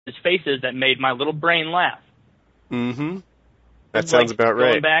faces that made my little brain laugh. Mm-hmm. That sounds about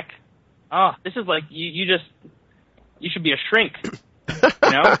right. Going back, this is like you should be a shrink.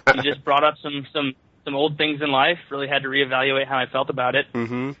 You just brought up some old things in life. Really had to reevaluate how I felt about it.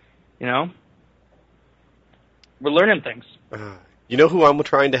 Mm-hmm. We're learning things. You know who I'm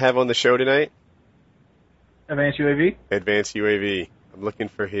trying to have on the show tonight? Advanced UAV. Advanced UAV. I'm looking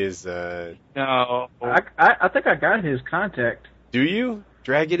for his. No. I think I got his contact. Do you?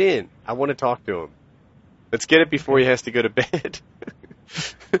 Drag it in. I want to talk to him. Let's get it before he has to go to bed.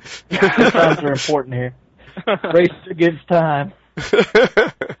 Times are important here. Race against time.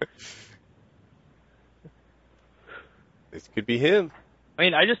 This could be him. I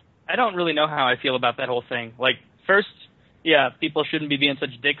mean, I don't really know how I feel about that whole thing. Like, first, yeah, people shouldn't be being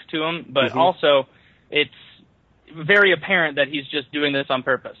such dicks to him, but also, it's very apparent that he's just doing this on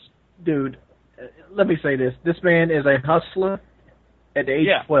purpose. Dude, let me say this. This man is a hustler at the age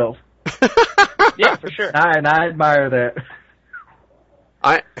of 12. Yeah, for sure. And I admire that.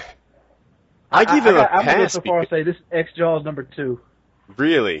 I give him a pass. I'm going to go so far as say this is X-Jaws number 2.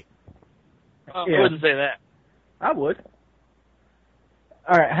 Really? I wouldn't say that. I would.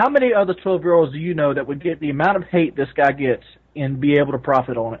 All right, how many other 12-year-olds do you know that would get the amount of hate this guy gets and be able to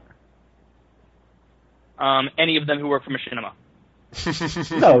profit on it? Any of them who work for Machinima.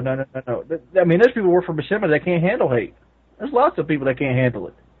 No. I mean, there's people who work for Machinima that can't handle hate. There's lots of people that can't handle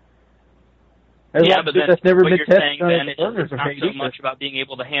it. There's but then that's never what been you're tested saying then is it's not so much about being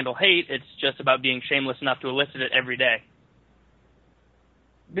able to handle hate, it's just about being shameless enough to elicit it every day.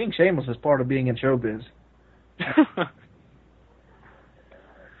 Being shameless is part of being in showbiz.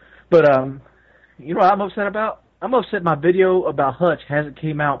 But, you know what I'm upset about? I'm upset my video about Hutch hasn't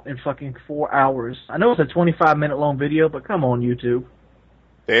came out in fucking 4 hours. I know it's a 25-minute long video, but come on, YouTube.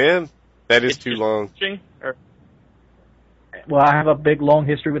 Damn, that is too long. Well, I have a big, long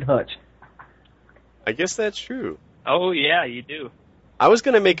history with Hutch. I guess that's true. Oh, yeah, you do. I was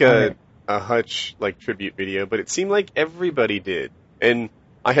going to make a Hutch, tribute video, but it seemed like everybody did. And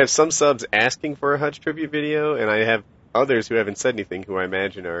I have some subs asking for a Hutch tribute video, and I have others who haven't said anything who I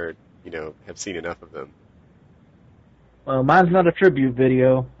imagine are, have seen enough of them. Well, mine's not a tribute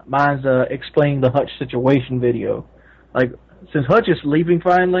video. Mine's explaining the Hutch situation video. Like, since Hutch is leaving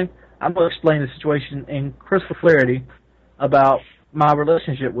finally, I'm going to explain the situation in crystal clarity about my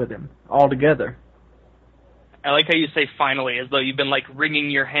relationship with him altogether. I like how you say finally, as though you've been,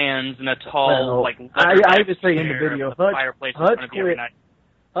 wringing your hands in a tall, I even say in the video,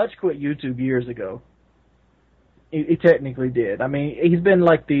 Hutch quit YouTube years ago. He technically did. I mean, he's been,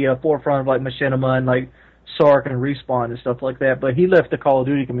 the forefront of, Machinima and, Sark and Respawn and stuff like that, but he left the Call of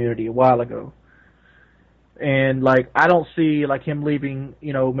Duty community a while ago. And, I don't see, him leaving,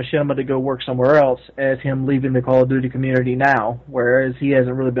 Machinima to go work somewhere else as him leaving the Call of Duty community now, whereas he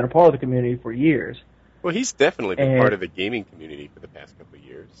hasn't really been a part of the community for years. Well, he's definitely been part of the gaming community for the past couple of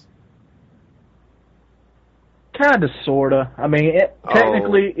years. Kind of, sorta. I mean,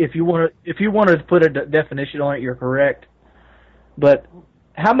 technically, if you want to put a definition on it, you're correct. But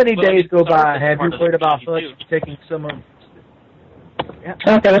how many days go by have you worried about Hutch taking some of?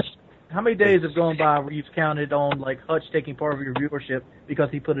 How many days have gone by where you've counted on Hutch taking part of your viewership because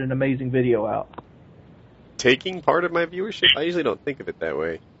he put an amazing video out? Taking part of my viewership? I usually don't think of it that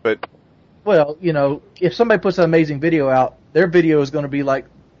way, but. Well, if somebody puts an amazing video out, their video is going to be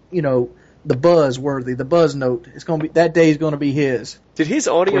the buzz worthy, the buzz note. It's going to be that day is going to be his. Did his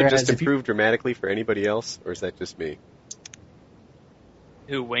audio just improve dramatically for anybody else, or is that just me?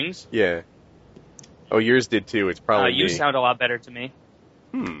 Who, Wings? Yeah. Oh, yours did too. It's probably you me. Sound a lot better to me.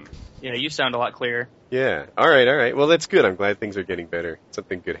 Yeah, you sound a lot clearer. Yeah. All right. Well, that's good. I'm glad things are getting better.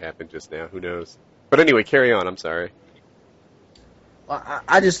 Something good happened just now. Who knows? But anyway, carry on. I'm sorry.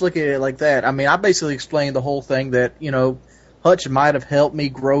 I just look at it like that. I mean, I basically explained the whole thing that, Hutch might have helped me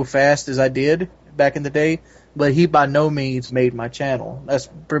grow fast as I did back in the day, but he by no means made my channel. That's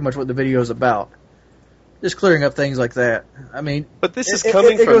pretty much what the video is about. Just clearing up things like that. I mean... But this is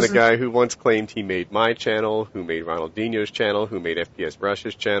coming from the guy who once claimed he made my channel, who made Ronaldinho's channel, who made FPS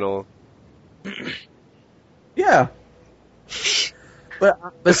Rush's channel. Yeah.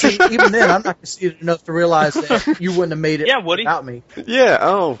 But see, even then, I'm not conceited enough to realize that you wouldn't have made it without me. Yeah,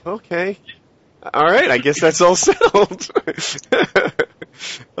 oh, okay. All right, I guess that's all settled.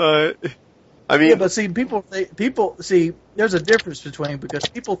 I mean, yeah, but see, people see, there's a difference because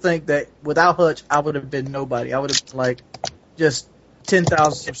people think that without Hutch, I would have been nobody. I would have been just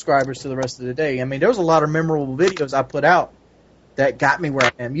 10,000 subscribers to the rest of the day. I mean, there was a lot of memorable videos I put out that got me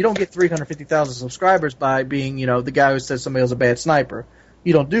where I am. You don't get 350,000 subscribers by being, the guy who says somebody was a bad sniper.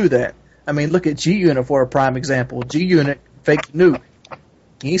 You don't do that. I mean, look at G-Unit for a prime example. G-Unit faked nuke.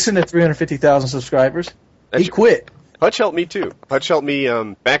 He's sitting at 350,000 subscribers. He quit. Hutch helped me too. Hutch helped me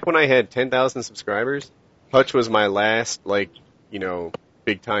back when I had 10,000 subscribers. Hutch was my last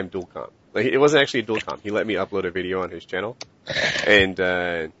big time dual comp. Like, it wasn't actually a dual comp. He let me upload a video on his channel, and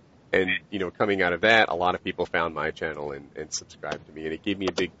coming out of that, a lot of people found my channel and subscribed to me, and it gave me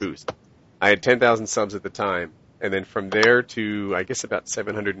a big boost. I had 10,000 subs at the time, and then from there to I guess about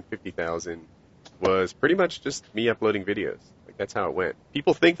 750,000 was pretty much just me uploading videos. Like, that's how it went.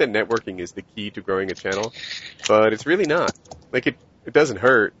 People think that networking is the key to growing a channel, but it's really not. Like, it doesn't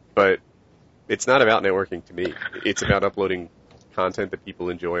hurt, but it's not about networking to me. It's about uploading content that people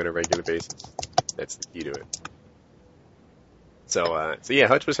enjoy on a regular basis. That's the key to it. So yeah,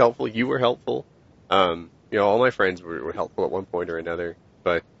 Hutch was helpful. You were helpful. All my friends were helpful at one point or another.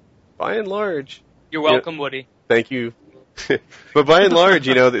 But by and large, you're welcome, Woody. Thank you. But by and large,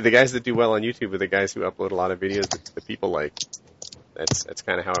 the guys that do well on YouTube are the guys who upload a lot of videos that people like. That's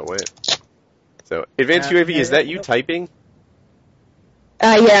kind of how it went. So, Advanced UAV, is that you typing?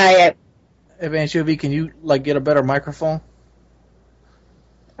 Yeah. Advanced UAV, can you get a better microphone?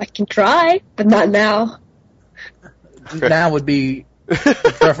 I can try, but not now. Now would be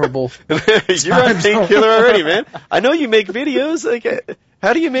preferable. You're on Painkiller already, man. I know you make videos. Like,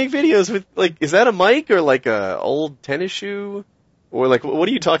 how do you make videos with, is that a mic or a old tennis shoe? Or what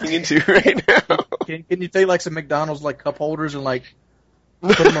are you talking into right now? Can you take some McDonald's cup holders and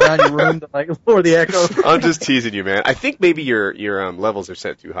put them around your room to lower the echo? I'm just teasing you, man. I think maybe your levels are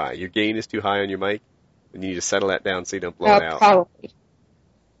set too high. Your gain is too high on your mic, and you need to settle that down so you don't blow it out. Probably.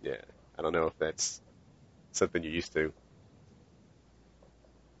 Yeah, I don't know if that's something you're used to.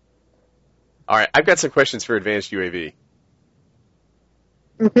 All right, I've got some questions for Advanced UAV.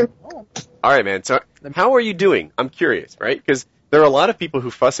 All right, man. So, how are you doing? I'm curious, right? Because there are a lot of people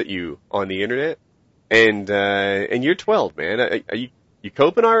who fuss at you on the internet, and you're 12, man. Are you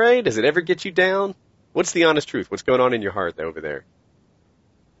coping all right? Does it ever get you down? What's the honest truth? What's going on in your heart over there?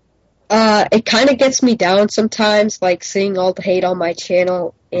 It kind of gets me down sometimes, seeing all the hate on my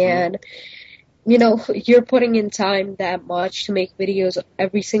channel, and you're putting in time that much to make videos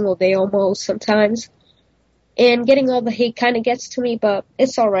every single day almost sometimes, and getting all the hate kind of gets to me, but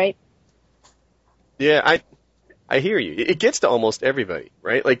it's all right. Yeah, I hear you. It gets to almost everybody,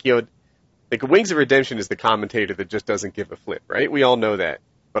 right? Wings of Redemption is the commentator that just doesn't give a flip, right? We all know that.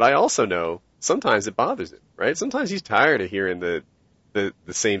 But I also know sometimes it bothers him, right? Sometimes he's tired of hearing the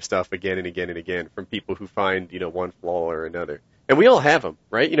same stuff again and again and again from people who find, one flaw or another. And we all have them,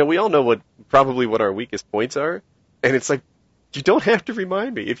 right? We all know what our weakest points are. And it's you don't have to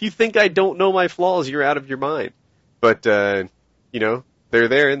remind me. If you think I don't know my flaws, you're out of your mind. But, they're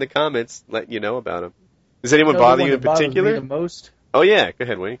there in the comments letting you know about them. Does anyone bother you in particular? The most? Oh, yeah. Go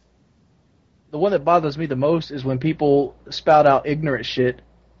ahead, Wayne. The one that bothers me the most is when people spout out ignorant shit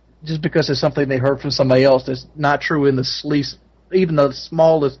just because it's something they heard from somebody else that's not true in even the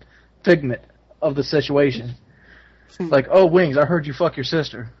smallest figment of the situation. Oh, Wings, I heard you fuck your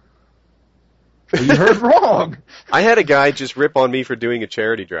sister. Well, you heard wrong. I had a guy just rip on me for doing a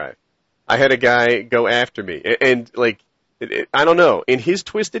charity drive. I had a guy go after me. And I don't know. In his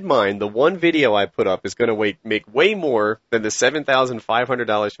twisted mind, the one video I put up is going to make way more than the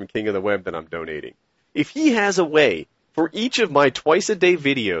 $7,500 from King of the Web that I'm donating. If he has a way for each of my twice-a-day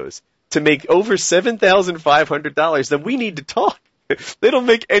videos to make over $7,500, then we need to talk. They don't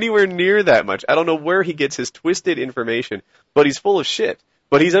make anywhere near that much. I don't know where he gets his twisted information, but he's full of shit.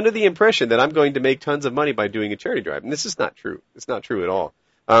 But he's under the impression that I'm going to make tons of money by doing a charity drive. And this is not true. It's not true at all.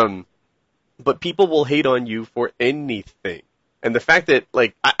 But people will hate on you for anything. And the fact that,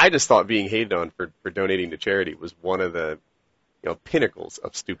 I just thought being hated on for donating to charity was one of the, pinnacles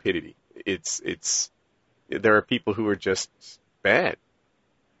of stupidity. There are people who are just bad.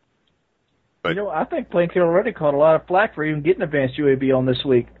 But I think Painkiller already caught a lot of flack for even getting Advanced UAV on this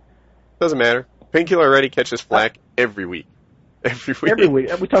week. Doesn't matter. Painkiller already catches flack every week. Every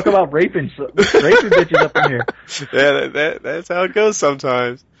week. We talk about raping bitches up in here. Yeah, that's how it goes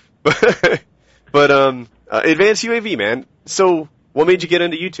sometimes. But Advanced UAV, man. So, what made you get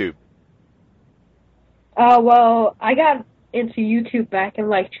into YouTube? Well, I got into YouTube back in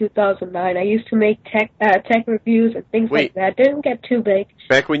 2009. I used to make tech reviews and things like that. Didn't get too big.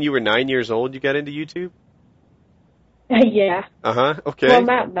 Back when you were 9 years old, you got into YouTube? Yeah. Okay. Well,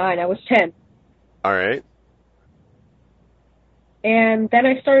 not 9. I was 10. All right. And then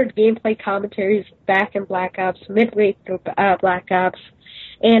I started gameplay commentaries back in Black Ops, midway through Black Ops,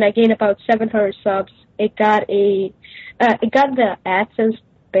 and I gained about 700 subs. It got the AdSense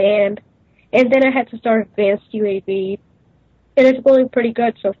banned, and then I had to start Advanced UAV, and it's going pretty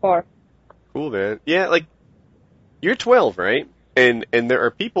good so far. Cool, man. Yeah, you're 12, right? And there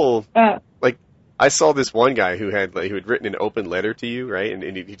are people like I saw this one guy who had written an open letter to you, right?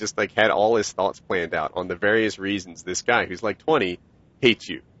 And he just like had all his thoughts planned out on the various reasons this guy who's like 20 hates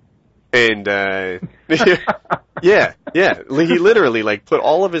you. And yeah, he literally like put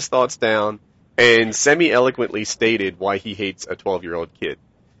all of his thoughts down and semi-eloquently stated why he hates a 12-year-old kid.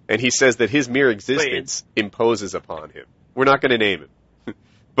 And he says that his mere existence imposes upon him. We're not going to name him.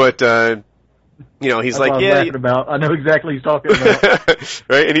 But he's like, yeah, I know exactly what he's talking about.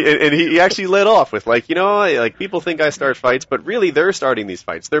 Right? And he actually led off with like, like people think I start fights, but really they're starting these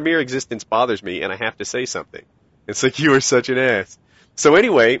fights. Their mere existence bothers me and I have to say something. It's like, you are such an ass. So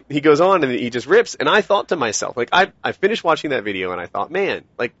anyway, he goes on and he just rips, and I thought to myself, like, I finished watching that video and I thought, man,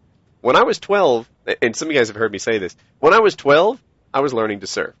 like, when I was 12, and some of you guys have heard me say this, when I was 12, I was learning to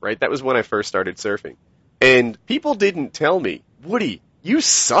surf, right? That was when I first started surfing. And people didn't tell me, Woody, you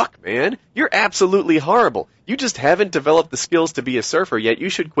suck, man. You're absolutely horrible. You just haven't developed the skills to be a surfer yet. You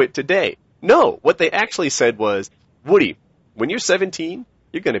should quit today. No, what they actually said was, Woody, when you're 17,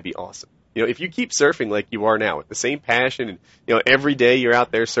 you're going to be awesome. If you keep surfing like you are now with the same passion and, every day you're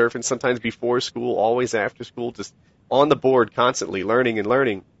out there surfing, sometimes before school, always after school, just on the board constantly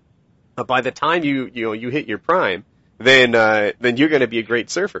learning, by the time you hit your prime, then you're going to be a great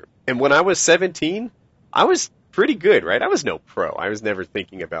surfer. And when I was 17, I was pretty good, right? I was no pro. I was never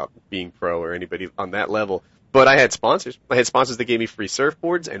thinking about being pro or anybody on that level. But I had sponsors. I had sponsors that gave me free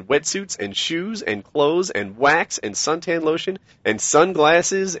surfboards and wetsuits and shoes and clothes and wax and suntan lotion and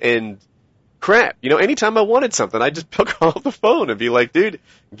sunglasses and crap. Anytime I wanted something, I'd just pick off the phone and be like, dude,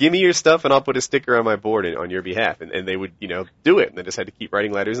 give me your stuff and I'll put a sticker on my board on your behalf. And they would, do it. And I just had to keep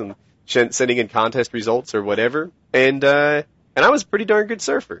writing letters and sending in contest results or whatever. And I was a pretty darn good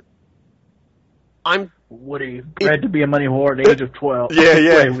surfer. Woody, bred to be a money whore at the age of 12.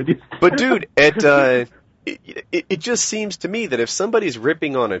 Yeah. But dude, it just seems to me that if somebody's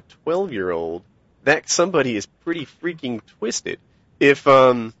ripping on a 12-year-old, that somebody is pretty freaking twisted. If,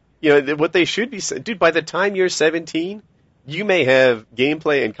 what they should be saying, dude, by the time you're 17, you may have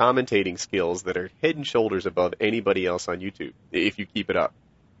gameplay and commentating skills that are head and shoulders above anybody else on YouTube, if you keep it up.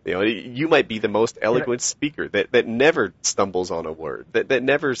 You might be the most eloquent speaker that never stumbles on a word, that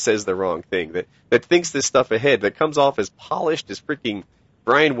never says the wrong thing, that thinks this stuff ahead, that comes off as polished as freaking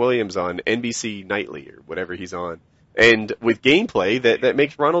Brian Williams on NBC Nightly or whatever he's on. And with gameplay that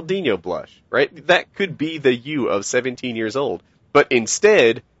makes Ronaldinho blush, right? That could be the you of 17 years old. But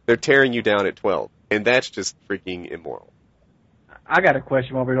instead, they're tearing you down at 12. And that's just freaking immoral. I got a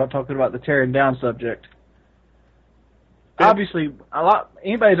question while we're not talking about the tearing down subject. Obviously,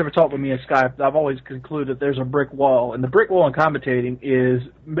 anybody who's ever talked with me in Skype, I've always concluded there's a brick wall, and the brick wall in commentating is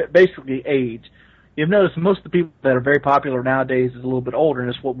basically age. You've noticed most of the people that are very popular nowadays is a little bit older, and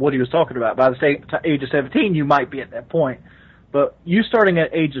it's what Woody was talking about. By the age of 17, you might be at that point. But you starting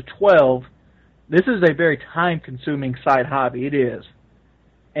at age of 12, this is a very time-consuming side hobby. It is.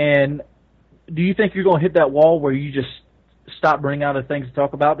 And do you think you're going to hit that wall where you just stop running out of things to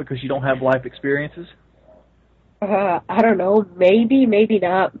talk about because you don't have life experiences? I don't know. Maybe, maybe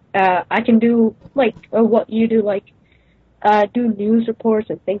not. I can do, what you do, do news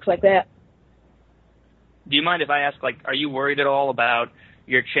reports and things like that. Do you mind if I ask, are you worried at all about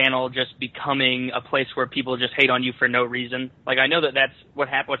your channel just becoming a place where people just hate on you for no reason? I know that's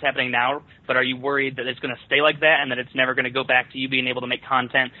what's happening now, but are you worried that it's going to stay like that and that it's never going to go back to you being able to make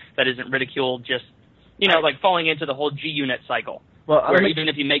content that isn't ridiculed, just, falling into the whole G-Unit cycle? Well, where even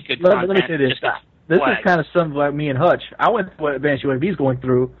if you make good content, let me say this. This is kind of something like me and Hutch. I went through what Advanced UAV's going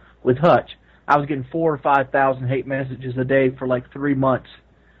through with Hutch. I was getting 4,000 or 5,000 hate messages a day for 3 months.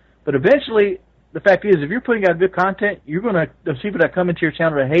 But eventually, the fact is, if you're putting out good content, you're going to, the people that come into your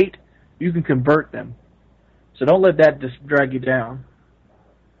channel to hate, you can convert them. So don't let that just drag you down.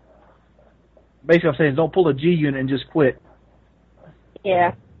 Basically, what I'm saying is don't pull a G-Unit and just quit.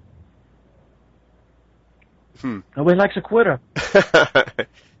 Yeah. Nobody likes a quitter.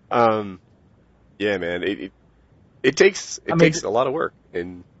 Yeah, man. It takes a lot of work,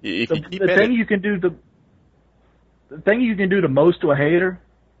 and if you keep the thing you can do the thing you can do the most to a hater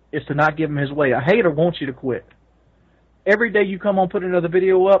is to not give him his way. A hater wants you to quit. Every day you come on, put another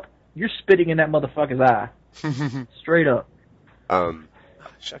video up, you're spitting in that motherfucker's eye, straight up.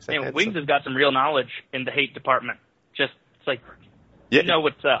 Wings has got some real knowledge in the hate department. Just you know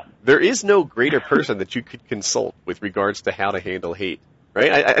what's up. There is no greater person that you could consult with regards to how to handle hate. Right?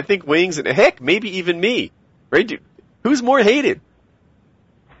 I think Wings, and heck, maybe even me. Right? Dude, who's more hated?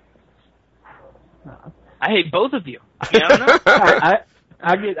 I hate both of you. I don't know.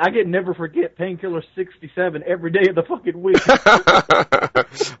 I get Never Forget Painkiller 67 every day of the fucking week.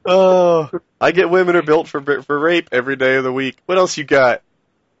 Oh, I get Women Are Built for Rape every day of the week. What else you got?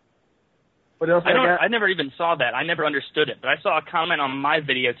 What else I got? I never even saw that. I never understood it. But I saw a comment on my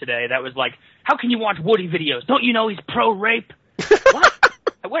video today that was like, "How can you watch Woody videos? Don't you know he's pro-rape?"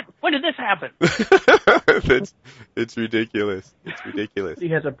 What? When did this happen? It's ridiculous. It's ridiculous. He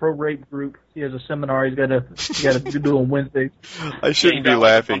has a pro-rape group. He has a seminar he's got to do on Wednesdays. I shouldn't be Like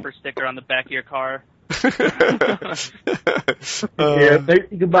laughing. a bumper sticker on the back of your car. You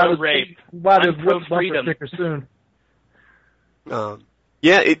can buy Pro-rape. this I'm bumper pro-freedom. sticker soon.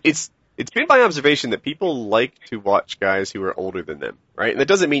 Yeah, it's been my observation that people like to watch guys who are older than them, right? And that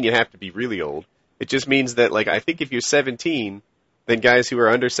doesn't mean you have to be really old. It just means that, like, I think if you're 17, then guys who are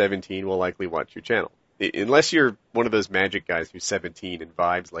under 17 will likely watch your channel. Unless you're one of those magic guys who's 17 and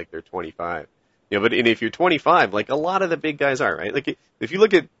vibes like they're 25. But if you're 25, like a lot of the big guys are, right? Like if you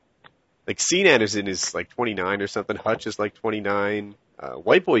look at, like, Sean Anderson is like 29 or something, Hutch is like 29,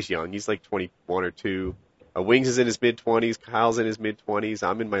 White Boy's young, he's like 21 or 2, Wings is in his mid-20s, Kyle's in his mid-20s,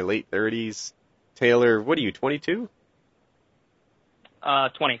 I'm in my late 30s, Taylor, what are you, 22?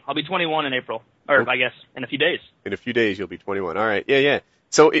 20. I'll be 21 in April. Or, I guess, in a few days. In a few days, you'll be 21. All right, yeah.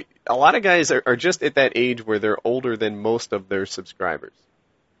 So a lot of guys are just at that age where they're older than most of their subscribers.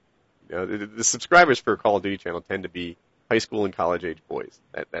 The subscribers for a Call of Duty channel tend to be high school and college age boys.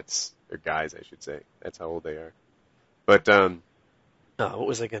 That's they're guys, I should say. That's how old they are. But what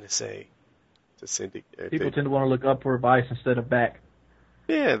was I going to say? To Cindy, People tend to want to look up for advice instead of back.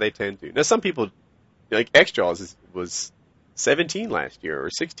 Yeah, they tend to. Now, some people, like X-Jaws was 17 last year or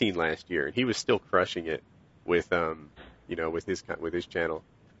 16 last year, and he was still crushing it with with his channel.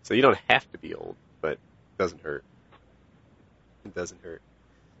 So you don't have to be old, but it doesn't hurt. It doesn't hurt.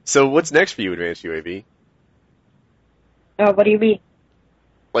 So what's next for you, Advanced UAV? What do you mean?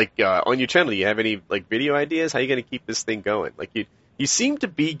 Like on your channel, do you have any like video ideas? How are you going to keep this thing going? Like you seem to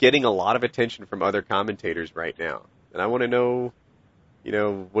be getting a lot of attention from other commentators right now, and I want to know,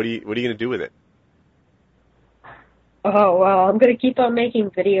 what are you going to do with it? Oh, well, I'm going to keep on making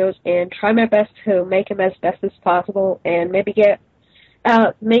videos and try my best to make them as best as possible and maybe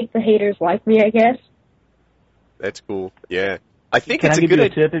make the haters like me, I guess. That's cool. Yeah. I think Can it's I a give good you a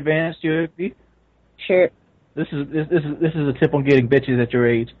idea. tip, Advanced UAV? Sure. This is a tip on getting bitches at your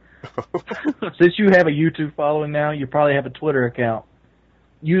age. Since you have a YouTube following now, you probably have a Twitter account.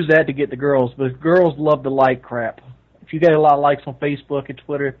 Use that to get the girls, but girls love the like crap. If you get a lot of likes on Facebook and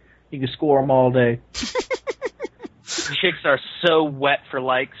Twitter, you can score them all day. Chicks are so wet for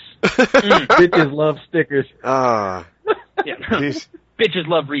likes. Bitches love stickers. Ah. Yeah. Jeez. Bitches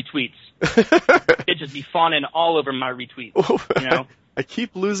love retweets. Bitches be fawning all over my retweets. I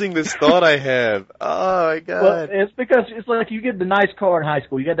keep losing this thought I have. Oh my god. Well, it's because it's like you get the nice car in high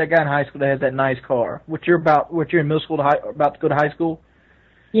school. You got that guy in high school that has that nice car. Which you're in middle school about to go to high school.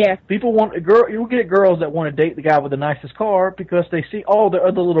 Yeah. People want a girl. You get girls that want to date the guy with the nicest car because they see all the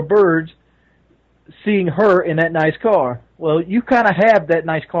other little birds seeing her in that nice car. Well, you kind of have that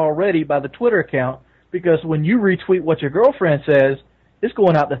nice car already by the Twitter account because when you retweet what your girlfriend says, it's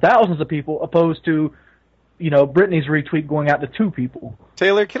going out to thousands of people opposed to, Brittany's retweet going out to 2 people.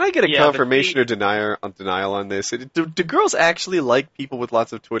 Taylor, can I get a confirmation but or denial on this? Do girls actually like people with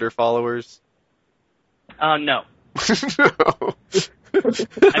lots of Twitter followers? No. No.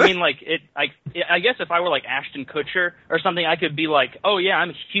 I mean, I guess if I were like Ashton Kutcher or something, I could be like, oh yeah,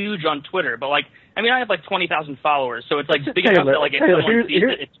 I'm huge on Twitter, but I have like 20,000 followers, so it's like big enough that like if someone sees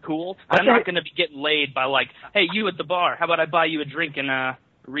it, it's cool. But I'm not going to be getting laid by like, hey, you at the bar, how about I buy you a drink and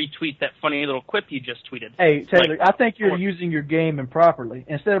retweet that funny little quip you just tweeted? Hey, Taylor, I think you're using your game improperly.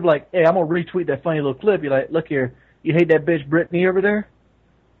 Instead of like, hey, I'm going to retweet that funny little clip, you're like, look here, you hate that bitch Brittany over there?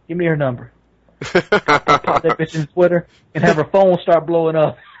 Give me her number. Pop that bitch in Twitter and have her phone start blowing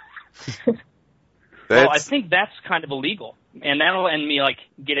up. Well, I think that's kind of illegal, and that'll end me like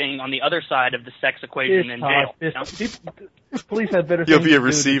getting on the other side of the sex equation in jail. Police have better You'll things be a to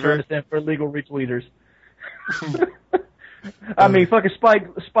receiver? do than turn us in for illegal retweeters. I mean, fucking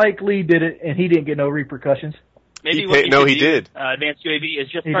Spike Lee did it, and he didn't get no repercussions. Maybe he did. Advanced UAV is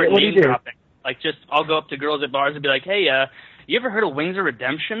just He start did. What he name did? dropping. Like, I'll go up to girls at bars and be like, hey, you ever heard of Wings of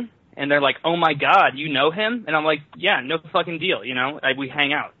Redemption? And they're like, oh my god, you know him? And I'm like, yeah, no fucking deal, we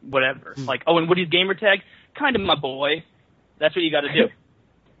hang out, whatever. Like, oh, and Woody's gamer tag? Kind of my boy. That's what you gotta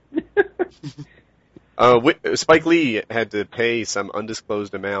do. Spike Lee had to pay some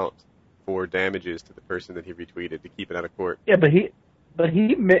undisclosed amount for damages to the person that he retweeted to keep it out of court. Yeah, but he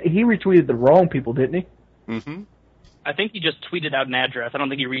retweeted the wrong people, didn't he? Mm-hmm. I think he just tweeted out an address. I don't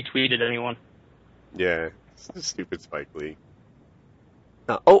think he retweeted anyone. Yeah, stupid Spike Lee.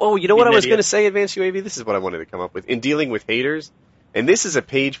 You know what I He's an was idiot. going to say, Advanced UAV? This is what I wanted to come up with. In dealing with haters, and this is a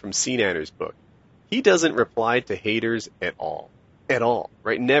page from CNanner's book, he doesn't reply to haters at all. At all,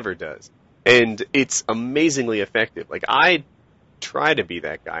 right? Never does. And it's amazingly effective. Like, I try to be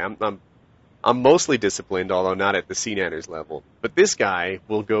that guy. I'm mostly disciplined, although not at the CNanners level. But this guy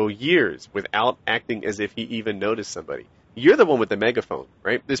will go years without acting as if he even noticed somebody. You're the one with the megaphone,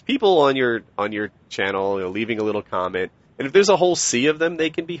 right? There's people on your channel, leaving a little comment, and if there's a whole sea of them, they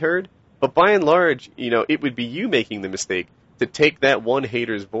can be heard. But by and large, it would be you making the mistake to take that one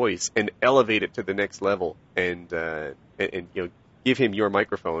hater's voice and elevate it to the next level, and give him your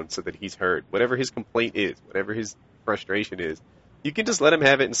microphone so that he's heard. Whatever his complaint is, whatever his frustration is, you can just let him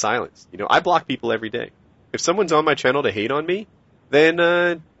have it in silence. I block people every day. If someone's on my channel to hate on me, then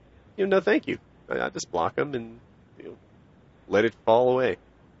no, thank you. I just block them and let it fall away.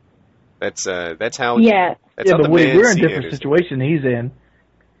 That's how. Yeah, that's how but the Woody, man we're in a C. different Anderson. situation than he's in.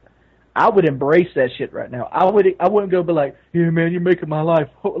 I would embrace that shit right now. I wouldn't go be like, yeah, man, you're making my life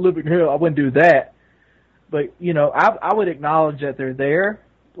a living hell. I wouldn't do that. But I would acknowledge that they're there.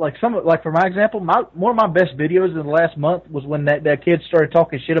 Like for my example, one of my best videos in the last month was when that kid started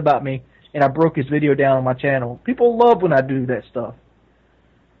talking shit about me, and I broke his video down on my channel. People love when I do that stuff.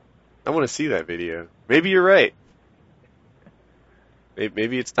 I want to see that video. Maybe you're right.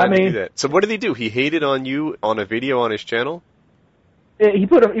 Maybe it's time to do that. So what did he do? He hated on you on a video on his channel? He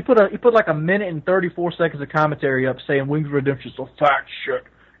put like a minute and 34 seconds of commentary up saying Wings of Redemption's a fat shit,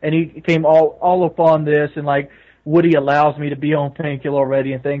 and he came all up on this, and like Woody allows me to be on Painkiller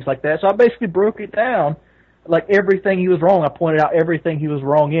already and things like that. So I basically broke it down, like everything he was wrong. I pointed out everything he was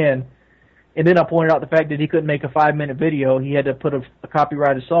wrong in, and then I pointed out the fact that he couldn't make a 5-minute video. He had to put a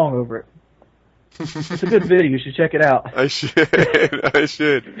copyrighted song over it. It's a good video. You should check it out. I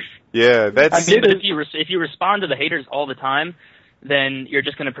should. Yeah, that's. But if you respond to the haters all the time, then you're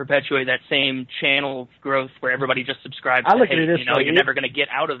just going to perpetuate that same channel growth where everybody just subscribes to hate. You're never going to get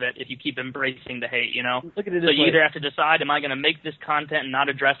out of it if you keep embracing the hate. Look at it this so you way. either have to decide: am I going to make this content and not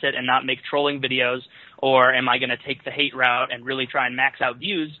address it and not make trolling videos, or am I going to take the hate route and really try and max out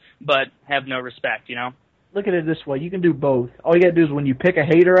views but have no respect? Look at it this way: you can do both. All you got to do is when you pick a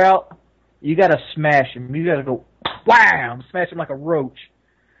hater out, you got to smash him. You got to go wham, smash him like a roach.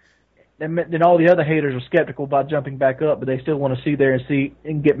 Then all the other haters are skeptical about jumping back up, but they still want to see there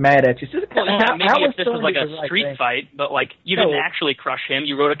and get mad at you. It's just maybe if this was like a street fight, but like you didn't actually crush him.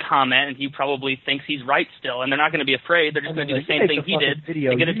 You wrote a comment, and he probably thinks he's right still, and they're not going to be afraid. They're just going to do the same thing he did to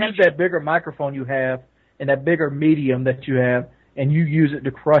get attention. Use that bigger microphone you have and that bigger medium that you have, and you use it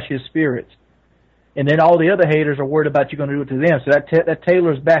to crush his spirits. And then all the other haters are worried about you going to do it to them. So that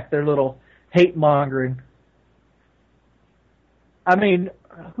tailors back their little hate mongering. I mean,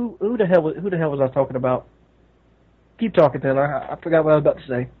 who the hell was I talking about? Keep talking, Taylor. I forgot what I was about to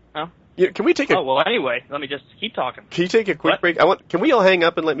say. Oh. Yeah, can we take a? Oh well. Anyway, let me just keep talking. Can you take a quick break? Can we all hang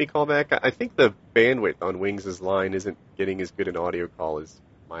up and let me call back? I think the bandwidth on Wings' line isn't getting as good an audio call as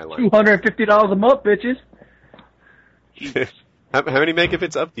my line. $250 a month, bitches. How many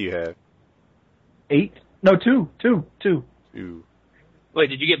megabits up do you have? 8? No, 2. 2. Wait,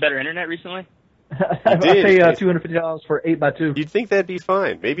 did you get better internet recently? I pay $250 for 8x2. You'd think that'd be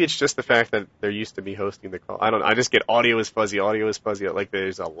fine. Maybe it's just the fact that they're used to me hosting the call. I don't know. I just get audio is fuzzy. Like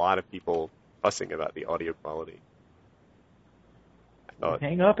there's a lot of people fussing about the audio quality.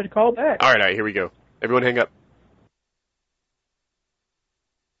 Hang up and call back. All right, here we go. Everyone hang up.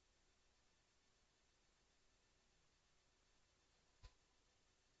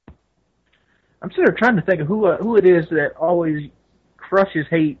 I'm sort of trying to think of who it is that always crushes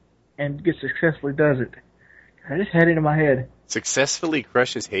hate and successfully does it. I just had it in my head. Successfully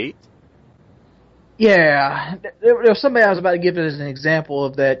crushes hate? Yeah, there was somebody I was about to give it as an example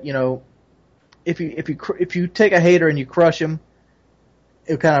of that. If you take a hater and you crush him,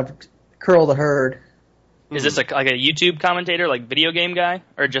 it kind of curl the herd. Is this like a YouTube commentator, like video game guy,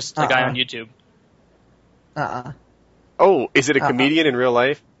 or just a guy on YouTube? Oh, is it a comedian in real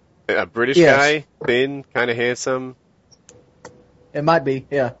life? A British guy, thin, kind of handsome. It might be,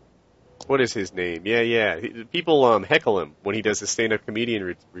 yeah. What is his name? Yeah. People heckle him when he does his stand-up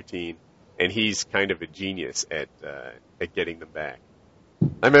comedian routine, and he's kind of a genius at getting them back.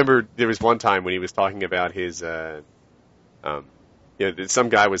 I remember there was one time when he was talking about his, some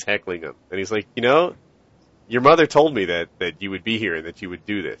guy was heckling him, and he's like, your mother told me that you would be here and that you would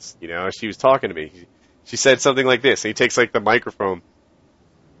do this. She was talking to me. She said something like this, and he takes like the microphone.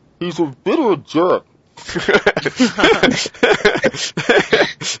 He's a bit of a jerk.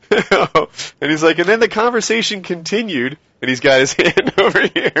 And he's like, and then the conversation continued, and he's got his hand over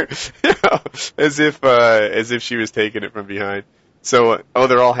here, as if she was taking it from behind. So,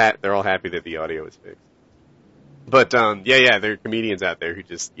 they're all happy that the audio is fixed. But there are comedians out there who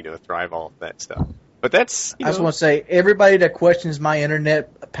just thrive off that stuff. But that's I just want to say, everybody that questions my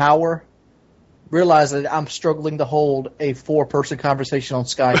internet power, realize that I'm struggling to hold a 4-person conversation on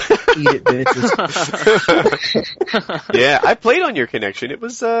Skype. Eat it, bitches. Yeah, I played on your connection. It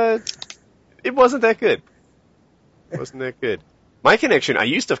wasn't that good. It wasn't that good. My connection, I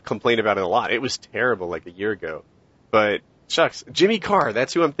used to complain about it a lot. It was terrible like a year ago. But shucks, Jimmy Carr,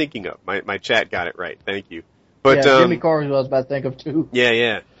 that's who I'm thinking of. My chat got it right. Thank you. But yeah, Jimmy Carr is who I was about to think of too.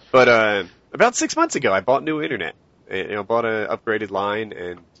 Yeah. But about 6 months ago, I bought new internet. Bought an upgraded line,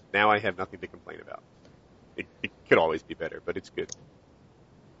 and now I have nothing to complain about. It could always be better, but it's good.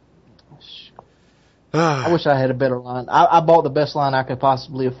 I wish I had a better line. I bought the best line I could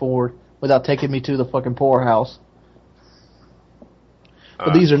possibly afford without taking me to the fucking poorhouse.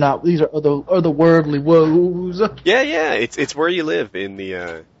 But these are other worldly woes. Yeah. It's where you live in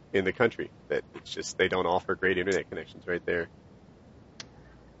the country that it's just they don't offer great internet connections right there.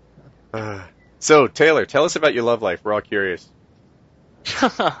 So Taylor, tell us about your love life. We're all curious.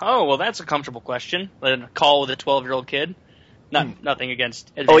 Oh, well, that's a comfortable question. A call with a 12-year-old kid. Nothing against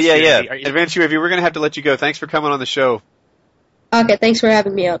Advanced Oh, yeah. UAV. Advanced UAV, we're going to have to let you go. Thanks for coming on the show. Okay, thanks for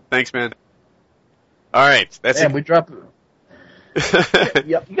having me up. Thanks, man. All right. That's it. We drop. Yep,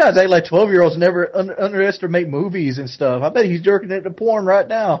 you guys act like 12-year-olds never underestimate movies and stuff. I bet he's jerking into porn right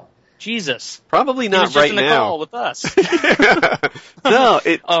now. Jesus. Probably not he was right just in now. A call with us. No.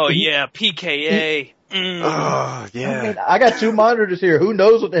 Yeah, PKA. Oh, yeah. I got 2 monitors here. Who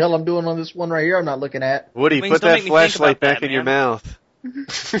knows what the hell I'm doing on this one right here I'm not looking at. Woody, Wings, put don't that make me flashlight think about back that, in your mouth.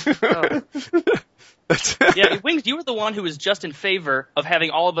 Yeah, Wings, you were the one who was just in favor of having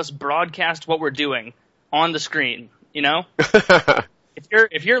all of us broadcast what we're doing on the screen, you know?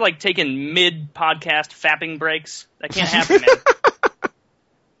 If you're like taking mid-podcast fapping breaks, that can't happen, man.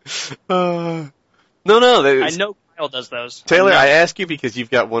 No. I know Kyle does those. Taylor, I ask you because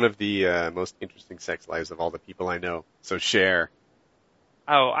you've got one of the most interesting sex lives of all the people I know. So share.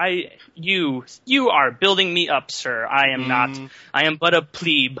 Oh, you are building me up, sir. I am not. I am but a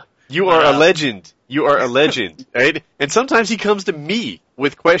plebe. You are a legend. You are a legend, right? And sometimes he comes to me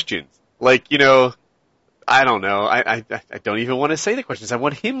with questions. Like, I don't know. I don't even want to say the questions. I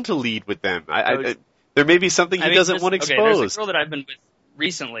want him to lead with them. There may be something he doesn't want exposed. Okay, there's a girl that I've been with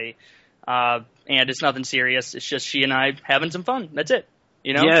recently, and it's nothing serious. It's just she and I having some fun. That's it.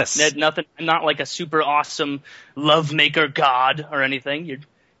 Yes. Nothing. I'm not like a super awesome love maker god or anything.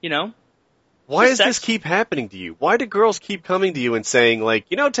 Why does this keep happening to you? Why do girls keep coming to you and saying, like,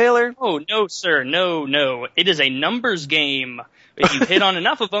 Taylor? Oh, no, sir. No. It is a numbers game. If you hit on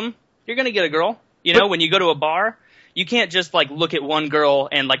enough of them, you're going to get a girl. When you go to a bar, you can't just, like, look at one girl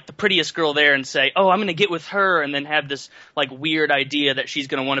and, like, the prettiest girl there and say, oh, I'm going to get with her, and then have this, like, weird idea that she's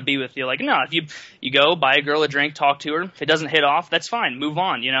going to want to be with you. Like, no, if you go, buy a girl a drink, talk to her. If it doesn't hit off, that's fine. Move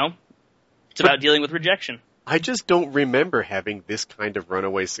on, It's about dealing with rejection. I just don't remember having this kind of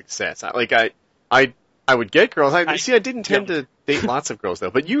runaway success. I would get girls. I didn't tend to date lots of girls,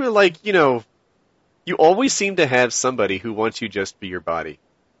 though. But you were like, you always seem to have somebody who wants you just for your body.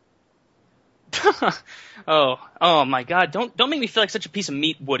 Oh my God! Don't make me feel like such a piece of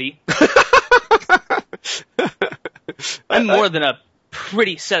meat, Woody. I'm more than a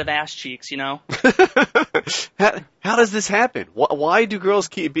pretty set of ass cheeks, How does this happen? Why do girls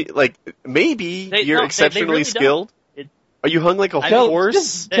keep maybe you're exceptionally really skilled? Are you hung like a horse?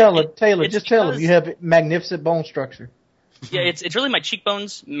 Just tell him you have magnificent bone structure. Yeah, it's really my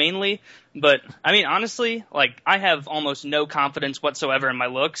cheekbones mainly, but I mean honestly, like I have almost no confidence whatsoever in my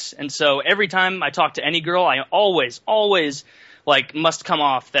looks, and so every time I talk to any girl, I always like must come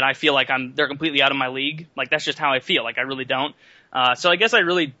off that I feel like they're completely out of my league. Like that's just how I feel. Like I really don't. So I guess I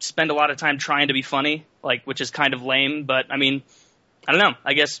really spend a lot of time trying to be funny, like which is kind of lame, but I mean, I don't know.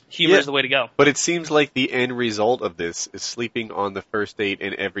 I guess humor is the way to go. But it seems like the end result of this is sleeping on the first date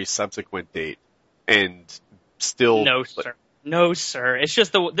and every subsequent date, and still No, sir. It's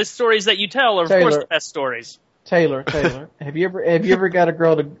just the stories that you tell are, of course, the best stories. Taylor, have you ever got a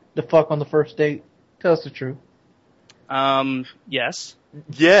girl to fuck on the first date? Tell us the truth. Yes.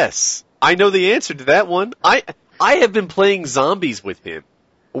 Yes, I know the answer to that one. I have been playing zombies with him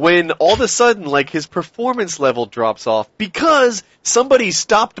when all of a sudden, like, his performance level drops off because somebody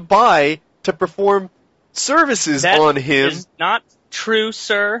stopped by to perform services on him. That is not true,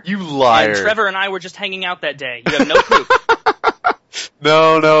 sir. You liar. And Trevor and I were just hanging out that day. You have no proof.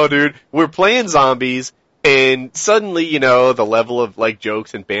 No, dude. We're playing zombies, and suddenly, the level of, like,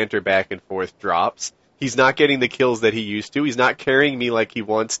 jokes and banter back and forth drops. He's not getting the kills that he used to. He's not carrying me like he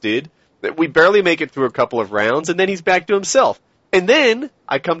once did. We barely make it through a couple of rounds, and then he's back to himself. And then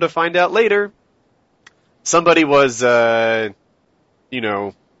I come to find out later, somebody was, helping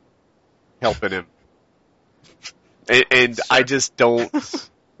him. And I just don't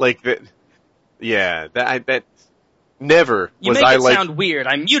like that. Yeah, that never you was make I it like. sound weird.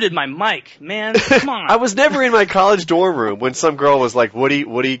 I muted my mic, man. Come on. I was never in my college dorm room when some girl was like,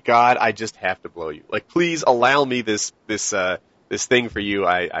 Woody, God, I just have to blow you. Like, please allow me this thing for you.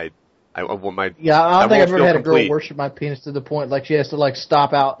 I want my. Yeah, I don't think I've ever had a girl complete. worship my penis to the point like she has to like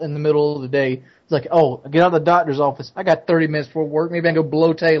stop out in the middle of the day. It's like, oh, get out of the doctor's office. I got 30 minutes before work. Maybe I can go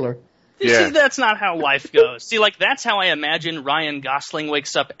blow Taylor. You Yeah. see, that's not how life goes. See, like, that's how I imagine Ryan Gosling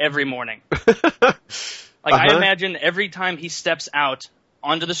wakes up every morning. Like, I imagine every time he steps out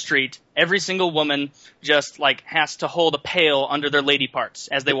onto the street, every single woman just, like, has to hold a pail under their lady parts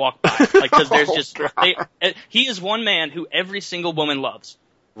as they walk by. Like, because there's just... he is one man who every single woman loves.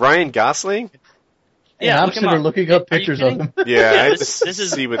 Ryan Gosling? Yeah, I'm sitting there looking up pictures of him. Yeah, I have to this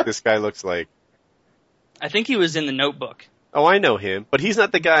is- see what this guy looks like. I think he was in The Notebook. Oh, I know him, but he's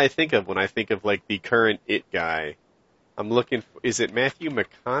not the guy I think of when I think of, like, the current It guy. I'm looking for... Is it Matthew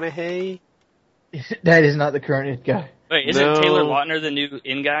McConaughey? That is not the current guy. Wait, isn't No. Taylor Lautner the new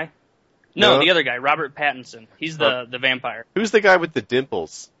in guy? No, No. the other guy, Robert Pattinson. He's the vampire. Who's the guy with the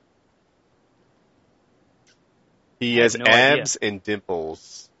dimples? He I has have no idea. abs and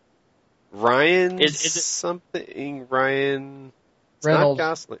dimples. Ryan Is it- something? Ryan... It's Reynolds. not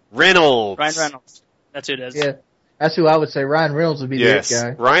Gosling. Reynolds. Ryan Reynolds. That's who it is. Yeah, that's who I would say. Ryan Reynolds would be Yes. the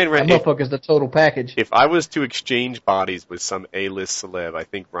it guy. Ryan That Reynolds. motherfucker's the total package. If I was to exchange bodies with some A-list celeb, I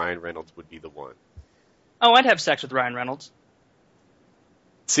think Ryan Reynolds would be the one. Oh, I'd have sex with Ryan Reynolds.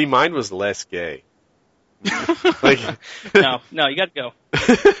 See, mine was less gay. Like, No, you got to go.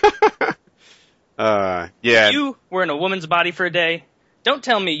 yeah. If you were in a woman's body for a day, don't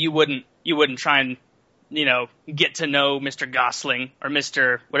tell me you wouldn't try and, get to know Mr. Gosling or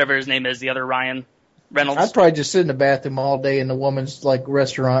Mr. whatever his name is, the other Ryan Reynolds. I'd probably just sit in the bathroom all day in the woman's like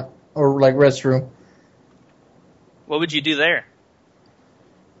restaurant or like restroom, What would you do there?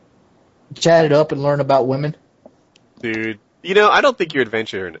 chat it up and learn about women. Dude, I don't think you're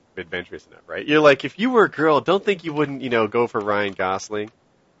adventurous enough, right? You're like, if you were a girl, don't think you wouldn't, go for Ryan Gosling.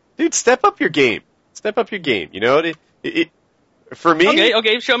 Dude, step up your game. Step up your game. For me,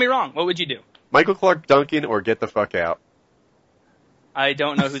 Okay, show me wrong. What would you do? Michael Clark Duncan or get the fuck out. I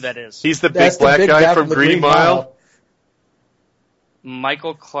don't know who that is. He's the That's big black the big guy from the Green Mile.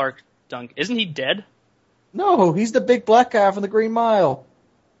 Michael Clark Duncan. Isn't he dead? No, he's the big black guy from the Green Mile.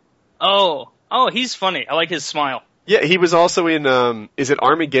 Oh, he's funny. I like his smile. Yeah, he was also in, is it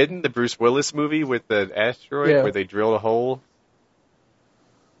Armageddon, the Bruce Willis movie with the asteroid Yeah. where they drill a hole?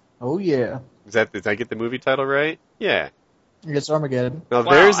 Oh yeah, Did I get the movie title right? Yeah. it's Armageddon. Now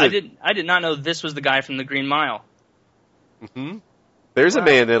Wow, there's I did not know this was the guy from the Green Mile. There's a Wow.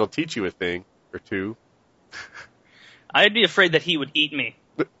 man that'll teach you a thing or two. I'd be afraid that he would eat me.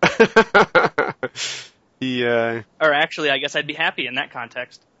 He, Or actually, I guess I'd be happy in that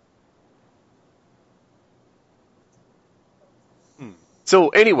context. So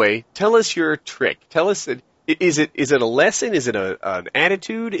anyway, tell us your trick. Tell us, is it a lesson? Is it an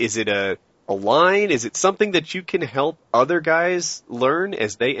attitude? Is it a line? Is it something that you can help other guys learn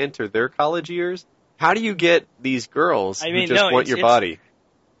as they enter their college years? How do you get these girls who just want your body?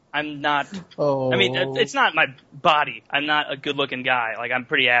 I'm not. Oh, I mean, it's not my body. I'm not a good-looking guy. Like, I'm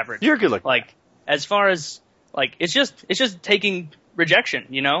pretty average. You're good looking. Like, as far as like, it's just taking rejection.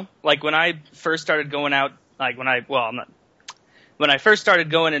 Like when I first started going out, like when I first started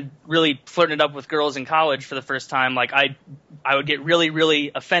going and really flirting it up with girls in college for the first time, like I would get really,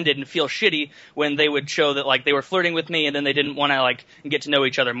 really offended and feel shitty when they would show that like they were flirting with me and then they didn't want to like get to know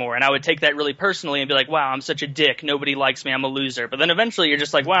each other more. And I would take that really personally and be like, wow, I'm such a dick. Nobody likes me. I'm a loser. But then eventually you're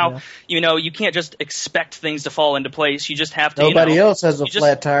just like, wow, you can't just expect things to fall into place. You just have to. Nobody else has a you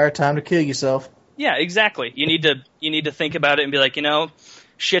flat tire. Time to kill yourself. Yeah, exactly. You need to think about it and be like,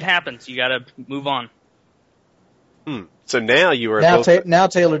 shit happens. You got to move on. So now you are Now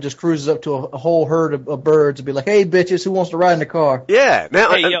Taylor just cruises up to a whole herd of birds and be like, "Hey, bitches, who wants to ride in the car?" Yeah.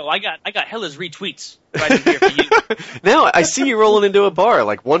 Now, Hey, I got Hella's retweets right in here for you. now I see you rolling into a bar.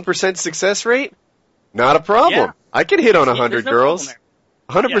 Like 1% success rate. Not a problem. Yeah. I can hit on There's 100 no girls.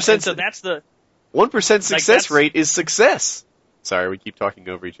 problem there. 100%. So that's the 1% success that's- rate is success. Sorry, we keep talking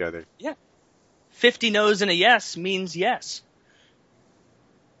over each other. 50 no's and a yes means yes.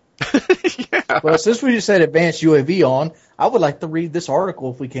 Yeah. Well, since we just said advanced UAV on, I would like to read this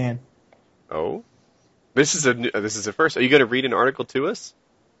article if we can. Oh, this is a first. Are you going to read an article to us?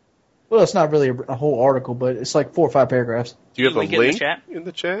 Well, it's not really a whole article, but it's like 4 or 5 paragraphs. Do you have a Link it in the link chat? in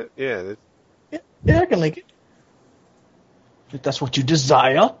the chat? Yeah. Yeah, I can link it. If that's what you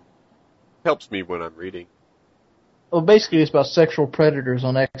desire. Helps me when I'm reading. Well, basically, it's about sexual predators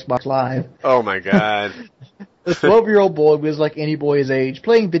on Xbox Live. Oh my god. A 12-year-old boy was like any boy his age,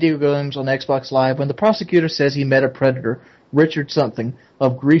 playing video games on Xbox Live when the prosecutor says he met a predator, Richard something,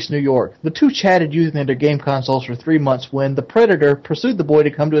 of Greece, New York. The two chatted using their game consoles for 3 months when the predator pursued the boy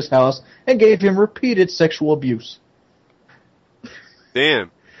to come to his house and gave him repeated sexual abuse.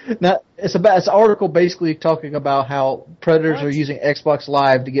 Damn. Now, it's an article basically talking about how predators are using Xbox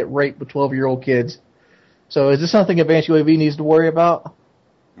Live to get raped with 12-year-old kids. So is this something Advanced UAV needs to worry about?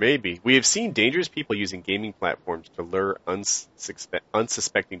 Maybe. We have seen dangerous people using gaming platforms to lure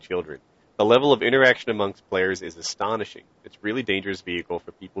unsuspecting children. The level of interaction amongst players is astonishing. It's a really dangerous vehicle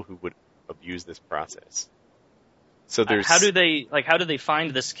for people who would abuse this process. So there's how do they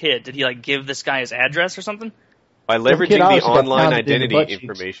find this kid? Did he give this guy his address or something? By leveraging the online identity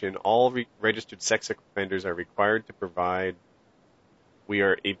information, all registered sex offenders are required to provide. We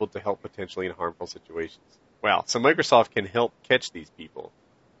are able to help potentially in harmful situations. Wow, so Microsoft can help catch these people.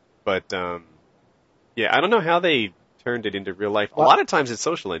 But, yeah, I don't know how they turned it into real life. A lot of times it's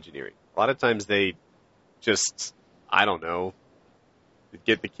social engineering. A lot of times they just, I don't know,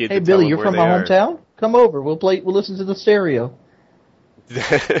 get the kid to tell them where they are. Hey, Billy, you're from my hometown? Come over. We'll listen to the stereo.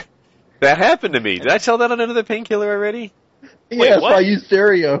 That happened to me. Did I tell that on Another Painkiller already? Yeah, that's why I use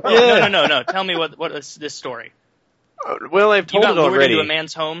stereo. Yeah. No. Tell me what is this story? Well, I've told it already. You got lured into a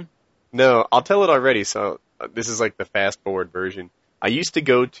man's home? No, I'll tell it already. So this is like the fast-forward version. I used to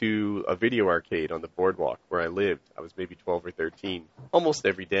go to a video arcade on the boardwalk where I lived. I was maybe 12 or 13, almost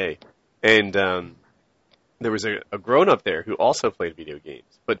every day. And there was a grown-up there who also played video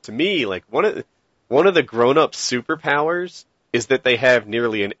games. But to me, one of the grown-up superpowers is that they have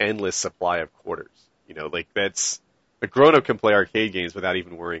nearly an endless supply of quarters. That's a grown-up can play arcade games without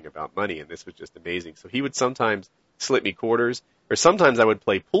even worrying about money, and this was just amazing. So he would sometimes slip me quarters, or sometimes I would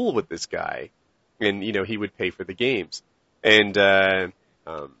play pool with this guy, and he would pay for the games. And I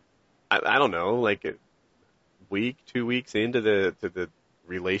don't know, a week, 2 weeks into the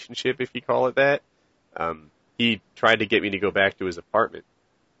relationship, if you call it that, he tried to get me to go back to his apartment.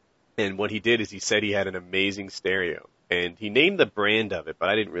 And what he did is he said he had an amazing stereo. And he named the brand of it, but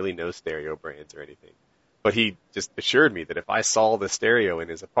I didn't really know stereo brands or anything. But he just assured me that if I saw the stereo in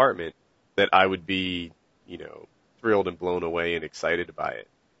his apartment, that I would be, thrilled and blown away and excited by it.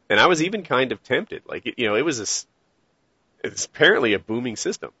 And I was even kind of tempted. It's apparently a booming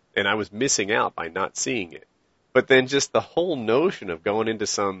system, and I was missing out by not seeing it. But then just the whole notion of going into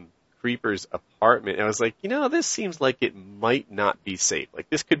some creeper's apartment, I was like, this seems like it might not be safe.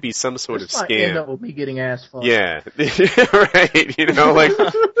 This could be some sort of scam. This might end up with me getting ass fucked. Yeah, right.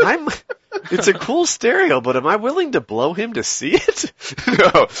 It's a cool stereo, but am I willing to blow him to see it?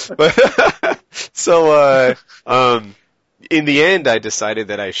 No. But so, in the end, I decided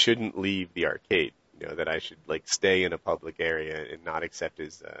that I shouldn't leave the arcade. That I should stay in a public area and not accept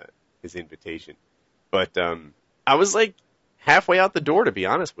his invitation. But I was halfway out the door, to be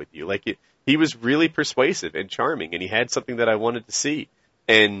honest with you. He was really persuasive and charming, and he had something that I wanted to see.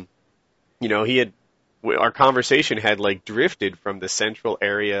 And our conversation had drifted from the central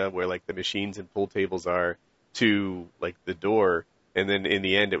area where the machines and pool tables are to the door, and then in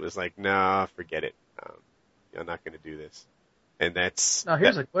the end it was nah, forget it. I'm not going to do this. And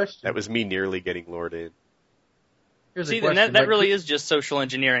here's a question. That was me nearly getting lured in. See, then that really is just social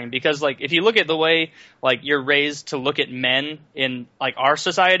engineering, because if you look at the way you're raised to look at men in our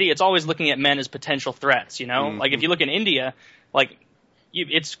society, it's always looking at men as potential threats. Mm-hmm. If you look in India,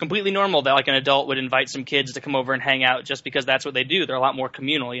 it's completely normal that an adult would invite some kids to come over and hang out just because that's what they do. They're a lot more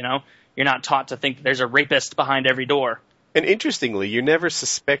communal. You're not taught to think that there's a rapist behind every door. And interestingly, you're never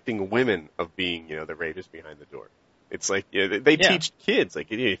suspecting women of being the rapist behind the door. It's they teach kids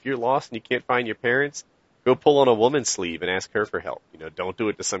if you're lost and you can't find your parents, go pull on a woman's sleeve and ask her for help. Don't do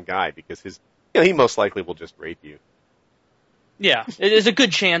it to some guy because he most likely will just rape you. Yeah, there's a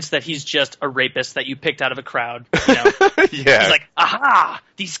good chance that he's just a rapist that you picked out of a crowd. Yeah. He's aha!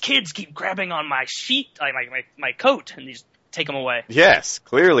 These kids keep grabbing on my sheet, my coat, and these take them away. Yes,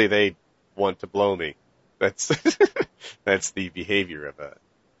 clearly they want to blow me. That's that's the behavior of a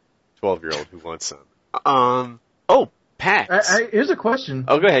 12-year-old who wants some. PAX. Here's a question.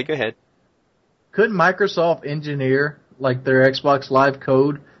 Oh, go ahead. Couldn't Microsoft engineer their Xbox Live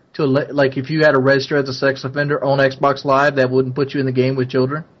code to if you had to register as a sex offender on Xbox Live, that wouldn't put you in the game with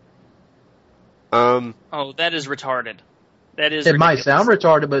children? Oh, that is retarded. That is. It ridiculous. might sound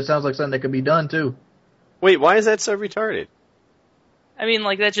retarded, but it sounds like something that could be done too. Wait, why is that so retarded? I mean,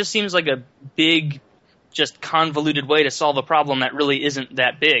 that just seems like a big just convoluted way to solve a problem that really isn't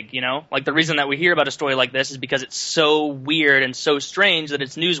that big, you know? Like, the reason that we hear about a story like this is because it's so weird and so strange that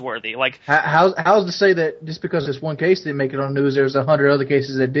it's newsworthy. Like, how's to say that just because this one case didn't make it on the news, there's 100 other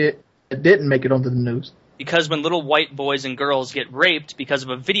cases that didn't make it onto the news? Because when little white boys and girls get raped because of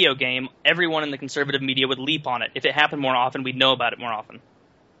a video game, everyone in the conservative media would leap on it. If it happened more often, we'd know about it more often.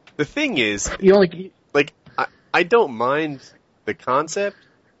 The thing is, like, I don't mind the concept,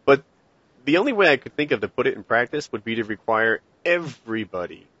 but the only way I could think of to put it in practice would be to require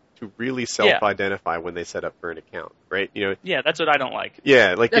everybody to really self-identify when they set up for an account, right? You know. Yeah, that's what I don't like.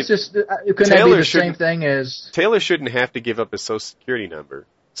 Yeah, like that's couldn't that be the same thing as Taylor shouldn't have to give up his social security number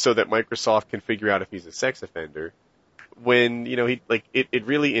so that Microsoft can figure out if he's a sex offender. When it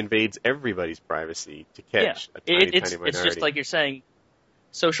really invades everybody's privacy to catch a tiny minority. It's just like you're saying,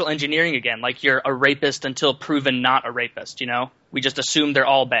 social engineering again. Like, you're a rapist until proven not a rapist. You know, we just assume they're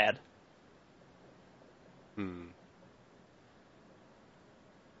all bad.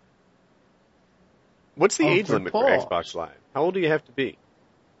 What's the age limit for Xbox Live? How old do you have to be?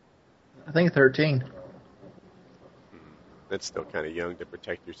 I think 13. That's still kind of young to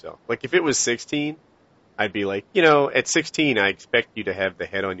protect yourself. Like, if it was 16, I'd be like, at 16, I expect you to have the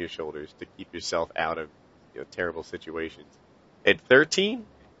head on your shoulders to keep yourself out of terrible situations. At 13,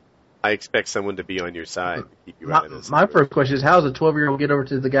 I expect someone to be on your side to keep you out of this. My first question is, how does a 12-year-old get over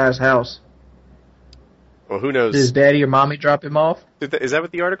to the guy's house? Well, who knows? Did his daddy or mommy drop him off? Is that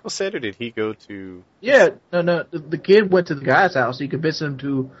what the article said, or did he go to... Yeah, no. The kid went to the guy's house. He convinced him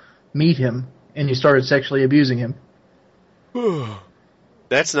to meet him, and he started sexually abusing him.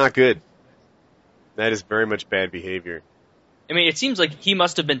 That's not good. That is very much bad behavior. I mean, it seems like he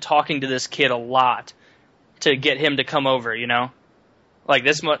must have been talking to this kid a lot to get him to come over, you know? Like,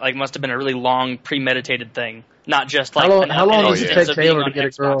 this must have been a really long, premeditated thing. Not just like how long does it take Taylor to get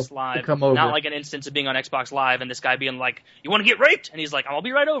a girl to come over? Not like an instance of being on Xbox Live and this guy being like, "You want to get raped?" And he's like, "I'll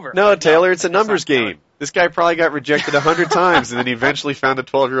be right over." No, Taylor, it's a numbers game. This guy probably got rejected 100 times, and then he eventually found a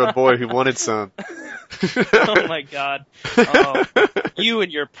 12-year-old boy who wanted some. Oh my God! Oh, you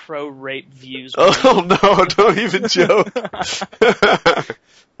and your pro-rape views. Oh no! Don't even joke.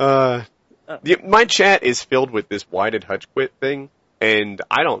 My chat is filled with this "Why did Hutch quit?" thing, and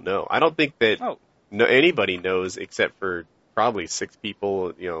I don't know. I don't think that anybody knows except for probably 6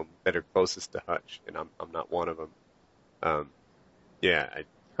 people, that are closest to Hutch, and I'm not one of them.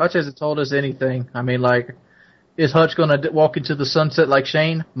 Hutch hasn't told us anything. I mean, like, is Hutch going to walk into the sunset like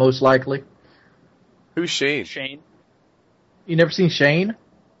Shane? Most likely. Who's Shane? Shane. You never seen Shane?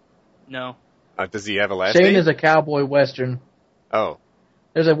 No. Does he have a last name? Shane is a cowboy western. Oh.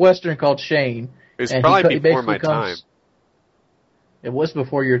 There's a western called Shane. It was probably before my time. It was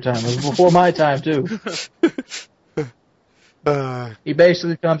before your time. It was before my time, too. He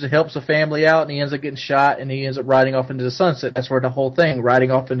basically comes and helps a family out, and he ends up getting shot, and he ends up riding off into the sunset. That's where the whole thing, riding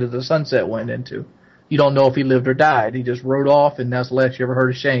off into the sunset, went into. You don't know if he lived or died. He just rode off, and that's the last you ever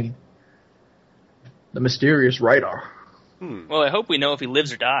heard of Shane. The mysterious radar. Well, I hope we know if he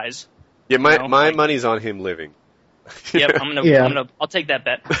lives or dies. Yeah, my money's on him living. Yep, I'll take that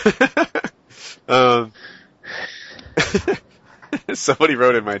bet. Somebody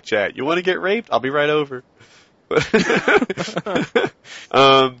wrote in my chat, "You want to get raped? I'll be right over."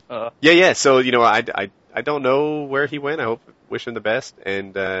 Yeah. So I don't know where he went. I wish him the best,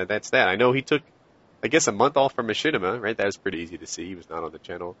 and that's that. I know he took, I guess, a month off from Machinima. Right, that was pretty easy to see. He was not on the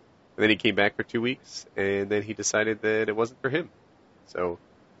channel, and then he came back for 2 weeks, and then he decided that it wasn't for him. So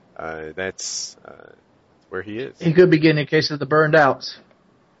that's where he is. He could be getting a case of the burned outs.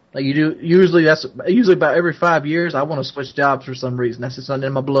 Like you do, usually about every 5 years, I want to switch jobs for some reason. That's just something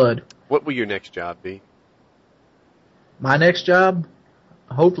in my blood. What will your next job be? My next job?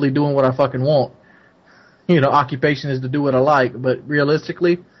 Hopefully doing what I fucking want. Occupation is to do what I like, but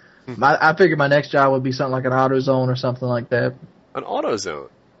realistically, I figure my next job would be something like an AutoZone or something like that. An AutoZone?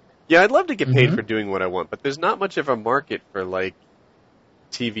 Yeah, I'd love to get paid for doing what I want, but there's not much of a market for, like,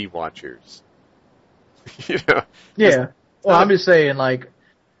 TV watchers. Yeah. Well, I'm just saying, like,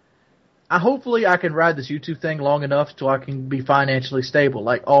 hopefully I can ride this YouTube thing long enough so I can be financially stable.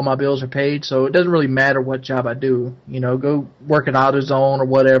 Like, all my bills are paid, so it doesn't really matter what job I do. Go work at AutoZone or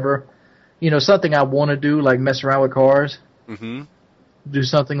whatever. Something I want to do, like mess around with cars. Mm-hmm. Do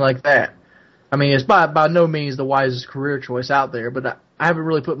something like that. I mean, it's by no means the wisest career choice out there, but I haven't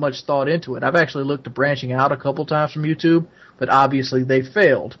really put much thought into it. I've actually looked at branching out a couple times from YouTube, but obviously they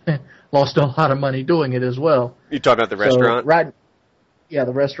failed. Lost a lot of money doing it as well. You talking about the restaurant? Yeah,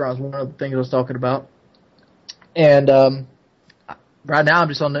 the restaurant is one of the things I was talking about. And right now I'm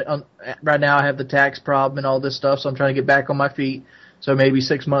just right now I have the tax problem and all this stuff, so I'm trying to get back on my feet. So maybe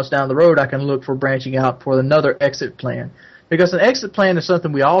 6 months down the road, I can look for branching out for another exit plan. Because an exit plan is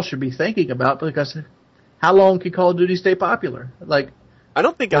something we all should be thinking about, because how long can Call of Duty stay popular? Like, I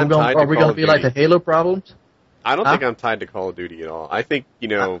don't think are we going to be like the Halo problems? I don't think I'm tied to Call of Duty at all. I think,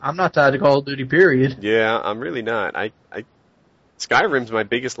 I'm not tied to Call of Duty, period. Yeah, I'm really not. Skyrim's my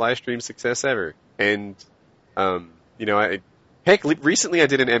biggest live stream success ever. And, recently I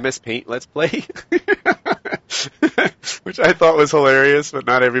did an MS Paint Let's Play, which I thought was hilarious, but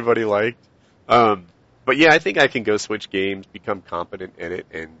not everybody liked. But yeah, I think I can go switch games, become competent at it,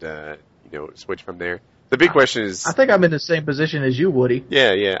 and, switch from there. The big question is... I think I'm in the same position as you, Woody.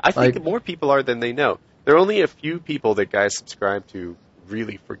 Yeah. I think more people are than they know. There are only a few people that guys subscribe to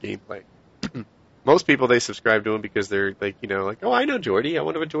really for gameplay. Most people, they subscribe to him because they're oh, I know Jordy. I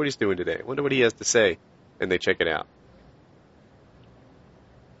wonder what Jordy's doing today. I wonder what he has to say. And they check it out.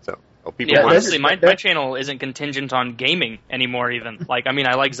 So, honestly, my channel isn't contingent on gaming anymore even. I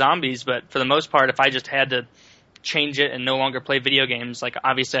like zombies, but for the most part, if I just had to change it and no longer play video games,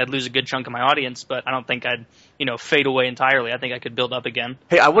 obviously I'd lose a good chunk of my audience, but I don't think I'd, fade away entirely. I think I could build up again.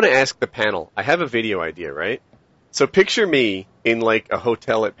 Hey, I want to ask the panel. I have a video idea, right? So picture me in a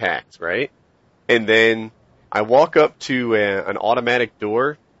hotel at PAX, right? And then I walk up to an automatic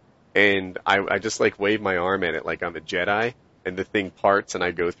door and I just wave my arm at it like I'm a Jedi, and the thing parts and I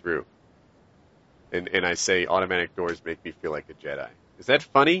go through. And I say automatic doors make me feel like a Jedi. Is that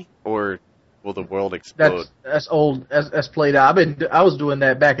funny, or will the world explode? That's old. That's played out. I was doing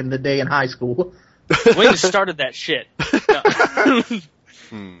that back in the day in high school. Wings started that shit.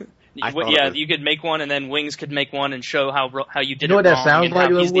 No. You could make one, and then Wings could make one and show how you did it wrong. What that sounds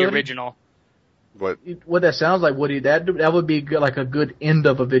like? He's the original. What that sounds like, Woody? That would be good, a good end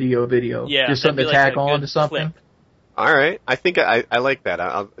of a video. Yeah, just something to tack on to something. Clip. All right, I think I like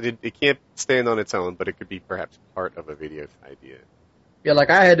that. It can't stand on its own, but it could be perhaps part of a video idea. Yeah,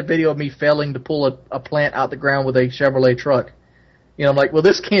 I had a video of me failing to pull a plant out the ground with a Chevrolet truck. I'm like, well,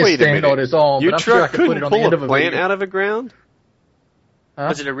 this can't stand on its own, but I'm sure I could put it on the end of a video. Your truck couldn't pull a plant out of the ground? Huh?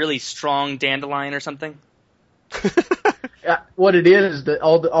 Was it a really strong dandelion or something? What it is that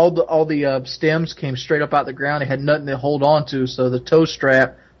all the stems came straight up out the ground. It had nothing to hold on to, so the toe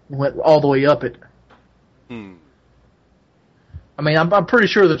strap went all the way up it. I mean, I'm pretty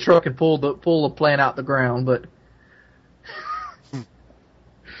sure the truck could pull the plant out the ground, but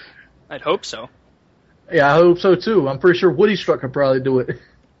I'd hope so. Yeah, I hope so too. I'm pretty sure Woody's truck could probably do it.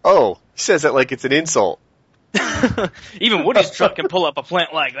 Oh, he says that like it's an insult. Even Woody's truck can pull up a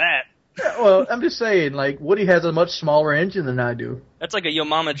plant like that. Yeah, well, I'm just saying, Woody has a much smaller engine than I do. That's like a yo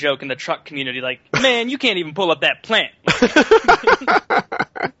mama joke in the truck community. Man, you can't even pull up that plant.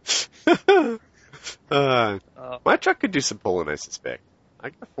 My truck could do some pulling, I suspect.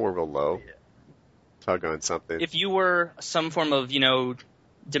 I got a 4-wheel low. Tug on something. If you were some form of,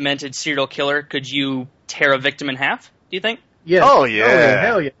 demented serial killer, could you tear a victim in half, do you think? Yeah. Oh, yeah. Oh,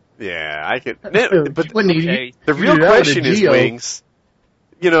 hell yeah. Yeah, I could. But okay. The real question is, Wings,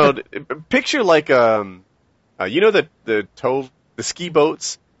 picture the ski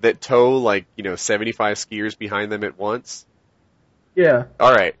boats that tow 75 skiers behind them at once? Yeah.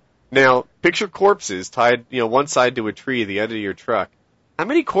 All right. Now, picture corpses tied, one side to a tree, the other to your truck. How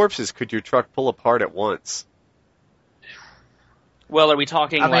many corpses could your truck pull apart at once? Well, are we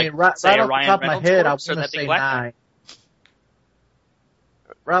talking right a off Ryan the top of my Reynolds head, I corpse, want or to that say big black 9.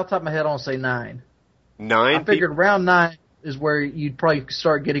 Right off the top of my head, I want to say 9. 9? I figured around 9 is where you'd probably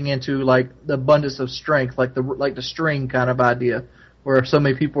start getting into the abundance of strength, the string kind of idea, where if so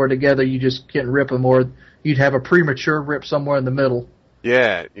many people are together, you just can't rip them, or you'd have a premature rip somewhere in the middle.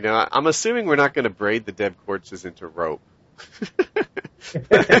 Yeah, I'm assuming we're not going to braid the dead corpses into rope.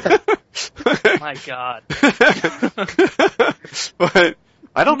 My God. But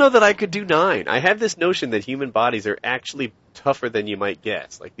I don't know that I could do 9. I have this notion that human bodies are actually tougher than you might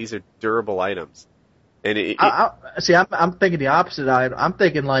guess. These are durable items. And I'm thinking the opposite. I'm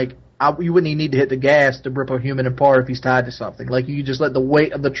thinking you wouldn't even need to hit the gas to rip a human apart if he's tied to something. You could just let the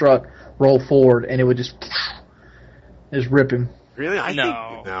weight of the truck roll forward, and it would just rip him. Really?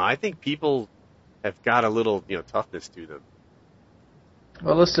 I think people have got a little, toughness to them.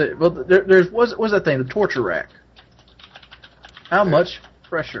 Well, let's see. Well, what's that thing? The torture rack. How much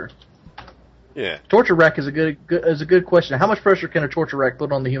pressure? Yeah. Torture rack is a good question. How much pressure can a torture rack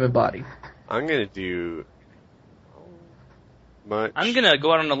put on the human body? I'm gonna do much. I'm gonna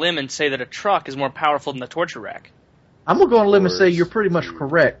go out on a limb and say that a truck is more powerful than the torture rack. I'm gonna go on a limb and say you're pretty much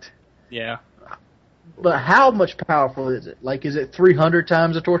correct. Yeah. But how much powerful is it? Is it 300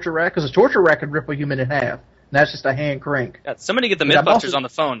 times a torture rack? Because a torture rack could rip a human in half. And that's just a hand crank. Yeah, somebody get the Mythbusters on the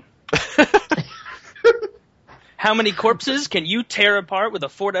phone. How many corpses can you tear apart with a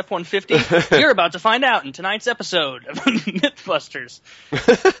Ford F-150? You're about to find out in tonight's episode of Mythbusters.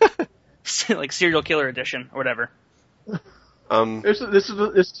 Like serial killer edition or whatever. This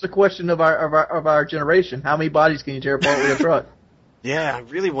is the question of our generation. How many bodies can you tear apart with a truck? Yeah, I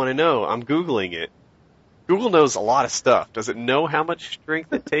really want to know. I'm Googling it. Google knows a lot of stuff. Does it know how much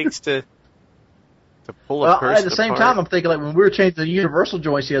strength it takes to pull a person apart? At the same time, I'm thinking, like, when we were changing the universal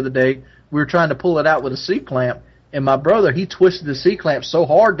joints the other day, we were trying to pull it out with a C-clamp, and my brother, he twisted the C-clamp so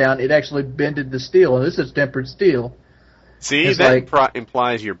hard down, it actually bended the steel, and this is tempered steel. See, it's that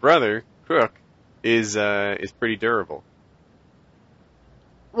implies your brother, Crook, is pretty durable.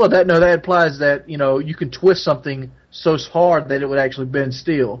 Well, that implies that, you can twist something so hard that it would actually bend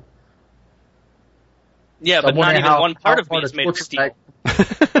steel. Yeah, but not even one part of me is made of steel.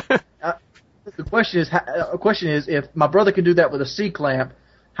 The question is, if my brother can do that with a C-clamp,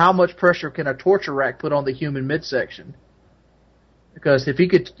 how much pressure can a torture rack put on the human midsection? Because if he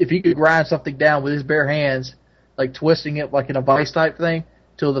could grind something down with his bare hands, like twisting it like in a vice type thing,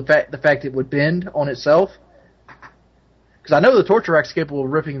 till the fact it would bend on itself. Because I know the torture rack's capable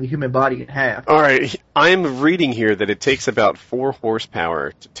of ripping the human body in half. All right, I'm reading here that it takes about 4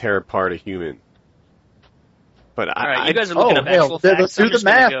 horsepower to tear apart a human. But all right, you guys are looking up actual facts. Let's do the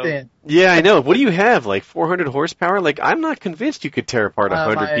math then. Yeah, I know. What do you have, like 400 horsepower? Like, I'm not convinced you could tear apart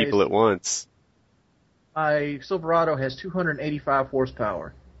 100 people at once. My Silverado has 285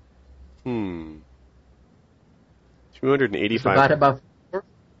 horsepower. 285. Divided by 4?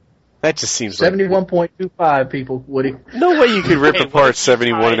 That just seems 71.25 people, Woody. No way you could rip apart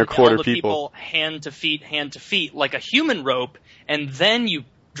 71 and a quarter people. Hand to feet, like a human rope, and then you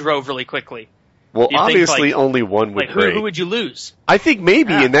drove really quickly. Well, obviously only one would break. Who would you lose? I think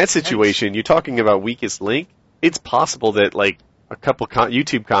maybe in that situation, you're talking about weakest link, it's possible that like a couple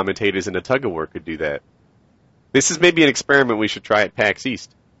YouTube commentators in a tug-of-war could do that. This is maybe an experiment we should try at PAX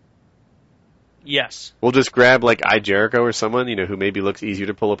East. Yes. We'll just grab like iJericho or someone, who maybe looks easier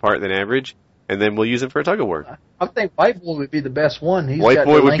to pull apart than average, and then we'll use him for a tug-of-war. I think White Boy would be the best one. White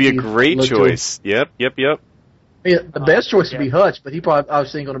Boy would be a great choice. Yep. Yeah, the best choice would be Hutch, but he probably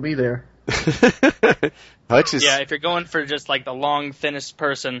obviously ain't going to be there. Hutch is... Yeah, if you're going for just like the long, thinnest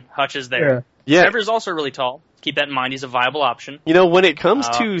person, Hutch is there. Yeah. Trevor's also really tall. Keep that in mind. He's a viable option. When it comes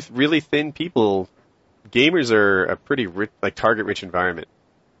to really thin people, gamers are a pretty target-rich environment.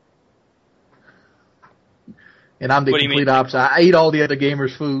 And I'm the complete opposite. I eat all the other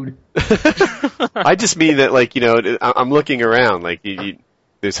gamers' food. I just mean that, I'm looking around.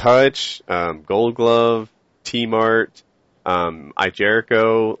 There's Hutch, Gold Glove, T-Mart,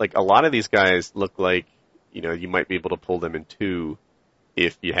 iJericho. A lot of these guys look like, you might be able to pull them in 2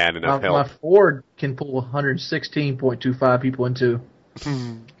 if you had enough help. My Ford can pull 116.25 people in 2.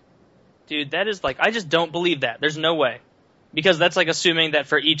 Dude, that is I just don't believe that. There's no way. Because that's assuming that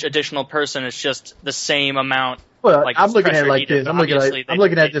for each additional person it's just the same amount. Well, I'm looking at it like this. I'm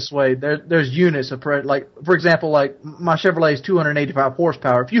looking at it this way. There's units of for example, my Chevrolet is 285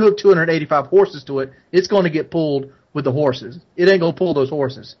 horsepower. If you hook 285 horses to it, it's going to get pulled with the horses. It ain't going to pull those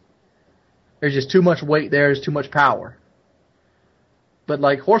horses. There's just too much weight there. There's too much power. But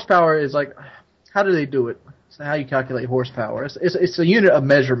horsepower is how do they do it? It's how you calculate horsepower. It's a unit of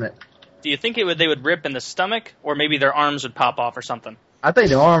measurement. Do you think they would rip in the stomach, or maybe their arms would pop off or something? I think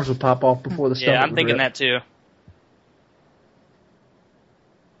the arms would pop off before the stomach. Yeah, I'm thinking that too.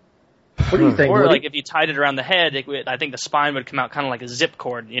 What do you think? Or Woody? if you tied it around the head, I think the spine would come out kind of like a zip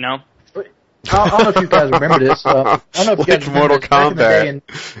cord, I don't know if you guys remember this. I don't know if you guys remember Mortal Kombat.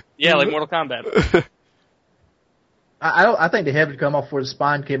 Yeah, like Mortal Kombat. I think the head would come off before the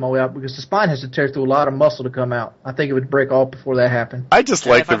spine came all the way out, because the spine has to tear through a lot of muscle to come out. I think it would break off before that happened. I just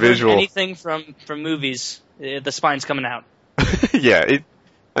like the visual. Anything from movies, the spine's coming out. Yeah,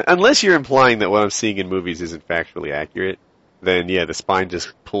 unless you're implying that what I'm seeing in movies isn't factually accurate, then yeah, the spine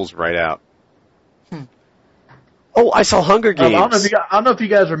just pulls right out. Oh, I saw Hunger Games. I don't know if you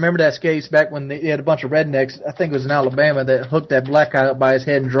guys remember that case back when they had a bunch of rednecks, I think it was in Alabama, that hooked that black guy up by his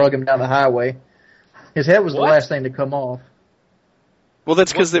head and drug him down the highway. His head was the last thing to come off. Well,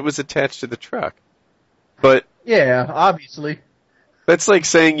 that's because it was attached to the truck. But yeah, obviously. That's like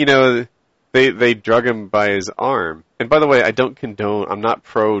saying, they drug him by his arm. And by the way, I don't condone, I'm not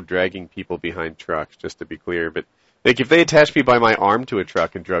pro dragging people behind trucks, just to be clear. But if they attached me by my arm to a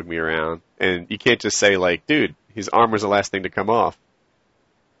truck and drug me around, and you can't just say dude, his arm was the last thing to come off.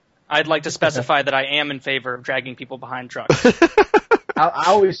 I'd like to specify that I am in favor of dragging people behind trucks. I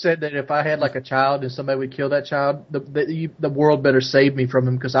always said that if I had a child and somebody would kill that child, the world better save me from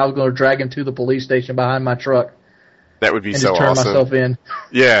him, because I was going to drag him to the police station behind my truck. That would be and so just turn awesome. myself in.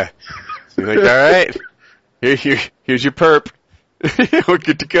 Yeah. So you're all right. Here's your perp. We're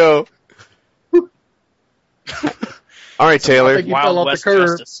good to go. All right, Taylor. You fell off the curb.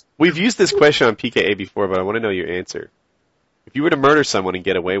 Justice. We've used this question on PKA before, but I want to know your answer. If you were to murder someone and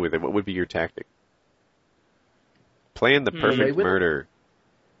get away with it, what would be your tactic? Plan the perfect murder.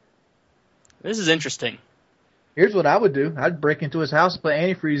 This is interesting. Here's what I would do. I'd break into his house and put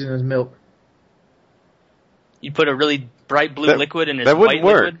antifreeze in his milk. You put a really bright blue liquid in his that wouldn't white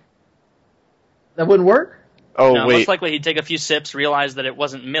work. liquid. That wouldn't work? Oh, No, wait. most likely he'd take a few sips, realize that it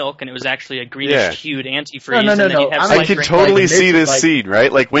wasn't milk, and it was actually a greenish-hued antifreeze. No. And then you'd have I I can drink totally like see this like- scene,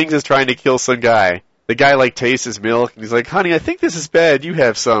 right? Like, Wings is trying to kill some guy. The guy, like, tastes his milk, and he's like, honey, I think this is bad. You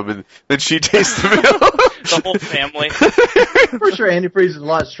have some. And then she tastes the milk. the whole family. For sure, antifreeze is a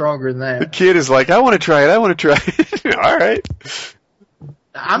lot stronger than The that. kid is like, I want to try it. All right.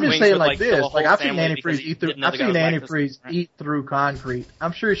 I'm just Wings saying would, like kill a this. whole Like I've seen family because antifreeze he eat through. didn't know I've the guy seen was lactose antifreeze intolerant. eat through concrete.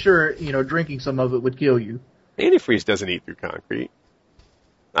 I'm sure drinking some of it would kill you. Antifreeze doesn't eat through concrete.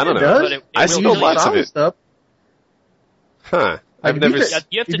 I don't It know. does. But it I will spilled usually lots of solid it. Stuff. Huh. I've Like, if never... you s-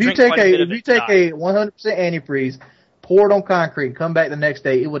 You have to If you drink take quite a bit a of if you it to take a 100% antifreeze, pour it on concrete, come back the next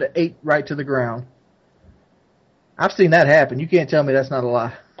day, it would have ate right to the ground. I've seen that happen. You can't tell me that's not a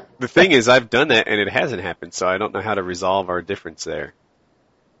lie. The thing is, I've done that, and it hasn't happened, so I don't know how to resolve our difference there.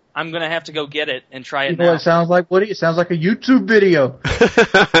 I'm going to have to go get it and try You it know what now. it sounds like, Woody? It sounds like a YouTube video.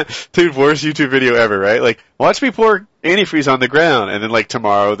 Dude, worst YouTube video ever, right? Like, watch me pour antifreeze on the ground, and then, like,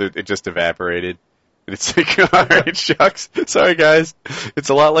 tomorrow, it just evaporated. And it's like, alright, shucks. Sorry, guys. It's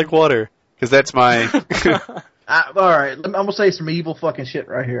a lot like water. Because that's my... Alright, I'm going to say some evil fucking shit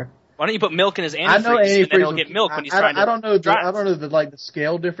right here. Why don't you put milk in his I know antifreeze, and then he'll antifreeze. get milk when he's I trying to don't know. drive. I don't know the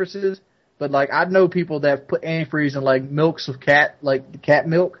scale differences, but like I know people that put antifreeze in like milks of cat, like cat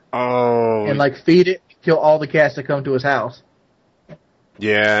milk, Oh. and like feed it, kill all the cats that come to his house.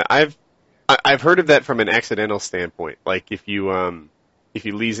 Yeah, I've heard of that from an accidental standpoint. Like if you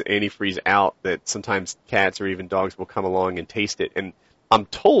leave antifreeze out, that sometimes cats or even dogs will come along and taste it. And I'm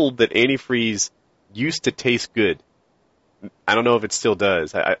told that antifreeze used to taste good. I don't know if it still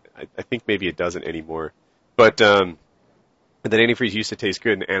does. I think maybe it doesn't anymore. But that antifreeze used to taste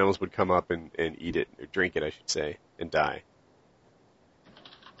good, and animals would come up and eat it or drink it, I should say, and die.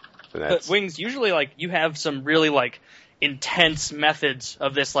 So But that's Wings, usually like you have some really like intense methods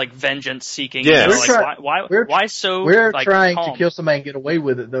of this like vengeance seeking. Yes. You know, We're like, why we're- why so We're like, trying calm? to kill somebody and get away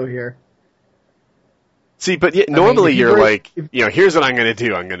with it, though. Here, See, but yeah, mean, normally if you you're break- like, if- you know, here's what I'm going to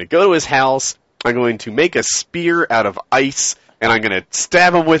do. I'm going to go to his house. I'm going to make a spear out of ice, and I'm going to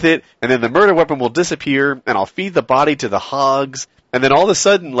stab him with it, and then the murder weapon will disappear, and I'll feed the body to the hogs, and then all of a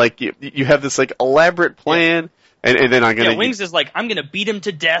sudden, like, you have this, like, elaborate plan, and then I'm going to... Yeah, Wings is like, I'm going to beat him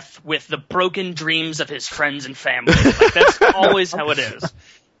to death with the broken dreams of his friends and family. Like, that's always how it is.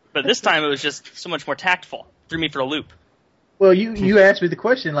 But this time it was just so much more tactful. Threw me for a loop. well, you asked me the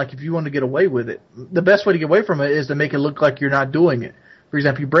question like if you want to get away with it. The best way to get away from it is to make it look like you're not doing it. For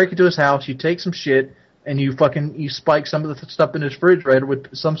example, you break into his house, you take some shit, and you spike some of the stuff in his refrigerator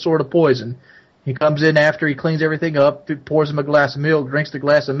with some sort of poison. He comes in after he cleans everything up, pours him a glass of milk, drinks the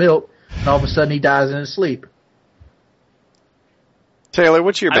glass of milk, and all of a sudden he dies in his sleep. Taylor,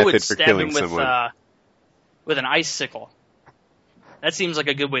 what's your I would method for stab killing him with someone? with an icicle. That seems like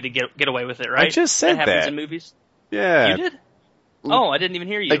a good way to get away with it, right? I just said that happens that. in movies. Yeah, You did? Oh, I didn't even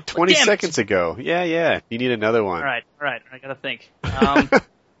hear you. like 20 Damn it. seconds ago. Yeah, you need another one. All right. I gotta think. Here,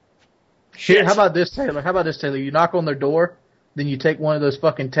 Shit. how about this, Taylor? You knock on their door, then you take one of those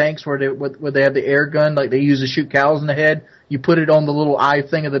fucking tanks where they have the air gun, like they use to shoot cows in the head. You put it on the little eye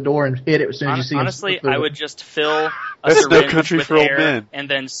thing of the door and hit it as soon as you see Honestly, him. I would just fill a That's no syringe country with for old air men. and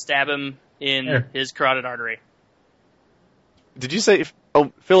then stab him in Yeah. his carotid artery. Did you say,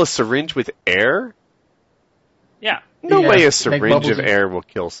 fill a syringe with air? Yeah. No Yeah, way a make syringe bubbles of and- air will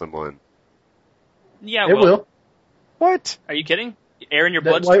kill someone. Yeah, It will. What? Are you kidding? Air in your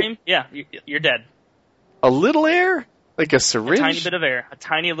That bloodstream? Yeah, you're dead. A little air? Like a A syringe? tiny bit of air, a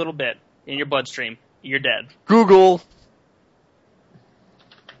tiny little bit in your bloodstream. You're dead. Google.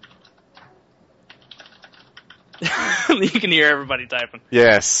 You can hear everybody typing.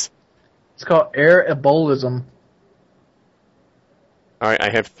 Yes. It's called air embolism. All right, I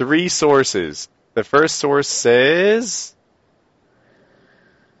have 3 sources. The first source says...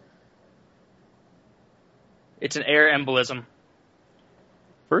 It's an air embolism.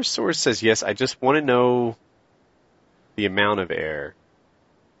 First source says yes, I just want to know the amount of air.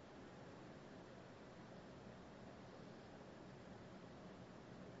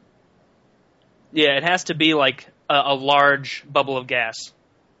 Yeah, it has to be like a large bubble of gas.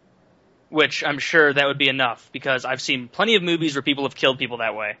 Which I'm sure that would be enough, because I've seen plenty of movies where people have killed people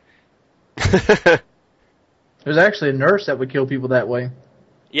that way. There's actually a nurse that would kill people that way.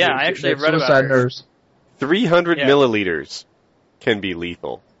 Yeah, I actually have read about suicide her. nurse. 300 milliliters can be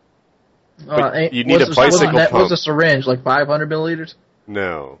lethal. But you need what's a bicycle pump. What's a syringe, like 500 milliliters?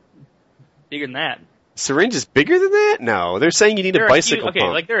 No. Bigger than that. Syringe is bigger than that? No, they're saying you need a bicycle pump. Okay,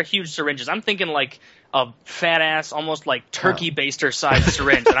 like there are huge syringes. I'm thinking like a fat ass, almost like turkey baster sized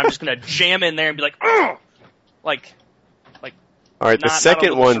syringe, and I'm just gonna jam in there and be like, oh, like. All right, the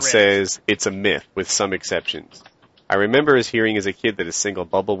second one syringe. says it's a myth with some exceptions. I remember hearing as a kid that a single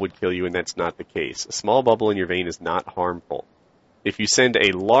bubble would kill you, and that's not the case. A small bubble in your vein is not harmful. If you send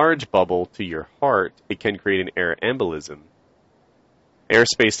a large bubble to your heart, it can create an air embolism.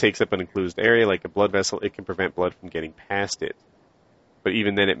 Airspace takes up an enclosed area like a blood vessel. It can prevent blood from getting past it. But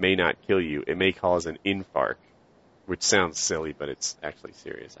even then, it may not kill you. It may cause an infarct, which sounds silly, but it's actually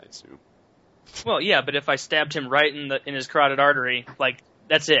serious, I assume. Well, yeah, but if I stabbed him right in his carotid artery, like,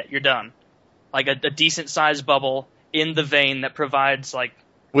 that's it. You're done. Like a decent sized bubble in the vein that provides, like...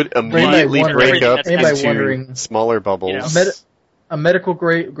 Would immediately break up into wondering, smaller bubbles. You know, a medical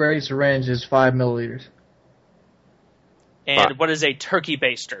grade syringe is 5 milliliters. And what is a turkey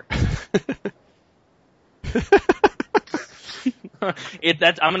baster?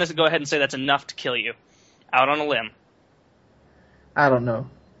 I'm going to go ahead and say that's enough to kill you. Out on a limb. I don't know.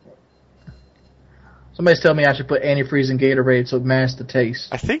 Somebody's telling me I should put antifreeze in Gatorade so it masks the taste.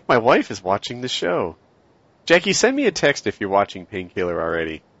 I think my wife is watching the show. Jackie, send me a text if you're watching Painkiller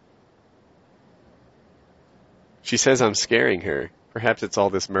already. She says I'm scaring her. Perhaps it's all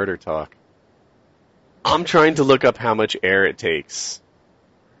this murder talk. I'm trying to look up how much air it takes.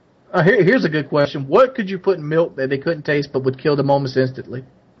 Here's a good question. What could you put in milk that they couldn't taste but would kill them almost instantly?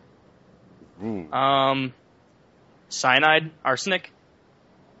 Cyanide, arsenic.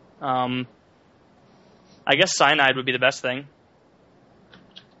 I guess cyanide would be the best thing.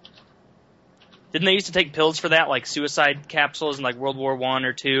 Didn't they used to take pills for that, like suicide capsules in like World War I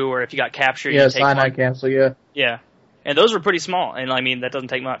or II, or if you got captured, you take cyanide one? capsule, yeah. Yeah, and those were pretty small, and I mean that doesn't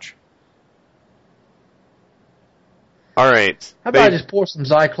take much. All right. How about I just pour some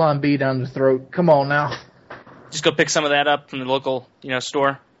Zyklon B down the throat? Come on now. Just go pick some of that up from the local,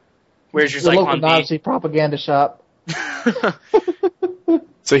 store. Where's your the Zyklon local B? Nazi propaganda shop.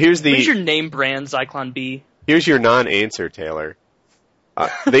 So here's What's your name brand, Zyklon B? Here's your non-answer, Taylor.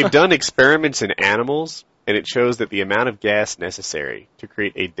 They've done experiments in animals, and it shows that the amount of gas necessary to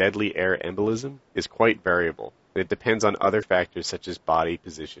create a deadly air embolism is quite variable. And it depends on other factors such as body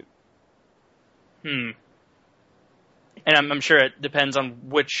position. And I'm sure it depends on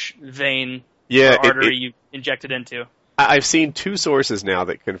which vein or artery you inject it into. I've seen two sources now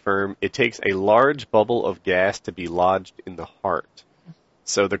that confirm it takes a large bubble of gas to be lodged in the heart.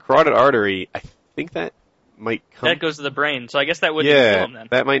 So the carotid artery, I think that might come... That goes to the brain, so I guess that wouldn't kill him then.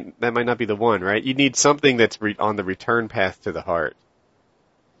 that might not be the one, right? You need something that's on the return path to the heart.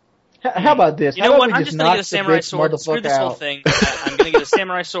 How about this? You know what? I'm just going to get a samurai sword. Screw this whole thing. I'm going to get a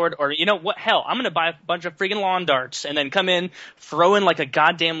samurai sword, or you know what? Hell, I'm going to buy a bunch of friggin' lawn darts and then come in, throw in like a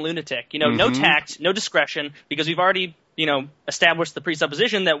goddamn lunatic. No tact, no discretion, because we've already, established the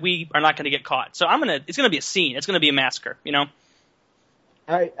presupposition that we are not going to get caught. So it's going to be a scene. It's going to be a massacre.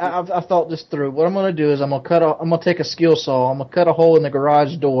 I've thought this through. What I'm going to do is I'm going to take a skill saw. I'm going to cut a hole in the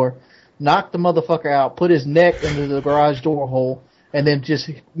garage door, knock the motherfucker out, put his neck into the garage door hole, and then just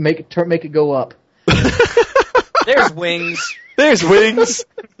make it go up. There's wings. There's wings.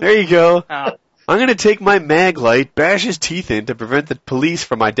 There you go. I'm going to take my mag light, bash his teeth in to prevent the police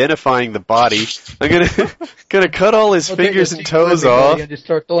from identifying the body. I'm going to cut all his fingers and toes off. And just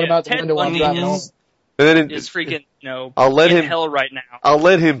start throwing him out the window while I'm driving home. And then is freaking, in hell right now. I'll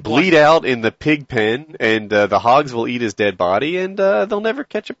let him bleed out in the pig pen, and the hogs will eat his dead body, and they'll never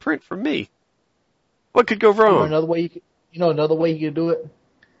catch a print from me. What could go wrong? Another way you could do it?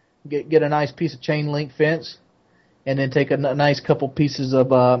 Get a nice piece of chain link fence, and then take a nice couple pieces of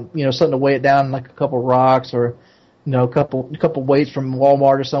something to weigh it down, like a couple rocks or a couple weights from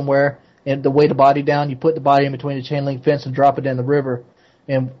Walmart or somewhere, and to weigh the body down. You put the body in between the chain link fence and drop it in the river,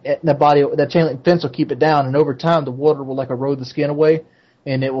 and that chain link fence will keep it down. And over time, the water will erode the skin away,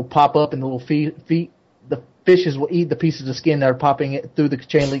 and it will pop up, and the little feet. The fishes will eat the pieces of skin that are popping through the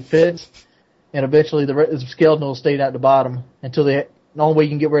chain link fence, and eventually the skeleton will stay down at the bottom until the only way you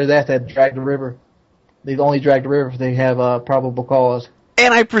can get rid of that is to drag the river. They only drag the river if they have probable cause.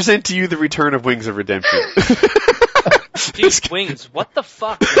 And I present to you the return of Wings of Redemption. Dude, Wings, what the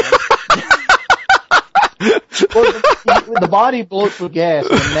fuck, man? Well, the body bloats with gas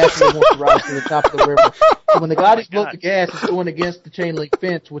and naturally wants to rise to the top of the river. So when the body bloats with gas, it's going against the chain link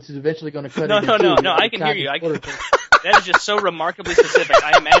fence, which is eventually going to cut it in two. No, I can hear you. That is just so remarkably specific.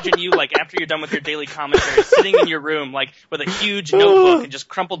 I imagine you, like, after you're done with your daily commentary, sitting in your room, like, with a huge notebook and just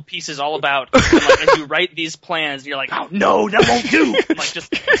crumpled pieces all about. And, like, as you write these plans, you're like, oh, no, that won't do. And, like,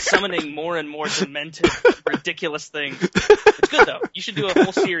 just summoning more and more demented, ridiculous things. It's good, though. You should do a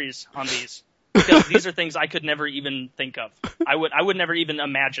whole series on these. Because these are things I could never even think of. I would never even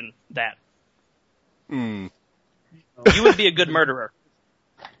imagine that. Hmm. You would be a good murderer.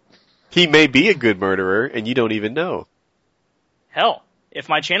 He may be a good murderer, and you don't even know. Hell, if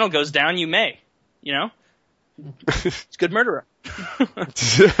my channel goes down, you may. You know? It's a good murderer.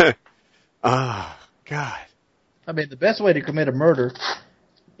 Ah, God. I mean, the best way to commit a murder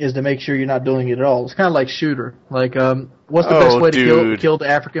is to make sure you're not doing it at all. It's kind of like Shooter. Like, what's the best way to kill the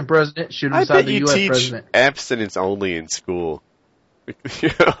African president? Shoot him inside the U.S. president. Abstinence only in school. You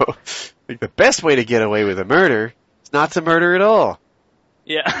know, like the best way to get away with a murder is not to murder at all.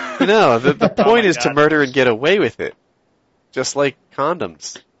 Yeah. You know, the point is God. to murder and get away with it. Just like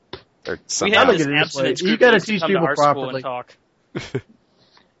condoms. Or We something. have look this at it this way. abstinence You group gotta that needs teach to come to people our school properly. and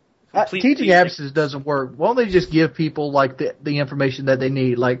talk. Teaching abstinence doesn't work. Why don't they just give people like the information that they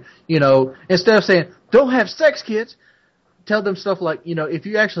need? Like, you know, instead of saying don't have sex, kids, tell them stuff like, you know, if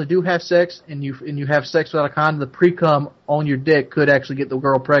you actually do have sex and you have sex without a condom, the pre-cum on your dick could actually get the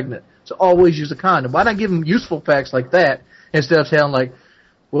girl pregnant. So always use a condom. Why not give them useful facts like that instead of saying like,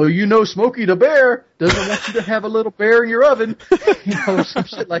 well, you know, Smokey the Bear doesn't want you to have a little bear in your oven, you know, some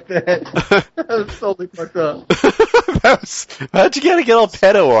shit like that. That's totally fucked up. How'd you gotta get all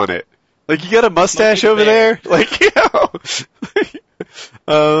pedo on it? Like, you got a mustache Smokey the over Bear. there? Like, you know.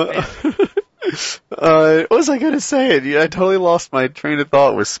 What was I gonna say? I totally lost my train of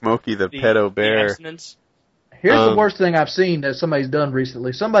thought with Smokey the pedo bear. The abstinence. Here's the worst thing I've seen that somebody's done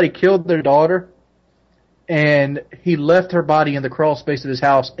recently. Somebody killed their daughter, and he left her body in the crawl space of his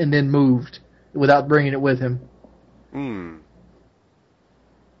house and then moved without bringing it with him. Hmm.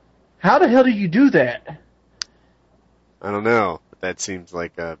 How the hell do you do that? I don't know. That seems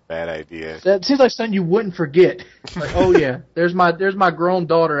like a bad idea. That seems like something you wouldn't forget. Like, oh yeah, there's my grown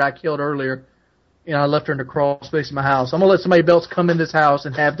daughter I killed earlier. You know, I left her in the crawl space of my house. I'm gonna let somebody else come in this house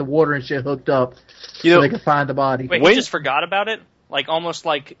and have the water and shit hooked up so they can find the body. Wait, he just forgot about it? Like, almost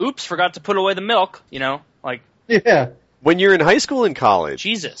like, oops, forgot to put away the milk, you know? Like, yeah. When you're in high school and college,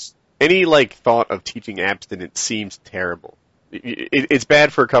 Jesus. any, like, thought of teaching abstinence seems terrible. It's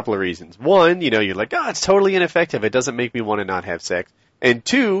bad for a couple of reasons. One, you know, you're like, oh, it's totally ineffective. It doesn't make me want to not have sex. And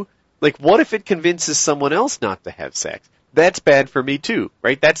two, like, what if it convinces someone else not to have sex? That's bad for me too,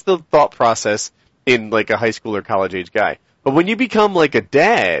 right? That's the thought process in, like, a high school or college age guy. But when you become, like, a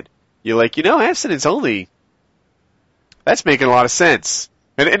dad, you're like, you know, abstinence only, that's making a lot of sense.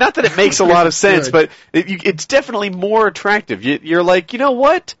 And not that it makes a lot of sense, but it's definitely more attractive. You're like, you know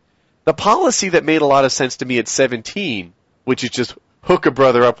what? The policy that made a lot of sense to me at 17, which is just hook a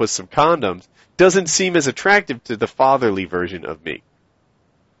brother up with some condoms, doesn't seem as attractive to the fatherly version of me.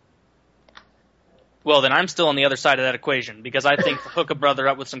 Well, then I'm still on the other side of that equation, because I think hook a brother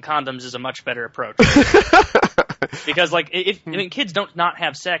up with some condoms is a much better approach. Because, like, kids don't not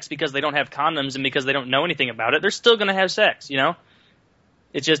have sex because they don't have condoms and because they don't know anything about it. They're still going to have sex, you know?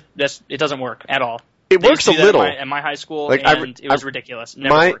 It's just, it doesn't work at all. It works a little. At my high school, like, and it was ridiculous.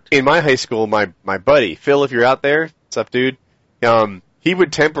 Never worked. In my high school, my buddy, Phil, if you're out there, what's up, dude? He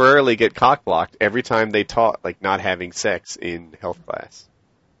would temporarily get cock-blocked every time they taught, like, not having sex in health class.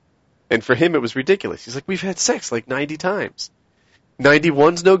 And for him, it was ridiculous. He's like, we've had sex like 90 times.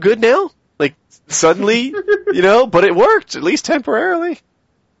 91's no good now? Like, suddenly, you know, but it worked, at least temporarily.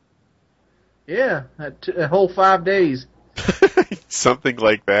 Yeah, a whole 5 days. Something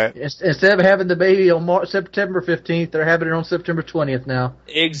like that. Instead of having the baby on September 15th, they're having it on September 20th now.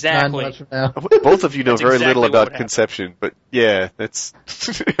 Exactly. 9 months from now. Both of you know very little about conception, but yeah, that's...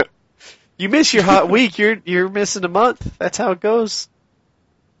 You miss your hot week, you're missing a month. That's how it goes.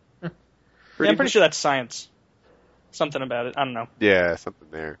 Yeah, I'm pretty sure that's science. Something about it. I don't know. Yeah, something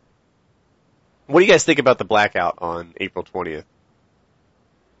there. What do you guys think about the blackout on April 20th?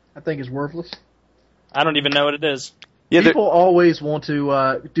 I think it's worthless. I don't even know what it is. Yeah, people always want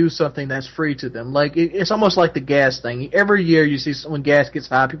to do something that's free to them. Like it's almost like the gas thing. Every year you see when gas gets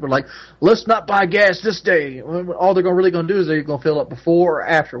high, people are like, "Let's not buy gas this day." All they're really going to do is they're going to fill up before or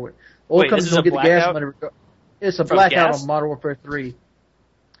afterward. Wait, is this a blackout? It's a blackout on Modern Warfare 3.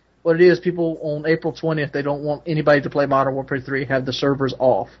 What it is, people on April 20th, they don't want anybody to play Modern Warfare 3, have the servers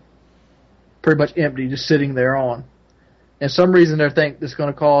off. Pretty much empty, just sitting there on. And some reason they think this is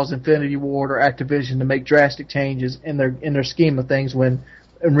going to cause Infinity Ward or Activision to make drastic changes in their scheme of things, when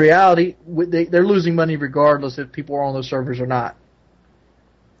in reality they're losing money regardless if people are on those servers or not.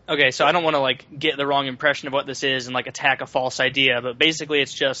 Okay, so I don't want to like get the wrong impression of what this is and like attack a false idea, but basically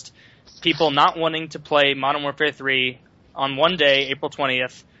it's just people not wanting to play Modern Warfare 3 on one day, April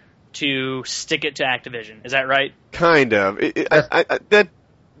 20th, to stick it to Activision. Is that right? Kind of.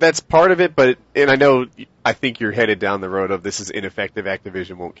 That's part of it, and I think you're headed down the road of this is ineffective,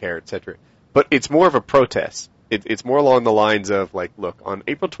 Activision won't care, etc. But it's more of a protest. It's more along the lines of like, look, on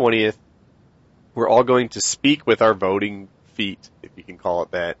April 20th, we're all going to speak with our voting feet, if you can call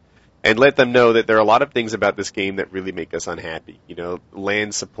it that, and let them know that there are a lot of things about this game that really make us unhappy. You know,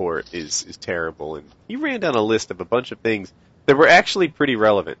 land support is terrible, and he ran down a list of a bunch of things that were actually pretty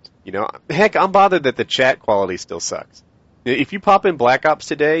relevant. You know, heck, I'm bothered that the chat quality still sucks. If you pop in Black Ops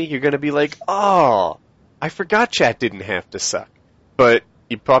today, you're going to be like, oh, I forgot chat didn't have to suck. But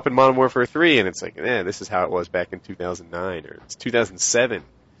you pop in Modern Warfare 3, and it's like, this is how it was back in 2009, or it's 2007.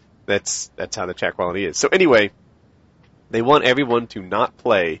 That's how the chat quality is. So anyway, they want everyone to not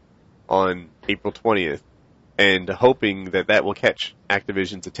play on April 20th, and hoping that will catch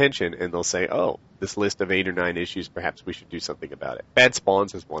Activision's attention, and they'll say, oh, this list of 8 or 9 issues, perhaps we should do something about it. Bad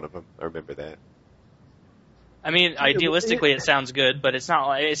Spawns is one of them. I remember that. I mean, idealistically it sounds good, but it's not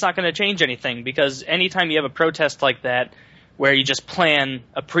going to change anything, because anytime you have a protest like that, where you just plan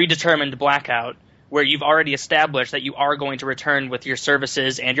a predetermined blackout, where you've already established that you are going to return with your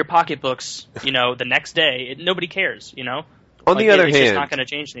services and your pocketbooks, the next day, nobody cares, On the other hand, it's not going to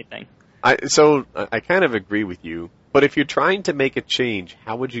change anything. I kind of agree with you, but if you're trying to make a change,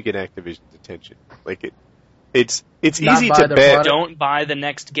 how would you get Activision's attention? Like it's easy to bet. Don't buy the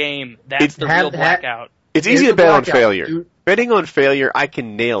next game. That's the real blackout. It's easy to bet on failure. Dude. Betting on failure, I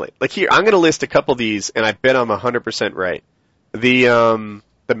can nail it. Like here, I'm going to list a couple of these, and I bet I'm 100% right. The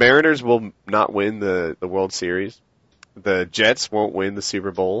Mariners will not win the World Series. The Jets won't win the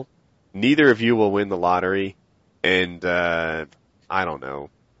Super Bowl. Neither of you will win the lottery. And, I don't know.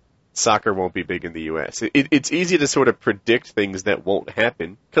 Soccer won't be big in the U.S. It's easy to sort of predict things that won't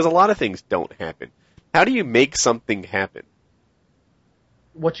happen, because a lot of things don't happen. How do you make something happen?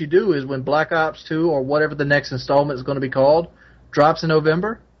 What you do is when Black Ops 2, or whatever the next installment is going to be called, drops in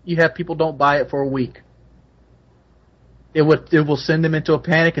November, you have people don't buy it for a week. It will send them into a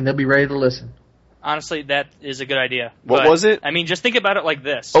panic, and they'll be ready to listen. Honestly, that is a good idea. What was it? I mean, just think about it like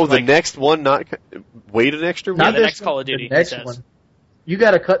this. Oh, the next one, not wait an extra week? Yeah, the next Call of Duty. The next one. You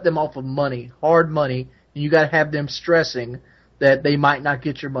got to cut them off of money, hard money, and you got to have them stressing that they might not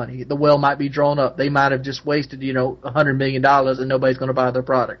get your money. The well might be drawn up. They might have just wasted, $100 million, and nobody's going to buy their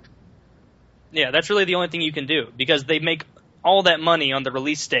product. Yeah, that's really the only thing you can do, because they make all that money on the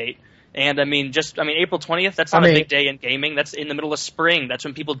release date. And April 20th, that's not a big day in gaming. That's in the middle of spring. That's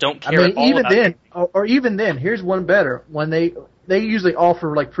when people don't care at all even about then, or even then, here's one better. When they usually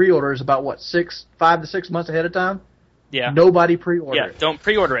offer like pre-orders about 5 to 6 months ahead of time. Yeah. Nobody pre-order it. Yeah, don't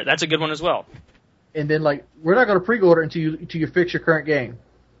pre-order it. That's a good one as well. And then we're not going to pre-order until you fix your current game.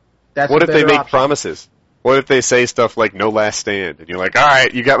 That's what if they make option. promises? What if they say stuff like "No Last Stand" and you're like, "All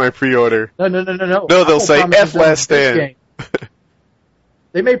right, you got my pre-order." No. No, they'll say "F Last Stand."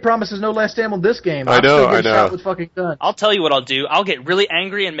 They made promises no Last Stand on this game. I know. Shot with fucking guns. I'll tell you what I'll do. I'll get really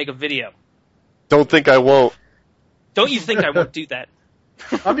angry and make a video. Don't think I won't. Don't you think I won't do that?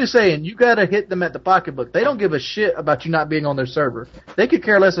 I'm just saying, you got to hit them at the pocketbook. They don't give a shit about you not being on their server. They could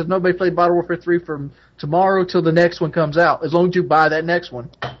care less if nobody played Modern Warfare 3 from tomorrow till the next one comes out, as long as you buy that next one.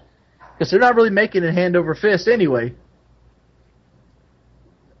 Because they're not really making it hand over fist anyway.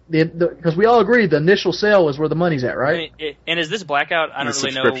 Because we all agree the initial sale is where the money's at, right? And is this blackout? I don't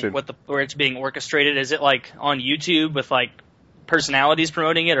really know where it's being orchestrated. Is it like on YouTube with like personalities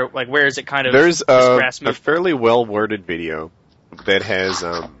promoting it, or like where is it kind of? There's a fairly well worded video that has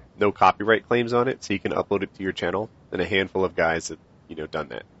no copyright claims on it, so you can upload it to your channel, and a handful of guys have done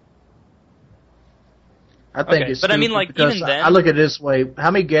that. I think it's. But I mean, like even then, I look at it this way: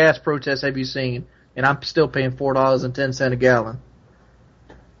 how many gas protests have you seen? And I'm still paying $4.10 a gallon.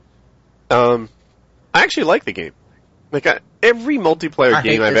 I actually like the game. Like every multiplayer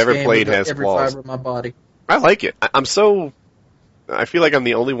game I've ever played has every flaws. Fiber of my body. I like it. I feel like I'm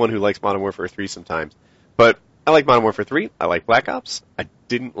the only one who likes Modern Warfare 3 sometimes, but I like Modern Warfare 3. I like Black Ops. I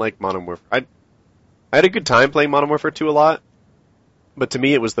didn't like Modern Warfare. I had a good time playing Modern Warfare 2 a lot, but to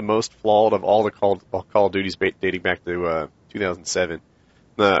me it was the most flawed of all the Call of Duties dating back to 2007.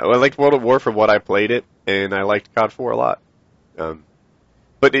 I liked World at War for what I played it, and I liked COD 4 a lot.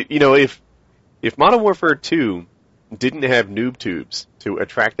 But if Modern Warfare 2 didn't have noob tubes to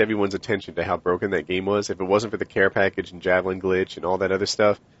attract everyone's attention to how broken that game was, if it wasn't for the care package and Javelin glitch and all that other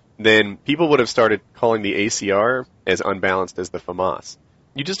stuff, then people would have started calling the ACR as unbalanced as the FAMAS.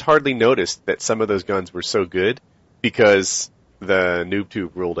 You just hardly noticed that some of those guns were so good because the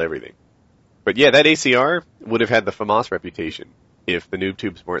NoobTube ruled everything. But yeah, that ACR would have had the FAMAS reputation if the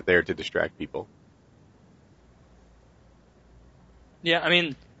NoobTubes weren't there to distract people. Yeah, I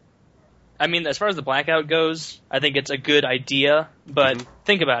mean, as far as the blackout goes, I think it's a good idea, but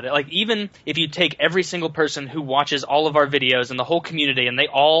think about it. Like, even if you take every single person who watches all of our videos and the whole community and they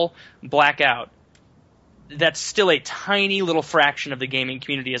all black out, that's still a tiny little fraction of the gaming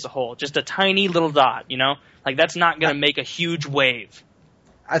community as a whole. Just a tiny little dot, you know? Like, that's not going to make a huge wave.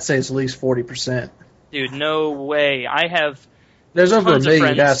 I'd say it's at least 40%. Dude, no way. I have There's over a tons of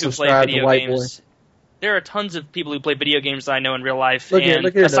million guys friends who play subscribed to video White games. There are tons of people who play video games that I know in real life, Look and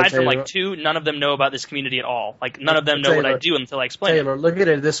at it, aside from Taylor. like 2, none of them know about this community at all. Like, none of them know what I Taylor, do until I explain Taylor, look at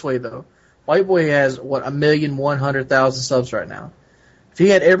it this way, though. White Boy has, 1,100,000 subs right now. If he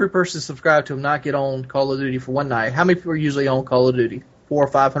had every person subscribe to him not get on Call of Duty for one night, how many people are usually on Call of Duty? 400,000 or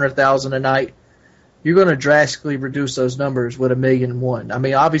 500,000 a night? You're going to drastically reduce those numbers with 1,000,001. I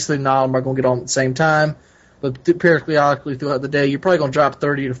mean, obviously not all of them are going to get on at the same time, but periodically throughout the day, you're probably going to drop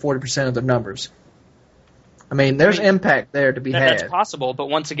 30 to 40% of the numbers. I mean, there's impact there to be had. That's possible, but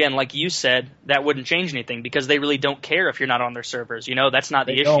once again, like you said, that wouldn't change anything because they really don't care if you're not on their servers. You know, that's not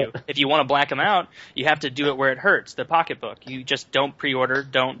the issue. Don't. If you want to black them out, you have to do it where it hurts, the pocketbook. You just don't pre-order,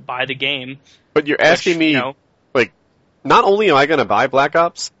 don't buy the game. But you're asking me, like, not only am I going to buy Black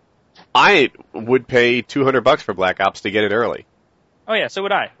Ops, I would pay $200 for Black Ops to get it early. Oh yeah, so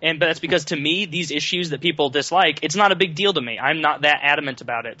would I. But that's because to me, these issues that people dislike, it's not a big deal to me. I'm not that adamant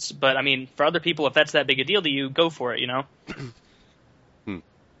about it. But I mean, for other people, if that's that big a deal to you, go for it, you know?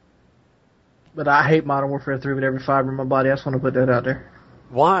 But I hate Modern Warfare 3 with every fiber in my body. I just want to put that out there.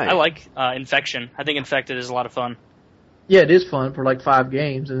 Why? I like Infection. I think Infected is a lot of fun. Yeah, it is fun for like 5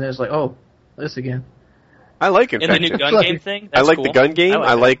 games, and then it's like, oh, this again. I like And Infection. the new gun game thing, that's I like cool. the gun game.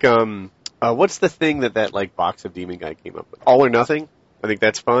 I like like what's the thing that like Box of Demon guy came up with? All or Nothing. I think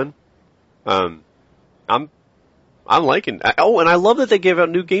that's fun. I'm liking. And I love that they gave out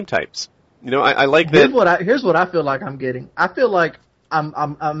new game types. You know, I like that. Here's what I feel like I'm getting. I feel like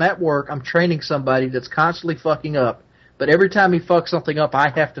I'm at work. I'm training somebody that's constantly fucking up, but every time he fucks something up, I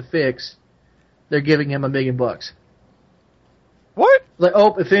have to fix. They're giving him $1 million. What? Like,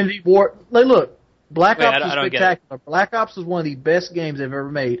 oh, Infinity War. Like, look, Black Wait, Ops I was don't get it. spectacular. Black Ops was one of the best games they've ever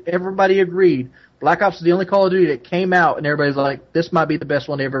made. Everybody agreed. Black Ops is the only Call of Duty that came out, and everybody's like, this might be the best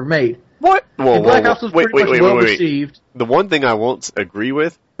one they ever made. What? And Black Ops was pretty much well received. The one thing I won't agree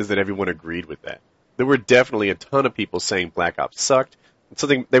with is that everyone agreed with that. There were definitely a ton of people saying Black Ops sucked.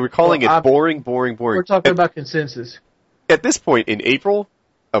 Something they were calling it boring. We're talking about consensus. At this point in April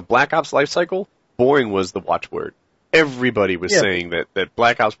of Black Ops life cycle, boring was the watchword. Everybody was saying that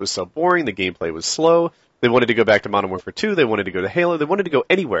Black Ops was so boring, the gameplay was slow. They wanted to go back to Modern Warfare 2. They wanted to go to Halo. They wanted to go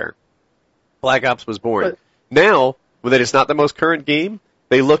anywhere. Black Ops was boring. Now, that it's not the most current game,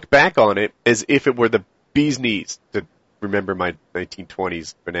 they look back on it as if it were the bee's knees, to remember my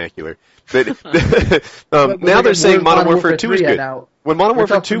 1920s vernacular. Now they're saying Modern Warfare 2 is good. When Modern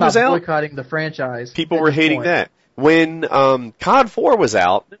Warfare 2 was out, boycotting the franchise. People were hating that. When COD 4 was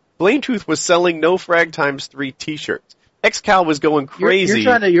out, Blame Truth was selling No Frag Times 3 t-shirts. XCal was going crazy.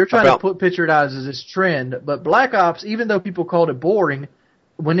 You're trying to picture it as this trend, but Black Ops, even though people called it boring,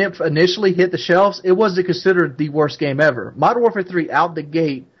 when it initially hit the shelves, it wasn't considered the worst game ever. Modern Warfare 3 out the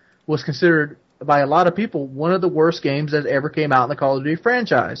gate was considered by a lot of people one of the worst games that ever came out in the Call of Duty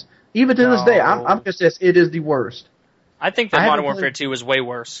franchise. Even to this day, I'm going to say it is the worst. I think that Modern Warfare 2 was way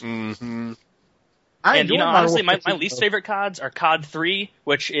worse. Mm-hmm. And, you know, honestly, my least favorite CODs are COD 3,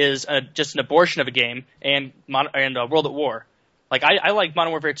 which is just an abortion of a game, and World at War. Like, I like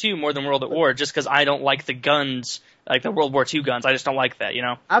Modern Warfare 2 more than World at War just because I don't like the guns, like the World War II guns. I just don't like that, you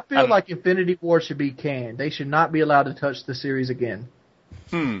know? I feel like Infinity War should be canned. They should not be allowed to touch the series again.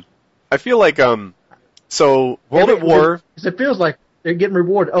 I feel like, so World at War... Because it feels like they're getting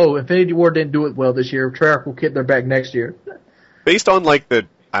rewarded. Oh, Infinity War didn't do it well this year. Treyarch will get their back next year. Based on, like, the,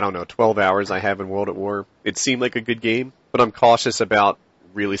 12 hours I have in World at War, it seemed like a good game, but I'm cautious about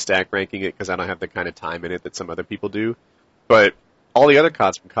really stack ranking it because I don't have the kind of time in it that some other people do. But all the other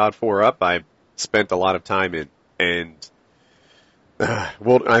CODs from COD 4 up, I spent a lot of time in, and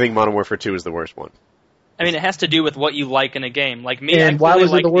I think Modern Warfare 2 is the worst one. I mean, it has to do with what you like in a game. Like me, and I why really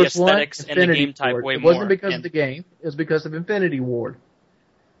was it like the the worst aesthetics one? and the Infinity game type Ward. way more. It wasn't because of the game. It was because of Infinity Ward.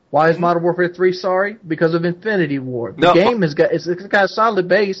 Why is Modern Warfare 3 sorry? Because of Infinity Ward. The game it's got a solid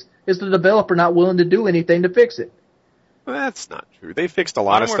base. It's the developer not willing to do anything to fix it. Well, that's not true. They fixed a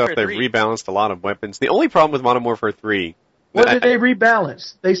lot of stuff. They've rebalanced a lot of weapons. The only problem with Modern Warfare 3... What did they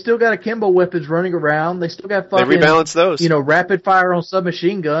rebalance? They still got akimbo weapons running around. They still got fucking... They rebalanced those. Rapid fire on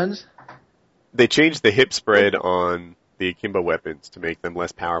submachine guns. They changed the hip spread on the akimbo weapons to make them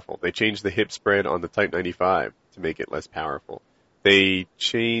less powerful. They changed the hip spread on the Type 95 to make it less powerful. They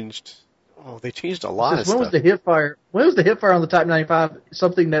changed a lot of When stuff. was the hip fire? When was the hip fire on the Type 95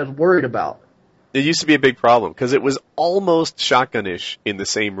 something that was worried about? It used to be a big problem because it was almost shotgunish in the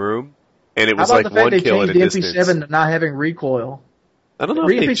same room, and it was How about like the fact one they kill at a changed the distance. MP7 to not having recoil? I don't know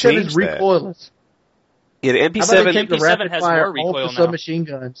The if they MP7 changed is that. recoilless. Yeah, the How about they MP7, take the MP7 rapid has fire more recoil off the now. submachine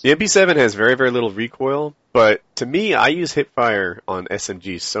guns? the MP7 has very, very little recoil, but to me, I use hipfire on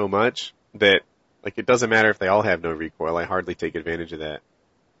SMGs so much that like it doesn't matter if they all have no recoil. I hardly take advantage of that.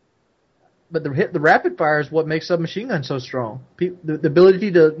 But the rapid fire is what makes submachine guns so strong. The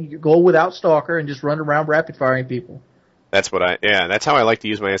ability to go without stalker and just run around rapid firing people. That's how I like to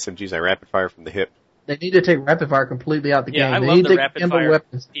use my SMGs. I rapid fire from the hip. They need to take rapid fire completely out the Yeah, game. I They love need the to take rapid akimbo fire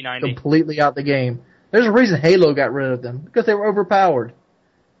weapons P90. completely out the game. There's a reason Halo got rid of them because they were overpowered.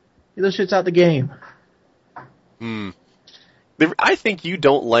 Those shit's out the game. I think you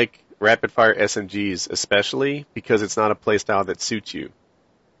don't like rapid fire SMGs, especially because it's not a playstyle that suits you.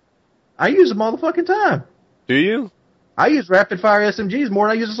 I use them all the fucking time. Do you? I use rapid fire SMGs more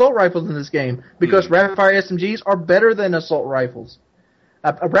than I use assault rifles in this game because rapid fire SMGs are better than assault rifles.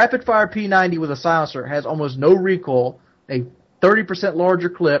 A rapid fire P90 with a silencer has almost no recoil, a 30% larger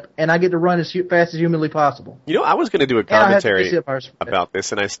clip, and I get to run as fast as humanly possible. You know, I was going to do a And I have to commentary hit fire spread. about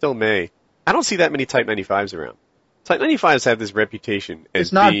this, and I still may. I don't see that many Type 95s around. Type 95s have this reputation as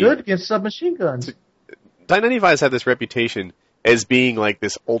It's not being, good against submachine guns. Type 95s have this reputation as being like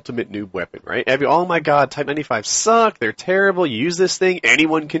this ultimate noob weapon, right? Oh my god, Type 95s suck, they're terrible, you use this thing,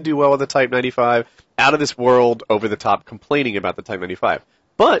 anyone can do well with a Type 95, out of this world, over the top, complaining about the Type 95.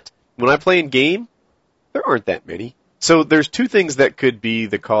 But, when I play in game, there aren't that many. So there's two things that could be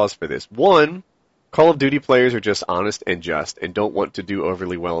the cause for this. One, Call of Duty players are just honest and just, and don't want to do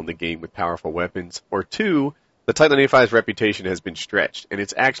overly well in the game with powerful weapons. Or two, the Type 95's reputation has been stretched, and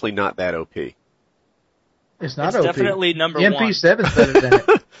it's actually not that OP. It's not It's OP. definitely number the one. MP7's better than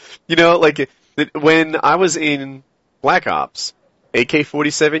it. You know, like, when I was in Black Ops,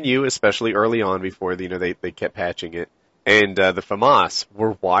 AK-47U, especially early on before, they kept patching it, and the FAMAS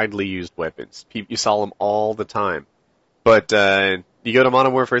were widely used weapons. You saw them all the time. But you go to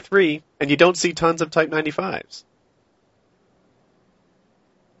Modern Warfare 3, and you don't see tons of Type 95s.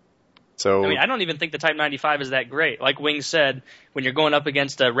 So, I mean, I don't even think the Type 95 is that great. Like Wing said, when you're going up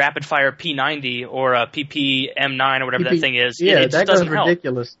against a rapid-fire P90 or a PPM9 or whatever that thing is, Yeah, it just that doesn't gun's help.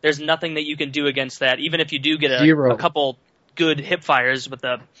 ridiculous. There's nothing that you can do against that. Even if you do get Zero. a couple good hip fires with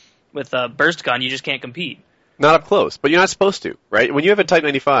a burst gun, you just can't compete. not up close, but you're not supposed to, right? When you have a Type You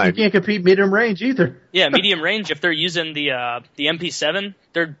 95, can't compete medium range either. Yeah, medium range, if they're using the MP7,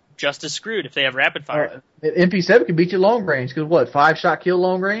 they're just as screwed if they have rapid fire. MP7 can beat you long range because what, 5-shot kill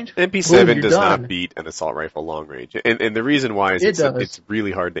long range? MP7 Boom, you're does done. not beat an assault rifle long range. And the reason why is It does. it's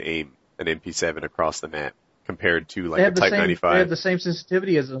really hard to aim an MP7 across the map compared to They like a have the Type same. 95. They have the same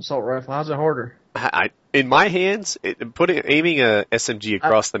sensitivity as an assault rifle. How's it harder? In my hands, aiming a SMG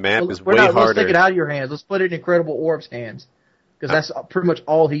across the map is way Let's harder. take it out of your hands. Let's put it in Incredible Orb's hands because that's pretty much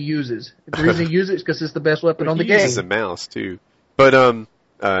all he uses. The reason he uses it is because it's the best weapon on the He game. uses a mouse too. But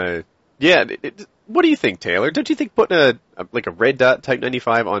yeah. What do you think, Taylor? Don't you think putting a red dot Type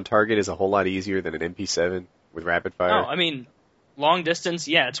 95 on target is a whole lot easier than an MP7 with rapid fire? No, I mean, long distance,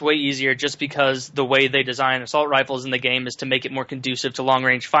 yeah, it's way easier just because the way they design assault rifles in the game is to make it more conducive to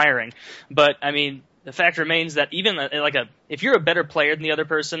long-range firing. But, I mean, the fact remains that even if you're a better player than the other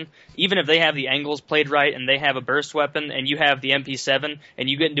person, even if they have the angles played right and they have a burst weapon and you have the MP7 and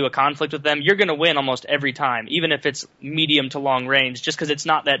you get into a conflict with them, you're going to win almost every time, even if it's medium to long range, just because it's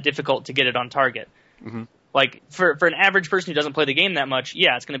not that difficult to get it on target. Mm-hmm. Like, for an average person who doesn't play the game that much,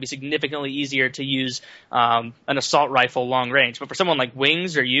 yeah, it's going to be significantly easier to use an assault rifle long range. But for someone like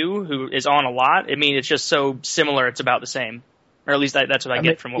Wings or you, who is on a lot, I mean, it's just so similar, it's about the same. Or at least that's what I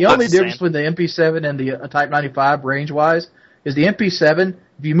get from what the only Wes is difference saying. between the MP7 and the Type 95 range-wise is the MP7,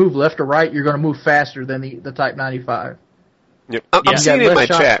 if you move left or right, you're going to move faster than the Type 95. Yep. I'm Yeah. seeing You it got in my less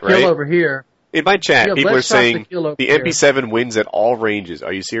shots chat, to kill right? over here. In my chat, Yeah, people less are shots to saying kill over the here. MP7 wins at all ranges.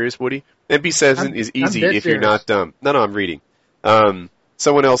 Are you serious, Woody? MP7 is easy dead if you're serious. not dumb. No, I'm reading.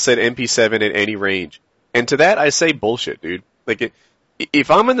 Someone else said MP7 at any range. And to that, I say bullshit, dude. Like,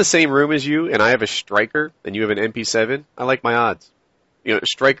 if I'm in the same room as you and I have a striker and you have an MP7, I like my odds. You know,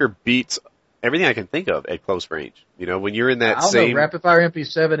 striker beats everything I can think of at close range. You know, when you're in that I don't same... know, rapid-fire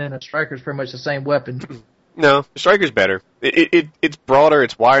MP7 and a striker is pretty much the same weapon. No, the striker's better. It's broader,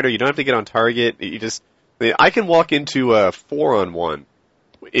 it's wider, you don't have to get on target. I can walk into a 4-on-1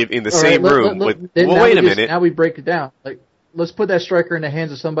 in the All same right, room look, with... then Well, now wait a we just- minute. Now we break it down. Like, let's put that striker in the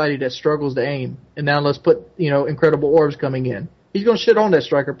hands of somebody that struggles to aim, and now let's put, incredible orbs coming in. He's going to shit on that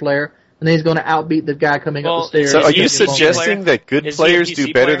striker player, and then he's going to outbeat the guy coming up the stairs. So are you suggesting that good players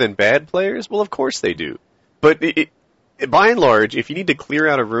do better than bad players? Well, of course they do. But by and large, if you need to clear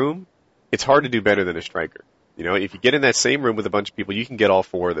out a room, it's hard to do better than a striker. If you get in that same room with a bunch of people, you can get all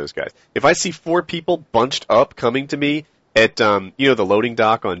 4 of those guys. If I see 4 people bunched up coming to me at, the loading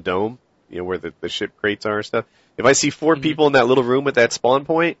dock on Dome, where the ship crates are and stuff, if I see 4 people in that little room at that spawn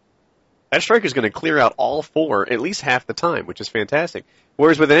point, that striker's going to clear out all 4 at least half the time, which is fantastic.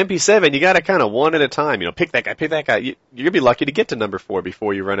 Whereas with an MP7, you got to kind of one at a time. Pick that guy. You're going to be lucky to get to number 4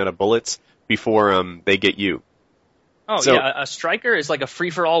 before you run out of bullets, before they get you. Oh, so, yeah, a striker is like a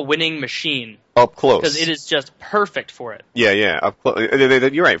free-for-all winning machine. Up close. Because it is just perfect for it. Yeah, up close.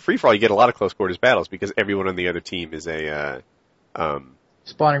 You're right, free-for-all, you get a lot of close quarters battles because everyone on the other team is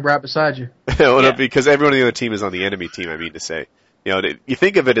spawning right beside you. No, because everyone on the other team is on the enemy team, I mean to say. You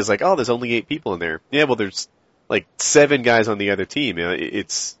think of it as like, oh, there's only 8 people in there. Yeah, well, there's like 7 guys on the other team.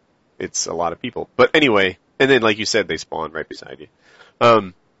 It's a lot of people. But anyway, and then like you said, they spawn right beside you.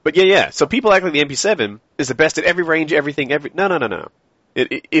 But yeah. So people act like the MP7 is the best at every range, everything, No.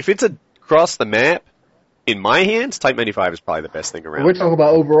 If it's across the map, in my hands, Type 95 is probably the best thing around. We're talking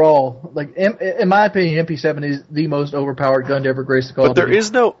about overall. Like, in my opinion, MP7 is the most overpowered gun to ever grace the Call of Duty. But there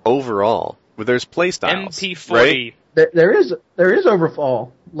is no overall. There's playstyles. MP40. Right? There is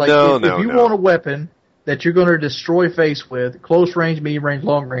overall. Like, if you want a weapon that you're going to destroy face with, close range, medium range,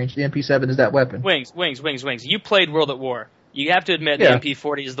 long range, the MP7 is that weapon. Wings. You played World at War. You have to admit the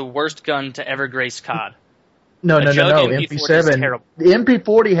MP40 is the worst gun to ever grace COD. No. MP7. The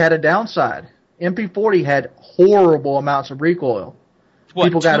MP40 had a downside. MP40 had horrible amounts of recoil. What,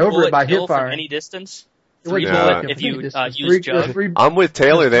 people got over it by hip fire. Any distance? If you use Jug? I'm with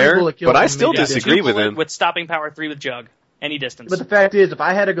Taylor there, but I still disagree with him. With stopping power 3 with Jug. Any distance. But the fact is, if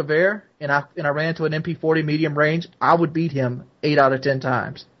I had a Gewehr and I ran into an MP40 medium range, I would beat him 8 out of 10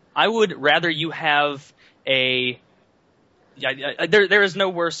 times. I would rather you have a... there is no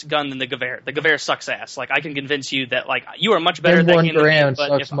worse gun than the Gewehr. The Gewehr sucks ass. Like, I can convince you that, like, you are much better at that game than me,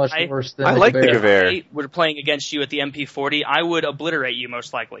 but if much worse than I like the Gewehr. If I were playing against you at the MP40, I would obliterate you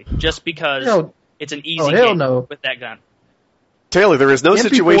most likely, just because it's an easy game with that gun. Taylor, there is no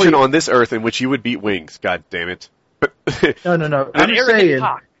situation on this earth in which you would beat Wings. God damn it. No. I'm saying...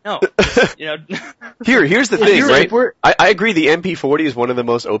 No, Here's the thing, right? I agree the MP40 is one of the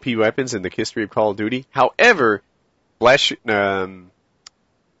most OP weapons in the history of Call of Duty. However... Danger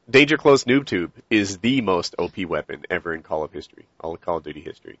Close Noob Tube is the most OP weapon ever in Call of Duty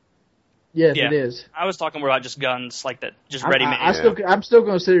history. Yes, it is. I was talking more about just guns like that, just ready-made. I'm still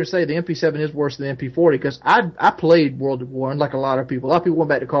going to sit here and say the MP7 is worse than the MP40 because I played World at War, and like a lot of people went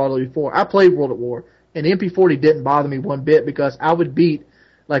back to Call of Duty 4. I played World at War, and the MP40 didn't bother me one bit because I would beat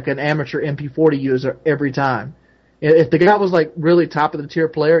like an amateur MP40 user every time. If the guy was like really top of the tier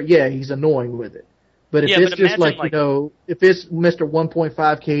player, he's annoying with it. But if it's just like, if it's Mr. 1.5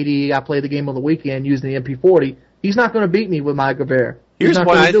 KD, I play the game on the weekend using the MP40, he's not going to beat me with my Gewehr. Here's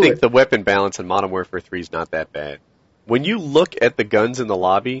why I think the weapon balance in Modern Warfare 3 is not that bad. When you look at the guns in the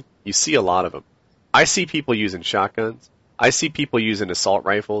lobby, you see a lot of them. I see people using shotguns. I see people using assault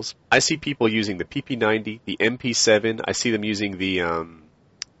rifles. I see people using the PP90, the MP7. I see them using the,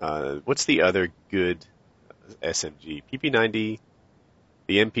 what's the other good SMG? PP90...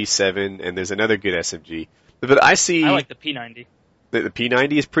 the MP7, and there's another good SMG. But I like the P90. The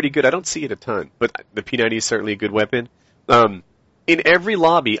P90 is pretty good. I don't see it a ton, but the P90 is certainly a good weapon. In every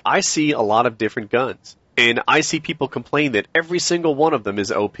lobby, I see a lot of different guns, and I see people complain that every single one of them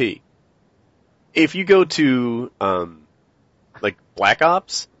is OP. If you go to, like, Black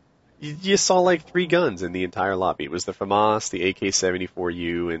Ops, you saw like 3 guns in the entire lobby. It was the FAMAS, the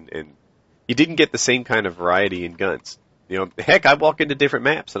AK-74U, and you didn't get the same kind of variety in guns. Heck, I walk into different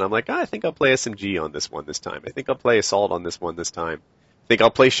maps, and I'm like, I think I'll play SMG on this one this time. I think I'll play Assault on this one this time. I think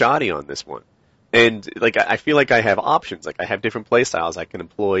I'll play Shoddy on this one. And, like, I feel like I have options. Like, I have different playstyles I can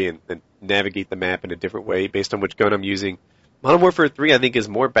employ and navigate the map in a different way based on which gun I'm using. Modern Warfare 3, I think, is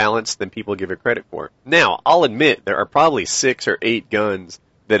more balanced than people give it credit for. Now, I'll admit, there are probably 6 or 8 guns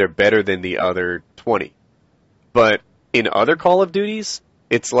that are better than the other 20. But in other Call of Duties,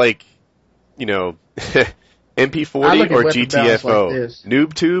 it's like, MP40 or GTFO, like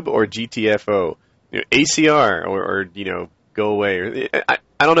Noob Tube or GTFO, ACR or go away.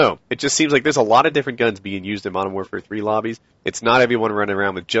 I don't know. It just seems like there's a lot of different guns being used in Modern Warfare 3 lobbies. It's not everyone running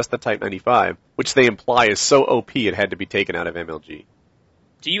around with just the Type 95, which they imply is so OP it had to be taken out of MLG.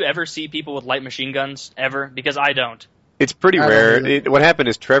 Do you ever see people with light machine guns, ever? Because I don't. It's pretty rare. What happened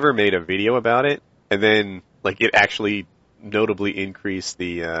is Trevor made a video about it, and then it actually notably increase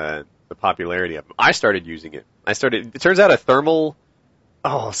the popularity of them. I started using it. It turns out a thermal.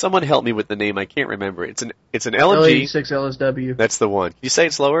 Oh, someone help me with the name. I can't remember. It's an LMG. L86 LSW. That's the one. Can you say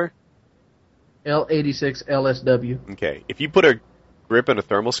it slower? L86 LSW. Okay. If you put a grip and a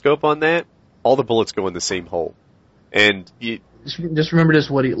thermal scope on that, all the bullets go in the same hole. And just remember this,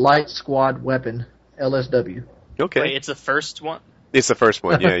 Woody. Light Squad Weapon, LSW. Okay. Wait, it's the first one? It's the first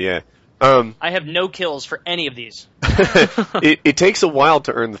one, yeah. I have no kills for any of these. It takes a while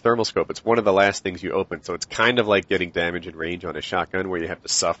to earn the thermal scope. It's one of the last things you open, so it's kind of like getting damage and range on a shotgun where you have to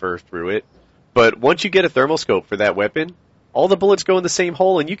suffer through it. But once you get a thermal scope for that weapon, all the bullets go in the same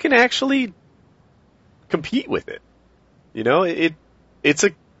hole, and you can actually compete with it. You know, it's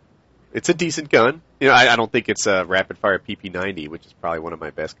a decent gun. You know, I don't think it's a rapid fire PP90, which is probably one of my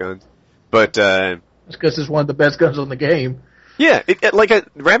best guns. But it's because it's one of the best guns on the game. Yeah, like a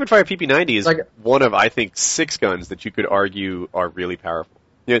rapid fire PP90 is one of, I think, 6 guns that you could argue are really powerful.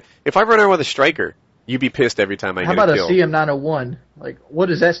 You know, if I run around with a striker, you'd be pissed every time I get a kill. How about a CM901? Like, what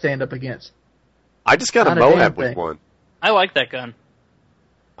does that stand up against? I just got a Moab with one. I like that gun.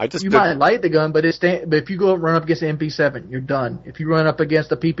 You might like the gun, but if you go run up against an MP7, you're done. If you run up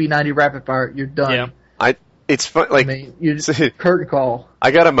against a PP90 rapid fire, you're done. Yeah. It's fun. Like, I mean, you just curtain call.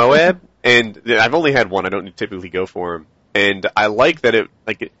 I got a Moab, and I've only had one. I don't typically go for them. And I like that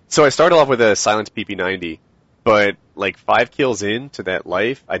so I started off with a silenced PP90, but like 5 kills into that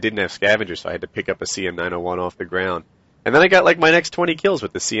life, I didn't have scavenger, so I had to pick up a CM901 off the ground. And then I got like my next 20 kills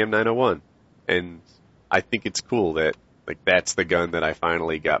with the CM901. And I think it's cool that like that's the gun that I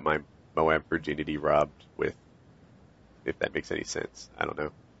finally got my Moab virginity robbed with, if that makes any sense. I don't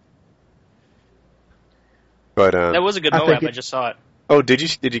know. But that was a good Moab. I just saw it. Oh, did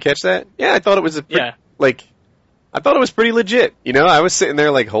you catch that? Yeah, I thought it was I thought it was pretty legit. You know, I was sitting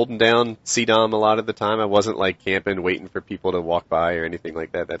there like holding down CDOM a lot of the time. I wasn't like camping, waiting for people to walk by or anything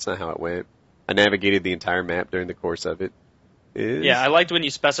like that. That's not how it went. I navigated the entire map during the course of it. Yeah, I liked when you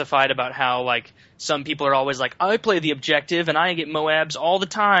specified about how like some people are always like, I play the objective and I get Moabs all the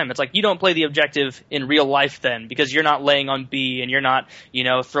time. It's like you don't play the objective in real life then, because you're not laying on B and you're not, you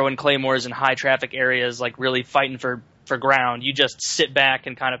know, throwing claymores in high traffic areas, like really fighting for ground. You just sit back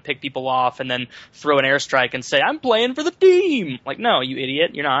and kind of pick people off and then throw an airstrike and say, I'm playing for the team. Like, no, you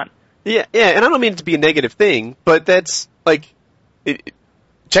idiot, you're not. Yeah, and I don't mean it to be a negative thing, but that's like,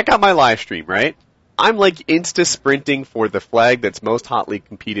 check out my live stream, right? I'm like insta-sprinting for the flag that's most hotly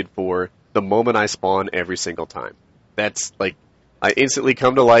competed for the moment I spawn every single time. That's like, I instantly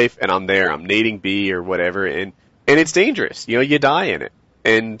come to life and I'm there. I'm nading B or whatever, and it's dangerous. You know, you die in it.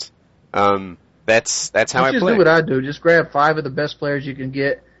 And that's how I play. Just do what I do. Just grab 5 of the best players you can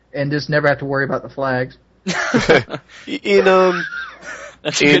get and just never have to worry about the flags. That's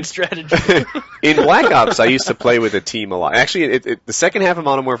a good strategy. In Black Ops, I used to play with a team a lot. Actually, the second half of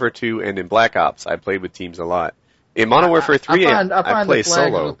Modern Warfare 2 and in Black Ops, I played with teams a lot. In Modern Warfare 3, I play the flags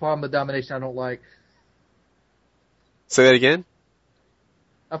solo. Are the problem with domination I don't like. Say that again?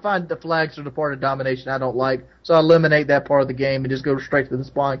 I find the flags are the part of domination I don't like, so I eliminate that part of the game and just go straight to the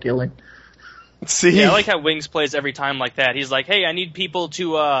spawn killing. See? Yeah, I like how Wings plays every time like that. He's like, hey, I need people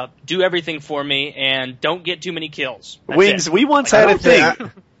to do everything for me and don't get too many kills. That's Wings, it. we once had a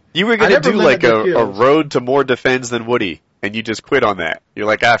thing. You were going to do like a road to more defense than Woody, and you just quit on that. You're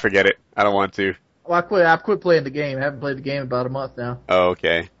like, forget it. I don't want to. Well, I quit playing the game. I haven't played the game in about a month now. Oh,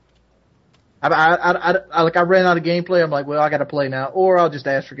 okay. I ran out of gameplay. I'm like, well, I got to play now, or I'll just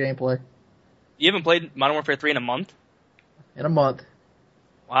ask for gameplay. You haven't played Modern Warfare 3 in a month? In a month.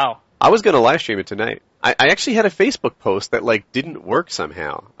 Wow. I was going to live stream it tonight. I actually had a Facebook post that like didn't work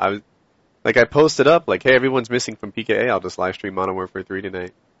somehow. I posted up like, hey, everyone's missing from PKA. I'll just live stream Modern Warfare 3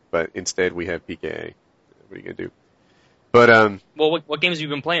 tonight. But instead we have PKA. What are you going to do? But well, what games have you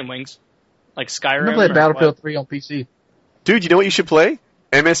been playing, Wings? Like Skyrim? I've been playing Battlefield 3 on PC. Dude, you know what you should play?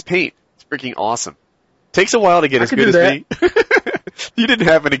 MS Paint. It's freaking awesome. Takes a while to get as good as me. You didn't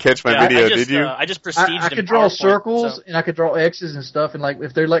happen to catch my video, did you? I just prestiged I could draw circles and I could draw X's and stuff, and like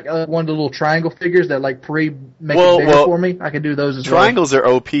if they're like one of the little triangle figures that like make it bigger for me, I could do those as triangles well.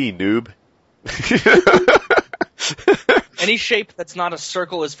 Triangles are OP, noob. Any shape that's not a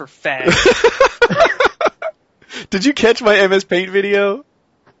circle is for fags. Did you catch my MS Paint video?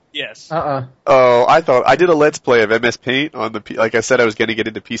 Yes. Oh, I did a Let's Play of MS Paint on the. Like I said, I was going to get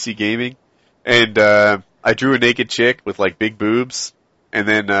into PC gaming, and I drew a naked chick with like big boobs, and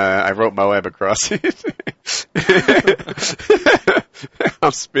then I wrote Moab across it.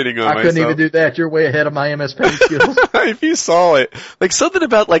 I'm spitting on myself. I couldn't even do that. You're way ahead of my MS Paint skills. If you saw it, like something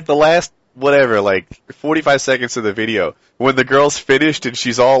about like the last whatever, like 45 seconds of the video. When the girl's finished and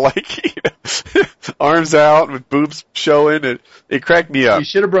she's all like, you know, arms out with boobs showing, and it cracked me up. You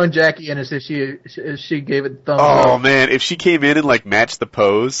should have brought Jackie in as if she gave it the thumbs Oh up. man, if she came in and like matched the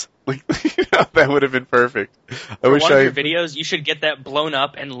pose, like you know, that would have been perfect. For one of your videos, you should get that blown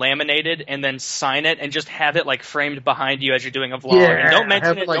up and laminated, and then sign it, and just have it like framed behind you as you're doing a vlog. Yeah, and don't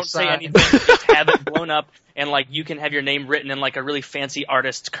mention it, like, don't say signed. anything. Just have it blown up, and like you can have your name written in like a really fancy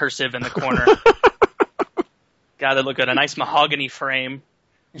artist's cursive in the corner. God, that look good. A nice mahogany frame.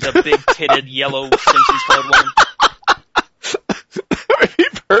 The big titted yellow Simpsons colored one. That would be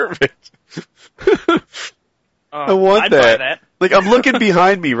perfect. I want I'd that. buy that. Like, I'm looking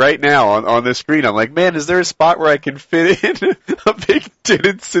behind me right now on the screen. I'm like, man, is there a spot where I can fit in a big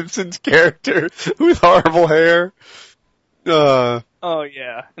titted Simpsons character with horrible hair? Oh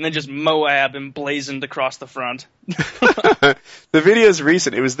yeah, and then just Moab emblazoned across the front. The video's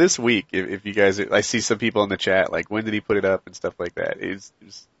recent. It was this week. If you guys, I see some people in the chat like, when did he put it up and stuff like that. It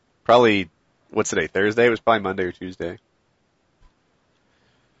was probably, what's today? Thursday? It was probably Monday or Tuesday.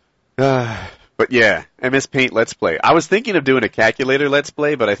 But yeah, MS Paint Let's Play. I was thinking of doing a calculator Let's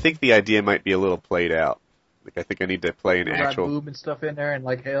Play, but I think the idea might be a little played out. Like, I think I need to play an actual boob and stuff in there and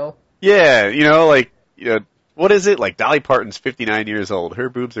like hell. Yeah, you know, like, you know, what is it? Like, Dolly Parton's 59 years old. Her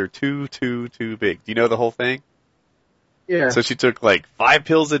boobs are too big. Do you know the whole thing? Yeah. So she took, like, 5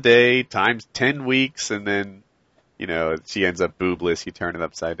 pills a day times 10 weeks, and then, you know, she ends up boobless. You turn it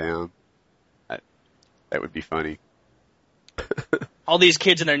upside down. That would be funny. All these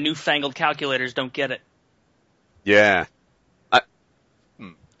kids and their newfangled calculators don't get it. Yeah.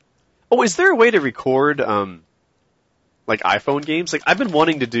 Oh, is there a way to record, like, iPhone games? Like, I've been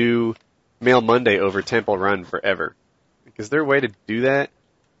wanting to do Mail Monday over Temple Run forever. Like, is there a way to do that?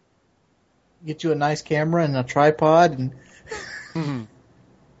 Get you a nice camera and a tripod and I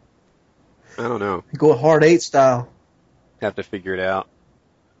don't know. go hard 8 style. Have to figure it out.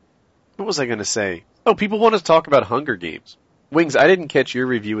 What was I going to say? Oh, people want to talk about Hunger Games. Wings, I didn't catch your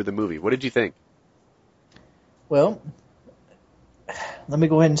review of the movie. What did you think? Well, let me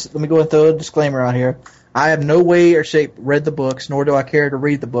go ahead and throw a disclaimer out here. I have no way or shape read the books, nor do I care to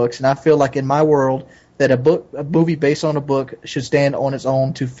read the books, and I feel like in my world that a movie based on a book should stand on its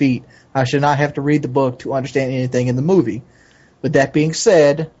own 2 feet. I should not have to read the book to understand anything in the movie. With that being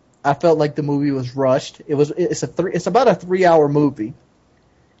said, I felt like the movie was rushed. It's about a 3-hour movie,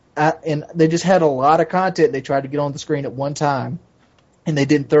 and they just had a lot of content they tried to get on the screen at one time, and they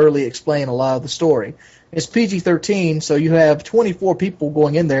didn't thoroughly explain a lot of the story. It's PG-13, so you have 24 people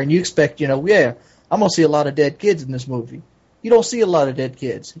going in there, and you expect, I'm going to see a lot of dead kids in this movie. You don't see a lot of dead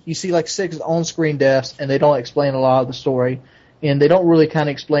kids. You see like 6 on-screen deaths, and they don't explain a lot of the story, and they don't really kind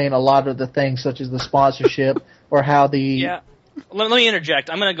of explain a lot of the things such as the sponsorship or how the... Yeah. Let me interject.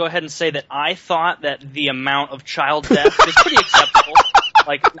 I'm going to go ahead and say that I thought that the amount of child death was pretty acceptable.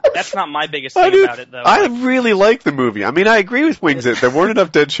 Like, that's not my biggest thing about it, though. I really like the movie. I mean, I agree with Wings that there weren't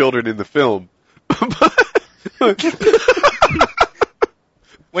enough dead children in the film.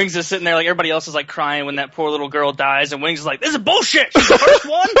 Wings is sitting there like everybody else is like crying when that poor little girl dies, and Wings is like, "This is bullshit. She's the first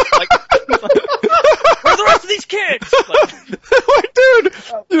one. Like, where are the rest of these kids?" Like,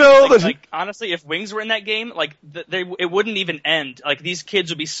 dude, like honestly, if Wings were in that game, like it wouldn't even end. Like these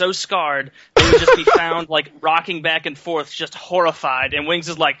kids would be so scarred, they would just be found like rocking back and forth, just horrified. And Wings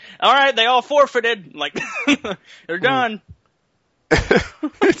is like, "All right, they all forfeited. Like they're done."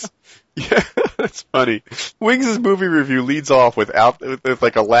 Yeah, that's funny. Wings' movie review leads off with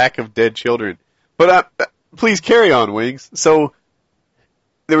like a lack of dead children. But please carry on, Wings. So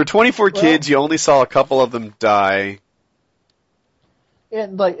there were 24 kids. You only saw a couple of them die.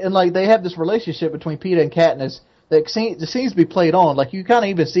 And they have this relationship between Peeta and Katniss that seems to be played on. Like you kind of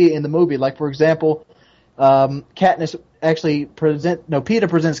even see it in the movie. Like for example, Katniss actually Peeta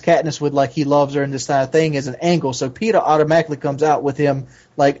presents Katniss with like he loves her and this kind of thing as an angle. So Peeta automatically comes out with him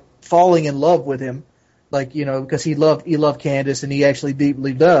like falling in love with him, like because he loved Candace and he actually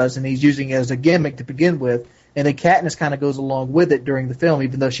deeply does, and he's using it as a gimmick to begin with. And then Katniss kind of goes along with it during the film,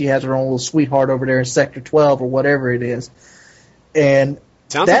 even though she has her own little sweetheart over there in Sector 12 or whatever it is. And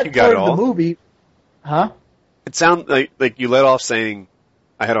sounds that like you got part it all. of the movie, huh? It sounds like you let off saying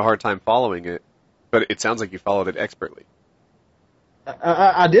I had a hard time following it, but it sounds like you followed it expertly.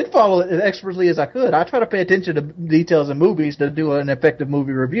 I did follow it as expertly as I could. I try to pay attention to details in movies to do an effective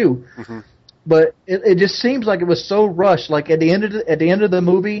movie review. Mm-hmm. But it just seems like it was so rushed. Like at the end of the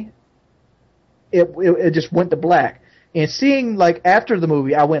movie, it just went to black. And seeing like after the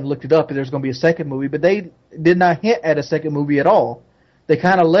movie, I went and looked it up, and there's going to be a second movie. But they did not hint at a second movie at all. They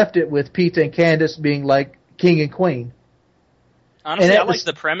kind of left it with Peeta and Candace being like king and queen. Honestly, I like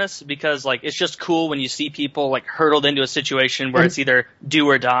the premise because like it's just cool when you see people like hurtled into a situation where it's either do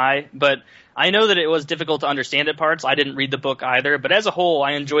or die. But I know that it was difficult to understand at parts. I didn't read the book either, but as a whole,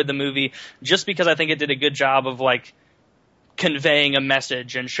 I enjoyed the movie just because I think it did a good job of like conveying a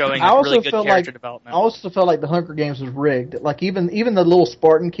message and showing really good character development. I also felt like the Hunger Games was rigged. Like even the little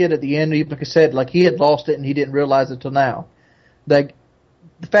Spartan kid at the end, even like I said, like he had lost it and he didn't realize it till now. Like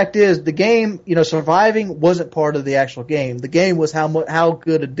the fact is, the game, surviving wasn't part of the actual game. The game was how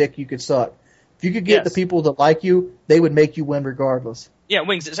good a dick you could suck. If you could get the people that like you, they would make you win regardless. Yeah,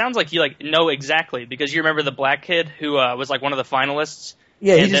 Wings, it sounds like you know exactly because you remember the black kid who was like one of the finalists.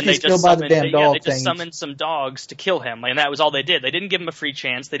 Yeah, he just gets killed by the damn dog. They just summoned some dogs to kill him, and that was all they did. They didn't give him a free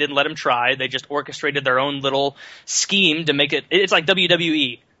chance. They didn't let him try. They just orchestrated their own little scheme to make it. It's like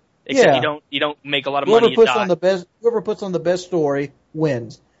WWE, except you don't make a lot of money. Whoever puts on the best story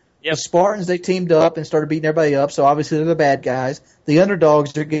wins. Yep. The Spartans, they teamed up and started beating everybody up, so obviously they're the bad guys. The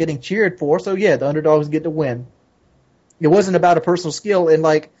underdogs are getting cheered for, so yeah, the underdogs get to win. It wasn't about a personal skill, and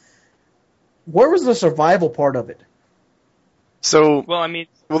like, where was the survival part of it? So,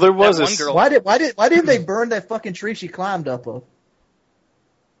 there was one girl. Why didn't they burn that fucking tree she climbed up of?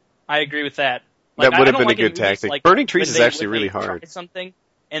 I agree with that. Like, that would have been a good tactic. Like, burning trees is actually really hard. Something,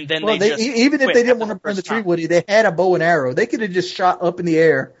 and then even if they didn't want to burn the tree, Woody, they had a bow and arrow. They could have just shot up in the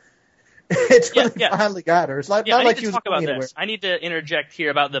air until they finally got her. It's like not like she was going anywhere. I need to interject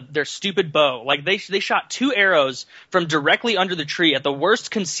here about their stupid bow. Like they shot 2 arrows from directly under the tree at the worst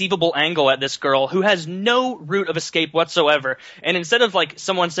conceivable angle at this girl who has no route of escape whatsoever. And instead of like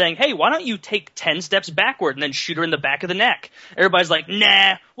someone saying, "Hey, why don't you take 10 steps backward and then shoot her in the back of the neck?" Everybody's like,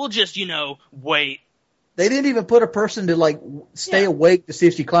 "Nah, we'll just wait." They didn't even put a person to like stay awake to see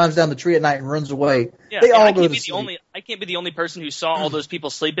if she climbs down the tree at night and runs away. Yeah, they all I go can't to be sleep. I can't be the only person who saw all those people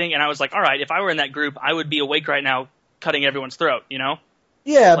sleeping, and I was like, all right, if I were in that group, I would be awake right now, cutting everyone's throat.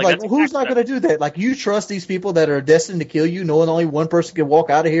 Yeah, like who's not going to do that? Like, you trust these people that are destined to kill you, knowing only one person can walk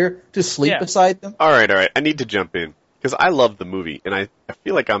out of here to sleep beside them? All right. I need to jump in because I love the movie, and I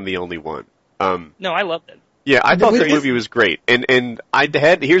feel like I'm the only one. No, I loved it. Yeah, I thought the movie was great, and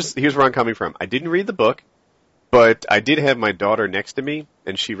here's where I'm coming from. I didn't read the book. But I did have my daughter next to me,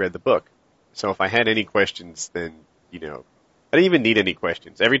 and she read the book. So if I had any questions, then, I didn't even need any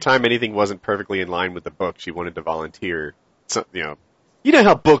questions. Every time anything wasn't perfectly in line with the book, she wanted to volunteer. So, you know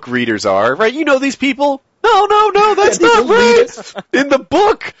how book readers are, right? You know these people? No, that's not right! In the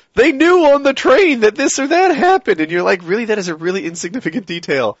book, they knew on the train that this or that happened, and you're like, really? That is a really insignificant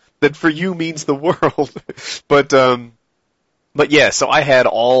detail that for you means the world. But yeah, so I had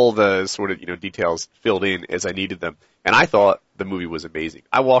all the sort of, details filled in as I needed them. And I thought the movie was amazing.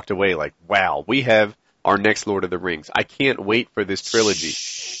 I walked away like, wow, we have our next Lord of the Rings. I can't wait for this trilogy.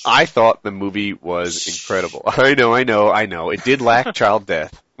 I thought the movie was incredible. I know. It did lack child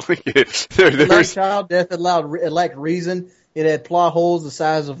death. It lacked child death. It lacked reason. It had plot holes the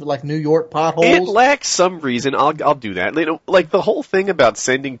size of like New York potholes. It lacks some reason. I'll do that. Like the whole thing about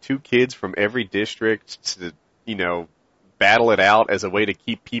sending 2 kids from every district to, battle it out as a way to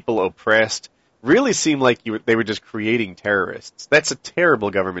keep people oppressed really seemed like they were just creating terrorists. That's a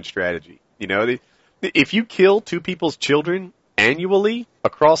terrible government strategy. If you kill 2 people's children annually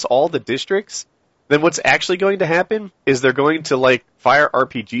across all the districts, then what's actually going to happen is they're going to like fire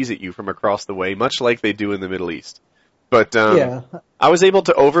RPGs at you from across the way, much like they do in the Middle East. But I was able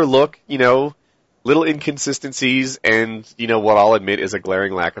to overlook, little inconsistencies and, what I'll admit is a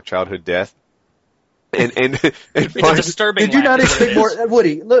glaring lack of childhood death. And it's a disturbing. Did you not expect more,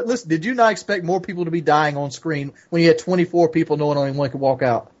 Woody? Listen, did you not expect more people to be dying on screen when you had 24 people knowing only one could walk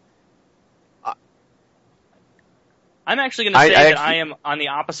out? I'm actually going to say that I am on the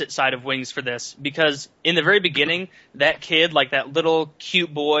opposite side of Wings for this because in the very beginning, that kid, like that little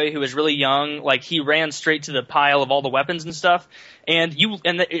cute boy who was really young, like he ran straight to the pile of all the weapons and stuff, and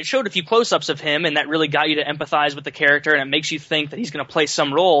it showed a few close-ups of him, and that really got you to empathize with the character, and it makes you think that he's going to play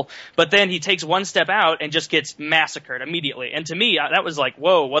some role. But then he takes one step out and just gets massacred immediately. And to me, that was like,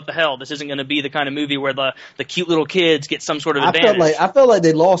 whoa, what the hell? This isn't going to be the kind of movie where the cute little kids get some sort of advantage. I felt like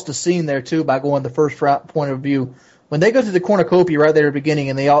they lost a scene there too by going the first point of view. When they go to the cornucopia right there at the beginning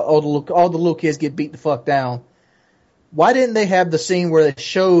and all the little kids get beat the fuck down, why didn't they have the scene where they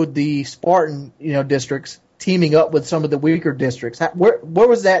showed the Spartan, districts teaming up with some of the weaker districts? Where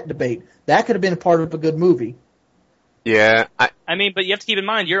was that debate? That could have been a part of a good movie. Yeah. I mean, but you have to keep in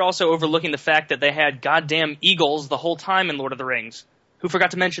mind, you're also overlooking the fact that they had goddamn eagles the whole time in Lord of the Rings. Who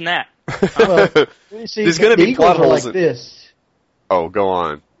forgot to mention that? There's going to be plot holes like this. Oh, go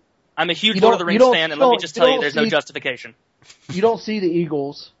on. I'm a huge Lord of the Rings fan, and let me just tell you, there's no justification. You don't see the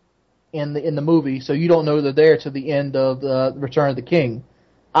eagles in the movie, so you don't know they're there to the end of Return of the King,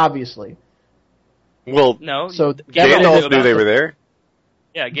 obviously. Well, No. So Gandalf knew they were there.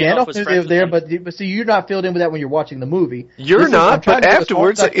 Yeah, Gandalf was knew friends they were with there, them. but see, you're not filled in with that when you're watching the movie. You're not, but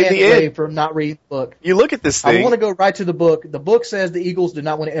afterwards, in the end, from not reading the book. You look at this thing. I want to go right to the book. The book says the Eagles did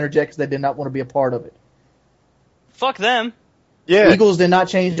not want to interject because they did not want to be a part of it. Fuck them. Yeah. The Eagles did not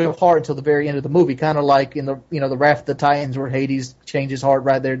change their heart until the very end of the movie, kind of like in the Wrath of the Titans, where Hades changed his heart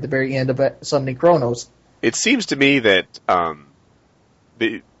right there at the very end of summoning Kronos. It seems to me that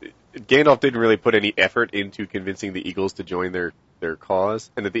Gandalf didn't really put any effort into convincing the Eagles to join their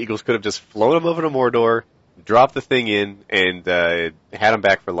cause, and that the Eagles could have just flown him over to Mordor, dropped the thing in, and had him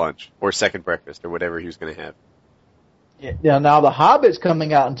back for lunch or second breakfast or whatever he was going to have. Yeah. Now the Hobbit's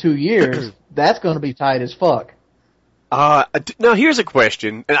coming out in 2 years. That's going to be tight as fuck. Now here's a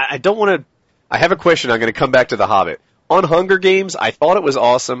question, and I don't want to. I have a question. I'm going to come back to the Hobbit. On Hunger Games, I thought it was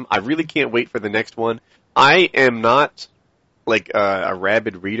awesome. I really can't wait for the next one. I am not like a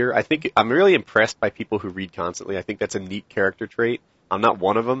rabid reader. I think I'm really impressed by people who read constantly. I think that's a neat character trait. I'm not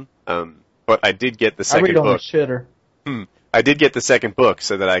one of them, but I did get the second book. I read on the shitter. I did get the second book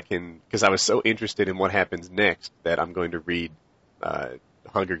so that I can, because I was so interested in what happens next that I'm going to read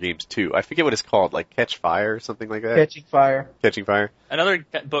Hunger Games 2. I forget what it's called, like Catch Fire or something like that. Catching Fire. Catching Fire. Another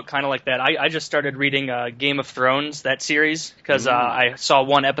book kind of like that. I just started reading Game of Thrones, that series, because I saw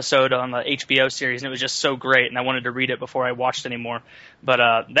one episode on the HBO series, and it was just so great, and I wanted to read it before I watched anymore.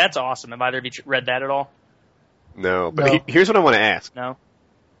 But that's awesome. Have either of you read that at all? No, but here's what I want to ask. No?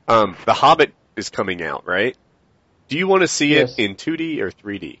 The Hobbit is coming out, right? Do you want to see Yes. it in 2D or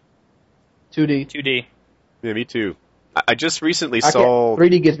 3D? 2D. 2D. Yeah, me too. I just recently saw...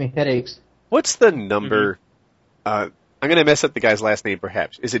 3D gives me headaches. What's the number? I'm going to mess up the guy's last name,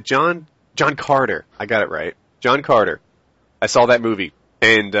 perhaps. Is it John Carter? I got it right. John Carter. I saw that movie.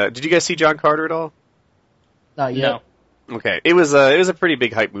 And did you guys see John Carter at all? Not yet. No. Okay. It was a pretty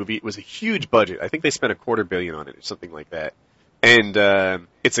big hype movie. It was a huge budget. I think they spent $250 million on it or something like that. And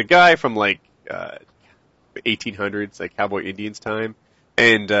it's a guy from like the 1800s, like Cowboy Indians time.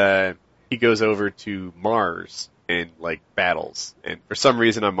 And he goes over to Mars and like battles, and for some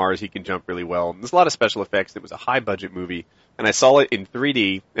reason on Mars he can jump really well. And there's a lot of special effects. It was a high budget movie, and I saw it in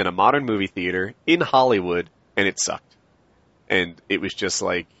 3D in a modern movie theater in Hollywood, and it sucked. And it was just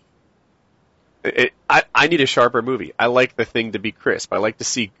like, I need a sharper movie. I like the thing to be crisp. I like to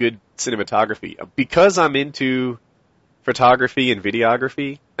see good cinematography. Because I'm into photography and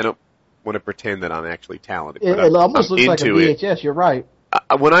videography, I don't want to pretend that I'm actually talented. It but almost I'm looks like a into VHS. You're right.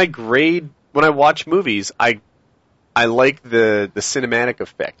 when I watch movies, I like the cinematic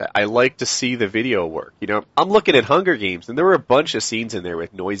effect. I like to see the video work. You know, I'm looking at Hunger Games, and there were a bunch of scenes in there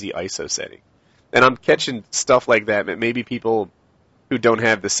with noisy ISO setting, and I'm catching stuff like that that maybe people who don't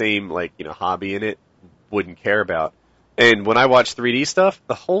have the same hobby in it wouldn't care about. And when I watch 3D stuff,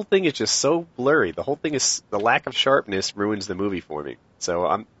 the whole thing is just so blurry. The whole thing is, the lack of sharpness ruins the movie for me.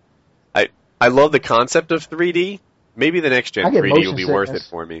 So I love the concept of 3D. Maybe the next gen 3D will be worth it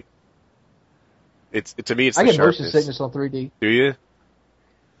for me. To me, it's the I get sharpness. motion sickness on 3D. Do you?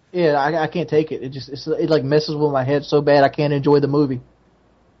 Yeah, I can't take it. It like messes with my head so bad I can't enjoy the movie.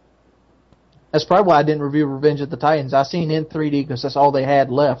 That's probably why I didn't review Revenge of the Titans. I seen it in 3D because that's all they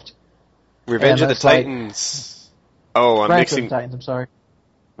had left. Revenge of the Titans. Oh, I'm Wrath mixing. of the Titans. I'm sorry.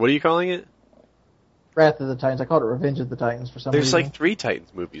 What are you calling it? Wrath of the Titans. I called it Revenge of the Titans for some There's reason. like 3 Titans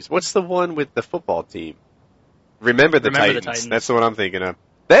movies. What's the one with the football team? Remember the Titans. That's the one I'm thinking of.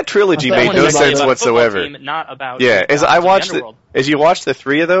 That trilogy made no sense whatsoever. Team, not about as you watch the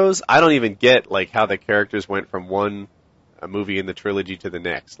 3 of those, I don't even get like how the characters went from one movie in the trilogy to the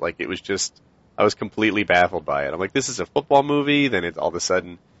next. Like it was just, I was completely baffled by it. I'm like, this is a football movie. Then all of a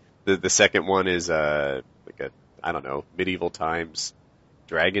sudden, the second one is like a, I don't know, medieval times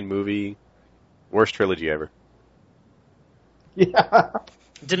dragon movie. Worst trilogy ever. Yeah.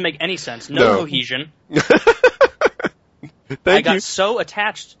 Didn't make any sense. No cohesion. I got so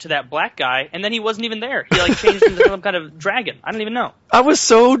attached to that black guy, and then he wasn't even there. He like changed into some kind of dragon. I don't even know. I was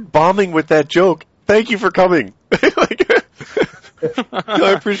so bombing with that joke. Thank you for coming.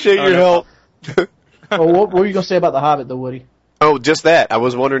 I appreciate your help. What were you going to say about The Hobbit, though, Woody? Oh, just that. I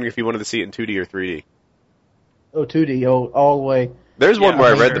was wondering if you wanted to see it in 2D or 3D. Oh, 2D, all the way. There's one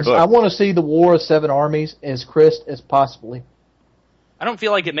where I read the book. I want to see the War of Seven Armies as crisp as possibly. I don't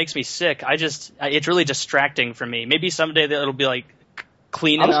feel like it makes me sick. It's really distracting for me. Maybe someday it'll be like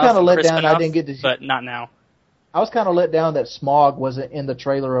clean enough. I was kind of let crisp down. enough, I didn't get to, but not now. I was kind of let down that Smaug wasn't in the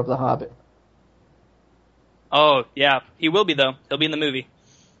trailer of The Hobbit. Oh yeah, he will be though. He'll be in the movie.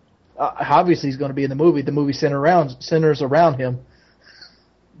 Obviously, he's going to be in the movie. The movie centers around him.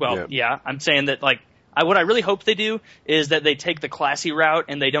 Well, yeah, I'm saying that, like, what I really hope they do is that they take the classy route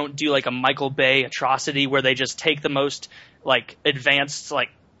and they don't do, like, a Michael Bay atrocity where they just take the most, like, advanced, like,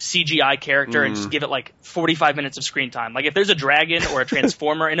 CGI character and just give it, like, 45 minutes of screen time. Like, if there's a dragon or a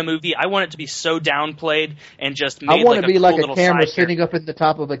transformer in a movie, I want it to be so downplayed and just made, I want like, to be cool like a little camera side sitting up in the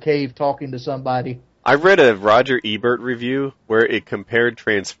top of a cave talking to somebody. I read a Roger Ebert review where it compared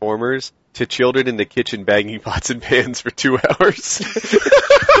Transformers to children in the kitchen banging pots and pans for 2 hours.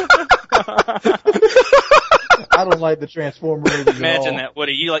 I don't like the Transformer movies Imagine at all. that,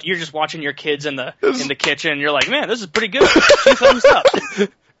 Woody. You're just watching your kids in the kitchen, and you're like, man, this is pretty good. 2 thumbs up.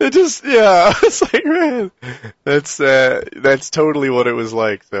 It just, yeah, it's like, man, that's totally what it was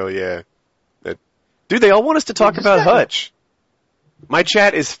like. So yeah, dude, they all want us to talk about Hutch. My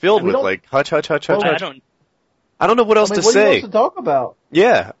chat is filled with like Hutch. I don't know what else to what say. do you want to talk about?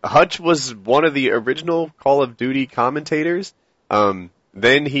 Yeah, Hutch was one of the original Call of Duty commentators.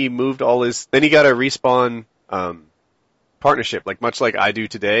 Then he moved then he got a Respawn partnership, like much like I do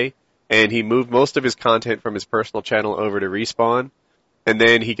today, and he moved most of his content from his personal channel over to Respawn. And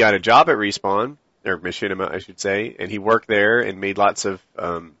then he got a job at Respawn, or Machinima, I should say, and he worked there and made lots of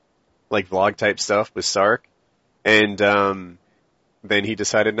like vlog type stuff with Sark. And then he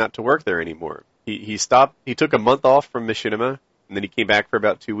decided not to work there anymore. He stopped. He took a month off from Machinima, and then he came back for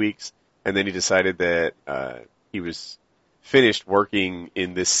about 2 weeks, and then he decided that he was finished working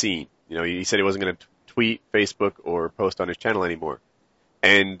in this scene. You know, he said he wasn't going to tweet, Facebook, or post on his channel anymore.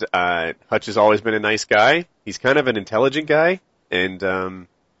 And Hutch has always been a nice guy. He's kind of an intelligent guy, and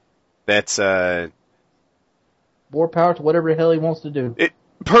that's more power to whatever the hell he wants to do.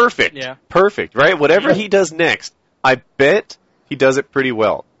 Perfect. Yeah. Perfect, right? Whatever he does next, I bet he does it pretty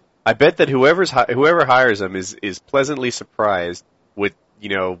well. I bet that whoever hires him is pleasantly surprised with, you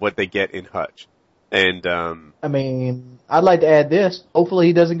know, what they get in Hutch. And I mean, I'd like to add this. Hopefully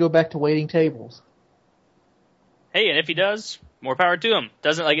he doesn't go back to waiting tables. Hey, and if he does, more power to him.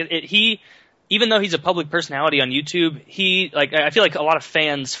 Doesn't like it. He, even though he's a public personality on YouTube, I feel like a lot of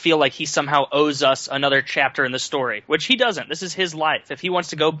fans feel like he somehow owes us another chapter in the story, which he doesn't. This is his life. If he wants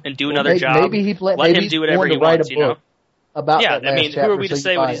to go and do another job, let him do whatever he wants. You know. About yeah, that I mean, chapter, who are we to so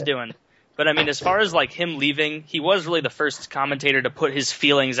say what he's doing? But I mean, as far as like him leaving, he was really the first commentator to put his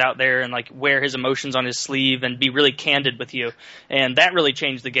feelings out there and like wear his emotions on his sleeve and be really candid with you. And that really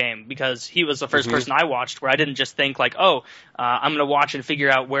changed the game because he was the first person I watched where I didn't just think like, I'm going to watch and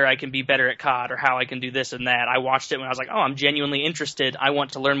figure out where I can be better at COD or how I can do this and that. I watched it when I was like, I'm genuinely interested. I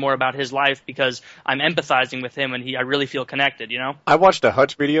want to learn more about his life because I'm empathizing with him and I really feel connected, you know? I watched a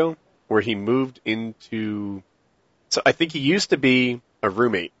Hutch video where he moved into... So I think he used to be a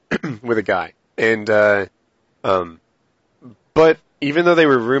roommate with a guy, and but even though they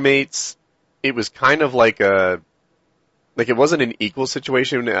were roommates, it was kind of like it wasn't an equal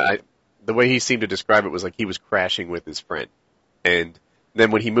situation. The way he seemed to describe it was like he was crashing with his friend, and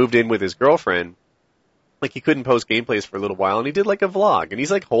then when he moved in with his girlfriend, like he couldn't post gameplays for a little while, and he did like a vlog, and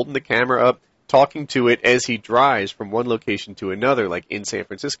he's like holding the camera up, talking to it as he drives from one location to another, like in San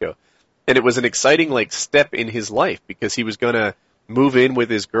Francisco. And it was an exciting like step in his life because he was going to move in with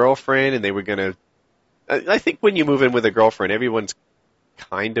his girlfriend and they were going to... I think when you move in with a girlfriend, everyone's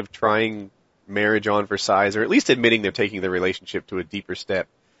kind of trying marriage on for size or at least admitting they're taking the relationship to a deeper step.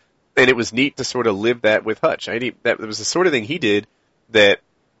 And it was neat to sort of live that with Hutch. That was the sort of thing he did that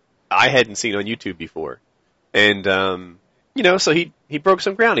I hadn't seen on YouTube before. And, so he broke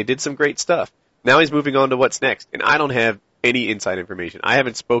some ground. He did some great stuff. Now he's moving on to what's next. And I don't have any inside information. I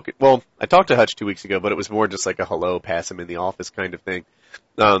haven't spoken... Well, I talked to Hutch 2 weeks ago, but it was more just like a hello, pass him in the office kind of thing.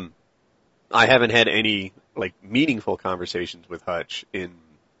 I haven't had any, like, meaningful conversations with Hutch in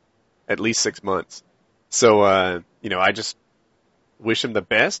at least 6 months. So, I just wish him the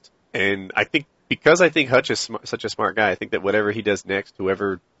best. And I think, because I think Hutch is such a smart guy, I think that whatever he does next,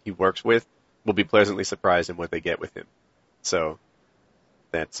 whoever he works with, will be pleasantly surprised in what they get with him. So,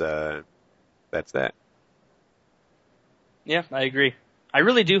 that's that. Yeah, I agree. I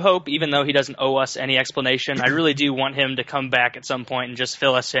really do hope, even though he doesn't owe us any explanation, I really do want him to come back at some point and just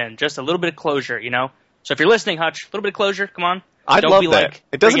fill us in. Just a little bit of closure, you know? So if you're listening, Hutch, a little bit of closure, come on. I'd love that.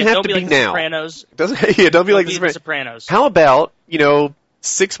 It doesn't have to be like now. Sopranos. Don't be like The Sopranos. How about,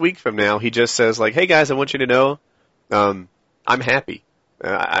 6 weeks from now, he just says, like, hey guys, I want you to know, I'm happy.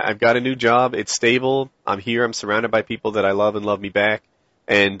 I've got a new job. It's stable. I'm here. I'm surrounded by people that I love and love me back.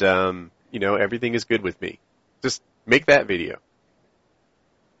 And, everything is good with me. Just make that video.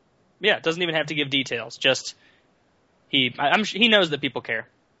 Yeah, it doesn't even have to give details. Just he knows that people care.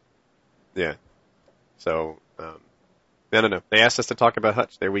 Yeah. So, no. They asked us to talk about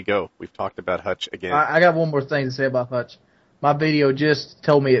Hutch. There we go. We've talked about Hutch again. I got one more thing to say about Hutch. My video just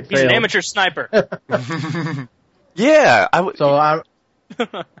told me it He's failed. an amateur sniper. Yeah, So I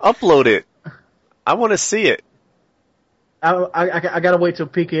upload it. I want to see it. gotta wait till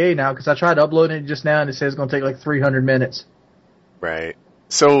PKA now because I tried uploading it just now and it says it's gonna take like 300 minutes. Right.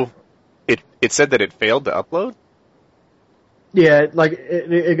 So it said that it failed to upload? Yeah, like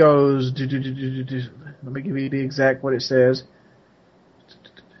it goes. Let me give you the exact what it says.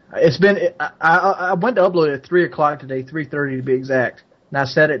 It's been. I went to upload it at 3:00 today, 3:30 to be exact. And I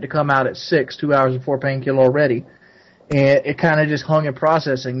set it to come out at 6, 2 hours before Painkiller already, and it kind of just hung in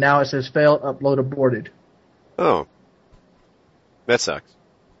processing. Now it says failed, upload aborted. Oh, that sucks.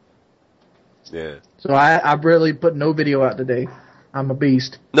 Yeah. So I really put no video out today. I'm a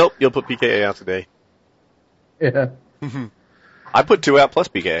beast. Nope, you'll put PKA out today. Yeah. I put 2 out plus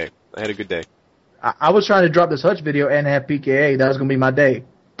PKA. I had a good day. I was trying to drop this Hutch video and have PKA. That was gonna be my day.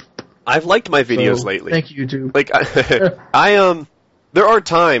 I've liked my videos So, lately. Thank you, YouTube. Like there are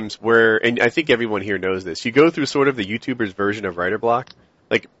times where, and I think everyone here knows this, you go through sort of the YouTuber's version of writer block.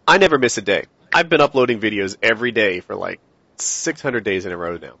 Like, I never miss a day. I've been uploading videos every day for like 600 days in a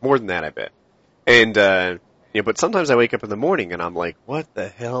row now. More than that, I bet. And, but sometimes I wake up in the morning and I'm like, what the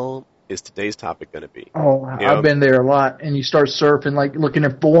hell is today's topic going to be? Oh, I've been there a lot. And you start surfing, like looking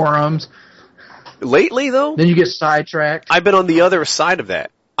at forums. Lately, though, Then you get sidetracked. I've been on the other side of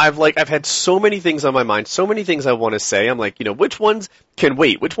that. I've had so many things on my mind, so many things I want to say. I'm like, which ones can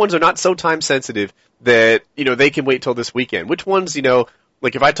wait? Which ones are not so time sensitive that, they can wait till this weekend? Which ones,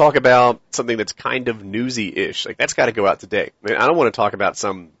 like if I talk about something that's kind of newsy-ish, like that's got to go out today. I mean, I don't want to talk about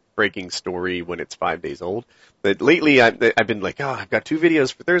some breaking story when it's 5 days old. But lately I've been like, I've got 2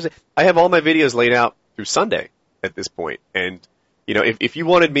 videos for Thursday. I have all my videos laid out through Sunday at this point. And, if you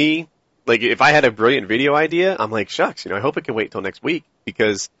wanted me, like, if I had a brilliant video idea, I'm like, shucks, I hope it can wait till next week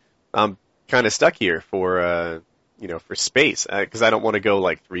because I'm kind of stuck here for, for space because I don't want to go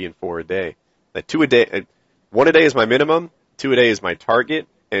like 3 and 4 a day. Like 2 a day, 1 a day is my minimum, 2 a day is my target,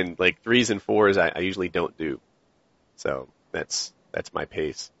 and like 3s and 4s I usually don't do. So that's my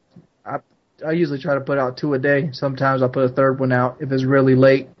pace. I usually try to put out 2 a day. Sometimes I put a third one out if it's really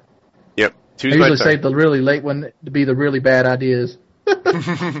late. Yep. I usually save the really late one to be the really bad ideas.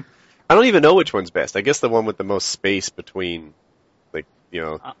 I don't even know which one's best. I guess the one with the most space between, like,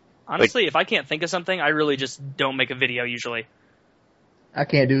 Honestly, if I can't think of something, I really just don't make a video usually. I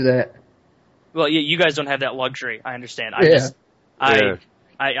can't do that. Well, you guys don't have that luxury. I understand.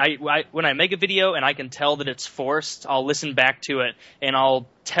 When I make a video and I can tell that it's forced, I'll listen back to it and I'll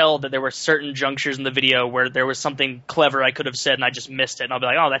tell that there were certain junctures in the video where there was something clever I could have said and I just missed it. And I'll be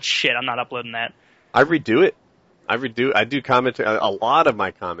like, oh, that's shit. I'm not uploading that. I redo it. I do commentary. A lot of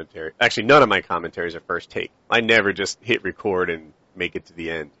my commentary, actually, none of my commentaries are first take. I never just hit record and make it to the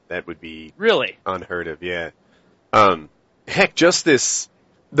end. That would be really unheard of. Yeah. Heck, just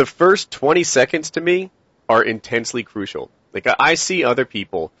the first 20 seconds to me are intensely crucial. Like I see other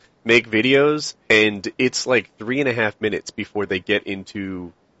people make videos and it's like 3.5 minutes before they get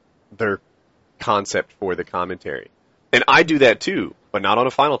into their concept for the commentary. And I do that too, but not on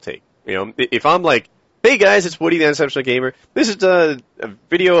a final take. If I'm like, hey guys, it's Woody the Unexceptional Gamer. This is a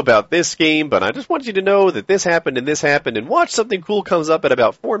video about this game, but I just want you to know that this happened, and watch something cool comes up at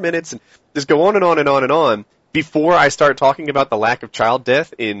about 4 minutes, and just go on and on and on and on before I start talking about the lack of child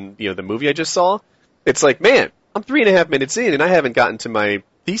death in the movie I just saw. It's like, man, I'm 3.5 minutes in, and I haven't gotten to my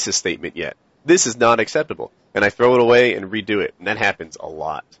thesis statement yet. This is not acceptable. And I throw it away and redo it, and that happens a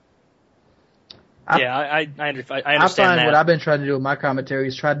lot. I understand I find that. what I've been trying to do with my commentary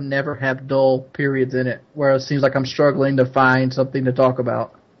is try to never have dull periods in it, where it seems like I'm struggling to find something to talk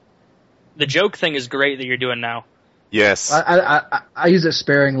about. The joke thing is great that you're doing now. Yes. I use it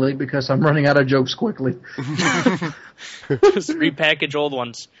sparingly because I'm running out of jokes quickly. Just repackage old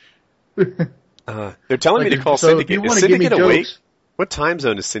ones. They're telling me to call Syndicate. Is Syndicate awake? What time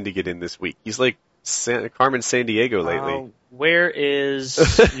zone is Syndicate in this week? He's like Carmen San Diego lately. Where is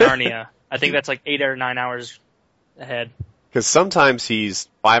Narnia? I think that's like 8 or 9 hours ahead. Because sometimes he's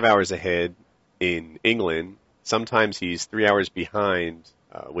 5 hours ahead in England. Sometimes he's 3 hours behind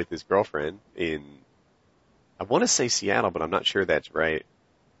with his girlfriend in, I want to say Seattle, but I'm not sure that's right.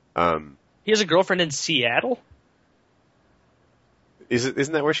 He has a girlfriend in Seattle?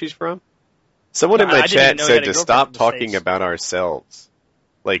 Isn't that where she's from? Someone in my chat said to stop talking about ourselves.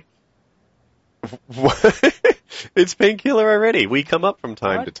 Like, what? It's Painkiller already. We come up from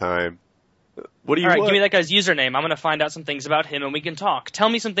time to time. What do you want? All right, give me that guy's username. I'm going to find out some things about him and we can talk. Tell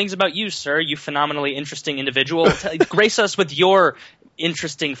me some things about you, sir, you phenomenally interesting individual. Grace us with your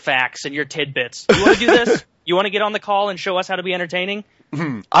interesting facts and your tidbits. You want to do this? You want to get on the call and show us how to be entertaining?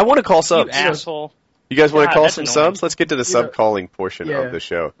 I want to call subs. You asshole. You guys want to God, call that's some annoying. subs? Let's get to the sub calling portion yeah. of the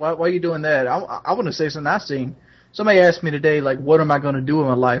show. Why are you doing that? I want to say something I seen. Somebody asked me today, like, what am I going to do in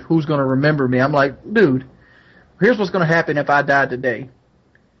my life? Who's going to remember me? I'm like, dude, here's what's going to happen if I died today.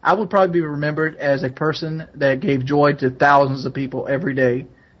 I would probably be remembered as a person that gave joy to thousands of people every day.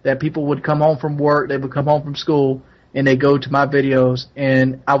 That people would come home from work, they would come home from school, and they go to my videos,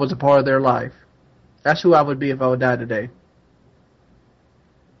 and I was a part of their life. That's who I would be if I would die today.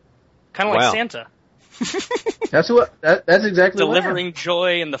 Kind of like Wow. Santa. That's exactly what I am. Delivering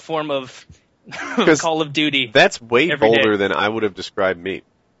joy in the form of 'Cause Call of Duty. That's way Every day. bolder than I would have described me.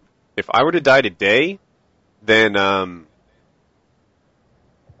 If I were to die today, then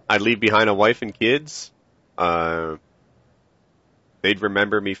I'd leave behind a wife and kids. They'd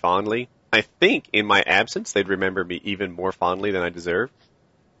remember me fondly. I think in my absence, they'd remember me even more fondly than I deserve.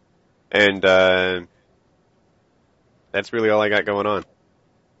 And that's really all I got going on.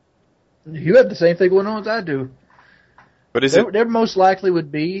 You have the same thing going on as I do. But is There most likely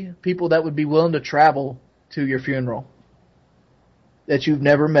would be people that would be willing to travel to your funeral that you've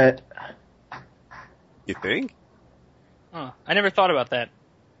never met. you think? Huh. I never thought about that.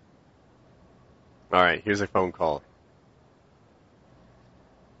 All right, here's a phone call.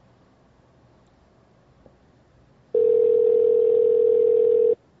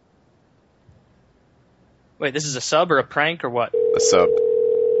 Wait, this is a sub or a prank or what? A sub.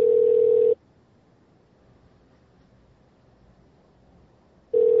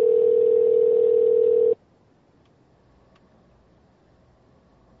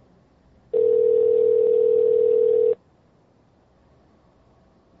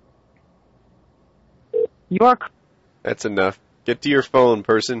 That's enough. Get to your phone,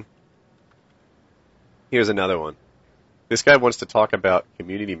 person. Here's another one. This guy wants to talk about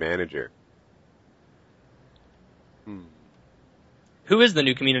community manager. Who is the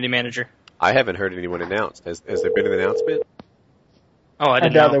new community manager? I haven't heard anyone announced. Has there been an announcement? Oh, I I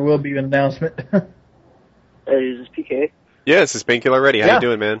didn't doubt know. there will be an announcement. Hey, is this PK? Yeah, this is Painkiller Ready. How Yeah. you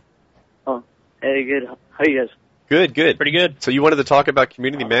doing, man? Oh, hey, good. How you guys? Good, good. Pretty good. So you wanted to talk about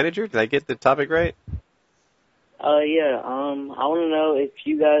community manager? Did I get the topic right? Yeah. I want to know if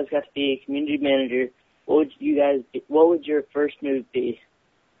you guys got to be a community manager, what would your first move be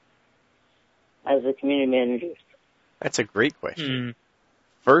as a community manager? That's a great question. Hmm.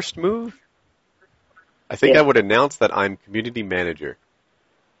 First move? I think Yeah. I would announce that I'm community manager.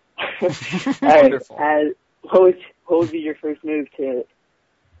 Wonderful. What would be your first move to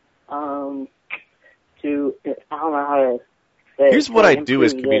I don't know how to say it. Here's what I do Improve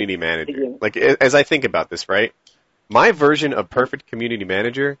as the community manager. game. Like, as I think about this, right? My version of perfect community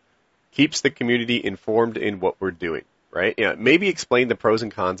manager keeps the community informed in what we're doing, right? Yeah, maybe explain the pros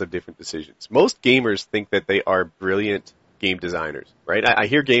and cons of different decisions. Most gamers think that they are brilliant game designers, right? I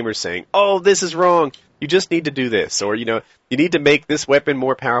hear gamers saying, oh, this is wrong. You just need to do this. Or, you need to make this weapon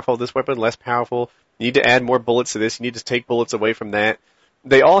more powerful, this weapon less powerful. You need to add more bullets to this. You need to take bullets away from that.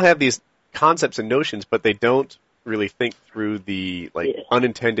 They all have these concepts and notions, but they don't really think through the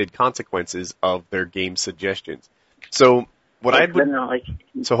unintended consequences of their game suggestions. So what I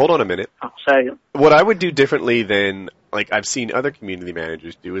would so hold on a minute. Oh, sorry. What I would do differently than I've seen other community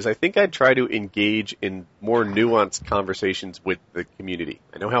managers do is I think I'd try to engage in more nuanced conversations with the community.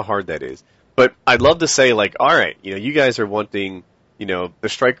 I know how hard that is, but I'd love to say all right, you guys are wanting the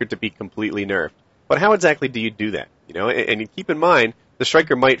Striker to be completely nerfed, but how exactly do you do that? And keep in mind the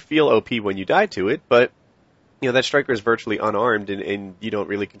Striker might feel OP when you die to it, but that Striker is virtually unarmed, and you don't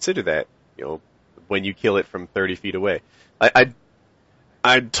really consider that when you kill it from 30 feet away. I'd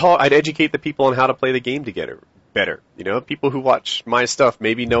educate the people on how to play the game together better. People who watch my stuff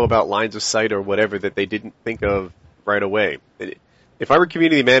maybe know about lines of sight or whatever that they didn't think of right away. If I were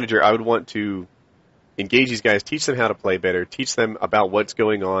community manager, I would want to engage these guys, teach them how to play better, teach them about what's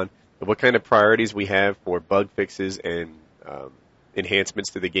going on, and what kind of priorities we have for bug fixes and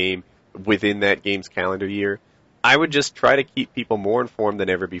enhancements to the game within that game's calendar year. I would just try to keep people more informed than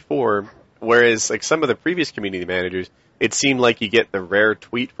ever before, whereas some of the previous community managers, it seemed like you get the rare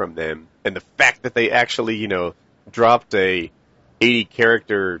tweet from them, and the fact that they actually, dropped a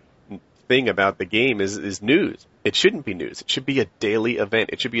 80-character thing about the game is news. It shouldn't be news. It should be a daily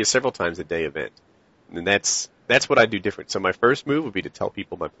event. It should be a several times a day event. And that's what I do different. So my first move would be to tell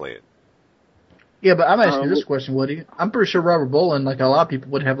people my plan. Yeah, but I'm asking you this question, Woody. I'm pretty sure Robert Boland, like a lot of people,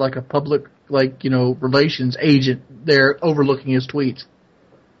 would have a public, relations agent there overlooking his tweets.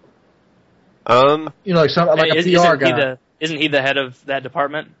 Hey, A PR guy. Isn't he the head of that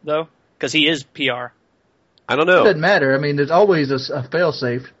department though? Because he is PR. I don't know. It doesn't matter. I mean, there's always a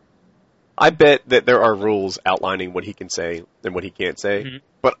fail-safe. I bet that there are rules outlining what he can say and what he can't say. Mm-hmm.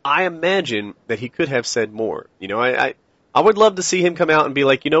 But I imagine that he could have said more. You know, I would love to see him come out and be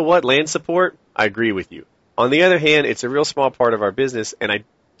like, you know what, land support, I agree with you. On the other hand, it's a real small part of our business, and I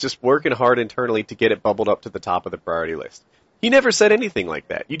just working hard internally to get it bubbled up to the top of the priority list. He never said anything like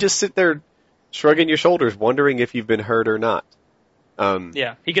that. You just sit there shrugging your shoulders, wondering if you've been heard or not.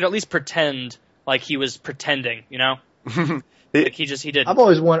 Yeah, he could at least pretend like he was pretending, you know? Like he did. I've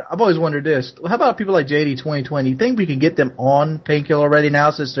always wondered this. How about people like JD 2020? You think we can get them on Painkiller already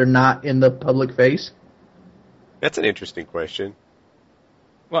now since they're not in the public face? That's an interesting question.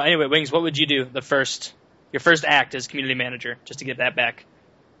 Well, anyway, Wings, what would you do your first act as community manager, just to get that back?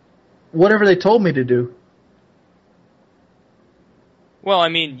 Whatever they told me to do. Well, I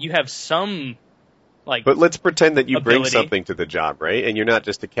mean, you have some, like... But let's pretend that you bring ability. something to the job, right? And you're not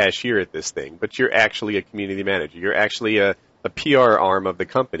just a cashier at this thing, but you're actually a community manager. You're actually a PR arm of the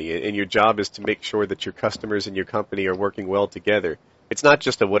company, and your job is to make sure that your customers and your company are working well together. It's not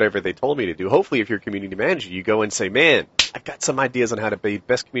just a whatever they told me to do. Hopefully, if you're a community manager, you go and say, man, I've got some ideas on how to be the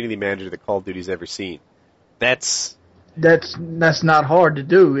best community manager that Call of Duty's ever seen. That's not hard to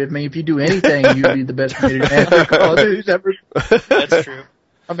do. I mean, if you do anything, you'd be the best community manager Call of Duty's ever. That's true.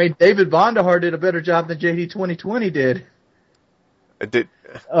 I mean, David Vonderhaar did a better job than JD 2020 did.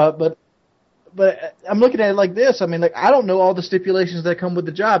 But I'm looking at it like this. I mean, like, I don't know all the stipulations that come with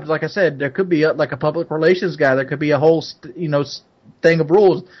the job. Like I said, there could be a public relations guy. There could be a whole thing of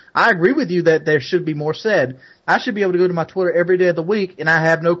rules. I agree with you that there should be more said. I should be able to go to my Twitter every day of the week, and I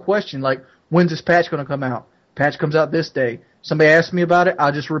have no question, like, when's this patch going to come out? Patch comes out this day. Somebody asks me about it,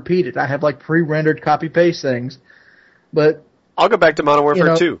 I'll just repeat it. I have, like, pre-rendered copy-paste things. But I'll go back to Modern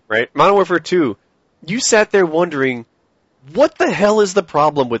Warfare 2, right? Modern Warfare 2, you sat there wondering, what the hell is the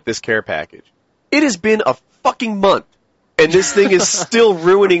problem with this care package? It has been a fucking month, and this thing is still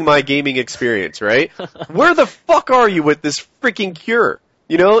ruining my gaming experience, right? Where the fuck are you with this freaking cure?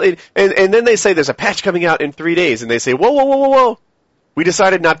 You know, and then they say there's a patch coming out in 3 days, and they say, whoa. We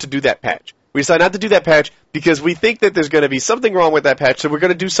decided not to do that patch. We decided not to do that patch because we think that there's going to be something wrong with that patch, so we're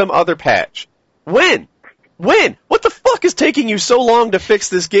going to do some other patch. When? What the fuck is taking you so long to fix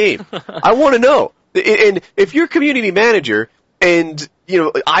this game? I want to know. And if you're a community manager and,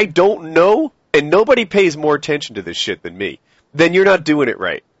 I don't know, and nobody pays more attention to this shit than me, then you're not doing it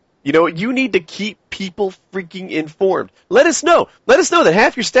right. You need to keep people freaking informed. Let us know. Let us know that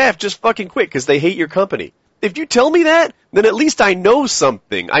half your staff just fucking quit because they hate your company. If you tell me that, then at least I know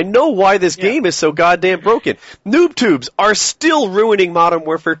something. I know why this game is so goddamn broken. Noob tubes are still ruining Modern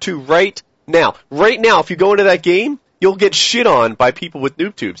Warfare 2 right now. Right now, if you go into that game, you'll get shit on by people with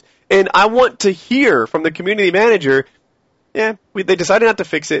noob tubes. And I want to hear from the community manager, they decided not to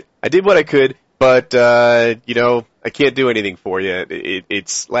fix it. I did what I could, but, I can't do anything for you.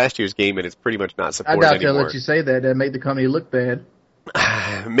 It's last year's game, and it's pretty much not supported anymore. I doubt they'll let you say that. That'd make the company look bad.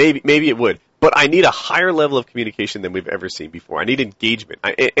 Maybe it would. But I need a higher level of communication than we've ever seen before. I need engagement.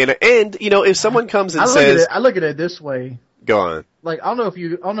 And if someone comes and says... I look at it this way. Go on. Like, I don't know if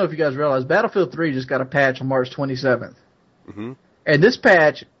you guys realize, Battlefield 3 just got a patch on March 27th. Mm-hmm. And this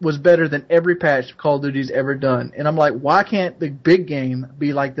patch was better than every patch Call of Duty's ever done. And I'm like, why can't the big game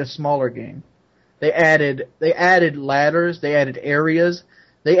be like this smaller game? They added ladders, they added areas,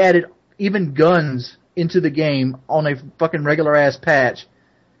 they added even guns into the game on a fucking regular ass patch.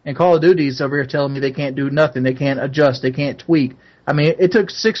 And Call of Duty's over here telling me they can't do nothing, they can't adjust, they can't tweak. I mean, it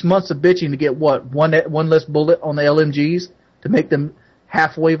took 6 months of bitching to get one less bullet on the LMGs to make them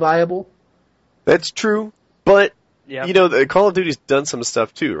halfway viable. That's true, but Call of Duty's done some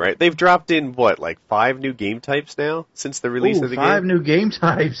stuff too, right? They've dropped in 5 new game types now since the release of the game. 5 new game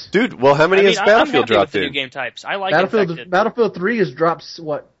types, dude. Well, how many has Battlefield dropped in? New game types. I like Battlefield 3 has dropped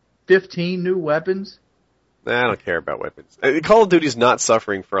 15 new weapons. I don't care about weapons. Call of Duty's not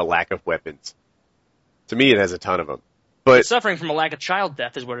suffering for a lack of weapons. To me, it has a ton of them. But it's suffering from a lack of child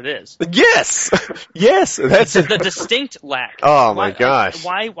death is what it is. Yes! Yes! That's the distinct lack. Oh my gosh.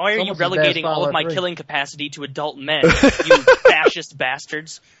 Why are you relegating all of my killing capacity to adult men, you fascist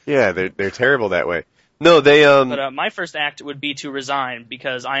bastards? Yeah, they're terrible that way. No, they But my first act would be to resign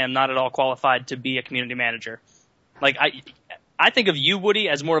because I am not at all qualified to be a community manager. Like, I think of you, Woody,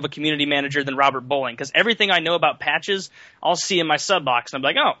 as more of a community manager than Robert Bowling, because everything I know about patches, I'll see in my sub box, and I'm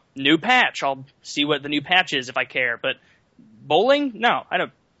like, oh, new patch. I'll see what the new patch is if I care. But Bowling, no, I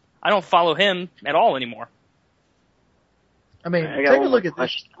don't follow him at all anymore. I mean, take a look at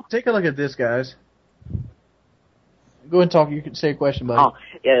this. Take a look at this, guys. Go ahead and talk. You can say a question, buddy. Oh,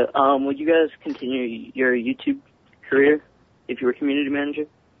 yeah. Would you guys continue your YouTube career if you were community manager?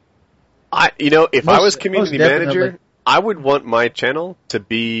 If I was community manager, I would want my channel to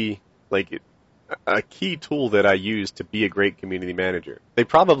be like a key tool that I use to be a great community manager. They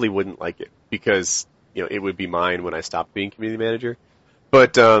probably wouldn't like it because, it would be mine when I stopped being community manager.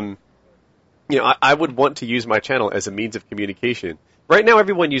 But, I would want to use my channel as a means of communication. Right now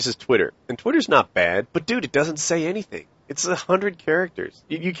everyone uses Twitter, and Twitter's not bad, but dude, it doesn't say anything. It's 100 characters.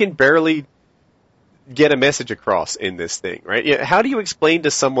 You can barely get a message across in this thing, right? How do you explain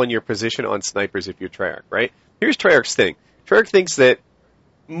to someone your position on snipers if you're Treyarch, right? Here's Treyarch's thing. Treyarch thinks that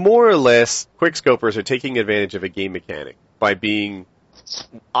more or less quickscopers are taking advantage of a game mechanic by being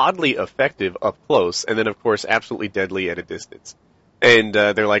oddly effective up close and then, of course, absolutely deadly at a distance. And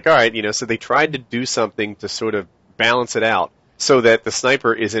they're like, all right, so they tried to do something to sort of balance it out so that the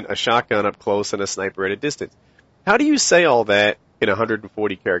sniper isn't a shotgun up close and a sniper at a distance. How do you say all that in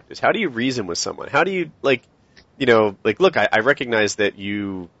 140 characters? How do you reason with someone? How do you, look, I recognize that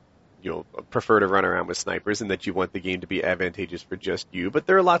you prefer to run around with snipers and that you want the game to be advantageous for just you, but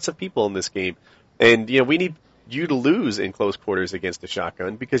there are lots of people in this game, and, we need you to lose in close quarters against a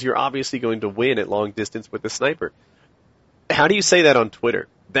shotgun because you're obviously going to win at long distance with the sniper. How do you say that on Twitter?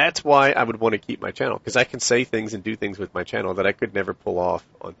 That's why I would want to keep my channel, because I can say things and do things with my channel that I could never pull off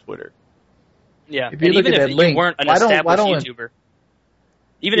on Twitter. Yeah, and even if you weren't an established YouTuber,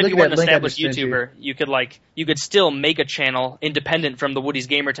 even if you weren't an established YouTuber, you could still make a channel independent from the Woody's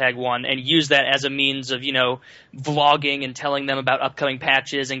Gamertag one and use that as a means of, vlogging and telling them about upcoming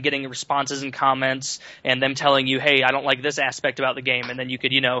patches and getting responses and comments and them telling you, hey, I don't like this aspect about the game. And then you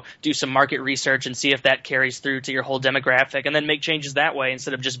could, do some market research and see if that carries through to your whole demographic and then make changes that way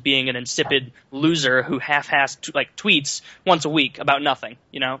instead of just being an insipid loser who half-assed tweets once a week about nothing.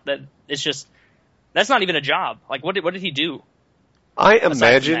 That's not even a job. Like, what did he do? I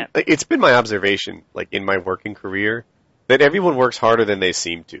imagine, it's been my observation, in my working career, that everyone works harder than they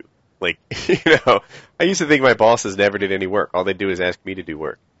seem to. I used to think my bosses never did any work. All they do is ask me to do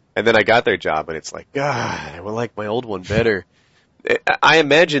work. And then I got their job, and it's like, God, I would like my old one better. I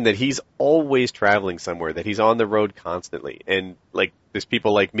imagine that he's always traveling somewhere, that he's on the road constantly. And, there's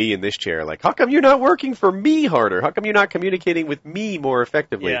people like me in this chair, how come you're not working for me harder? How come you're not communicating with me more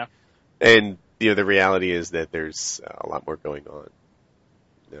effectively? Yeah. And, the reality is that there's a lot more going on.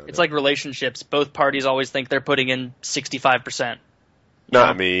 It's like relationships. Both parties always think they're putting in 65%.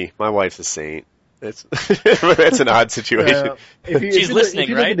 Not me. My wife's a saint. That's an odd situation. She's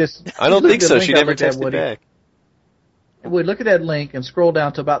listening, right? I don't think so. She never texted back. Would look at that link and scroll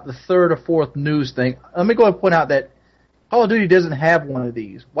down to about the third or fourth news thing. Let me go ahead and point out that Call of Duty doesn't have one of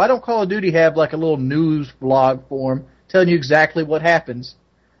these. Why don't Call of Duty have a little news blog form telling you exactly what happens?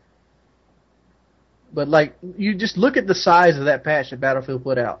 But, you just look at the size of that patch that Battlefield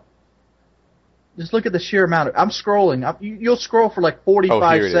put out. Just look at the sheer amount of... I'm scrolling. You'll scroll for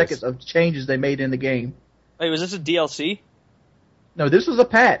 45 seconds of changes they made in the game. Wait, was this a DLC? No, this was a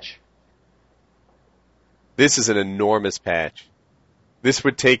patch. This is an enormous patch. This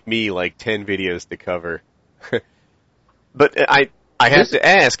would take me 10 videos to cover. But I have to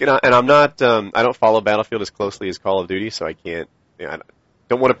ask, and I'm not... I don't follow Battlefield as closely as Call of Duty, so I can't... I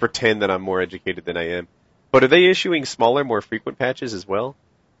don't want to pretend that I'm more educated than I am. But are they issuing smaller, more frequent patches as well?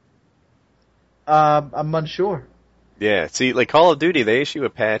 I'm unsure. Yeah, see, Call of Duty, they issue a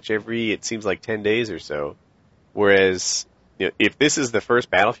patch every, it seems 10 days or so. Whereas, if this is the first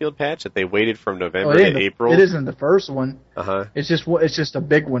Battlefield patch that they waited from November to April... It isn't the first one. Uh-huh. It's just a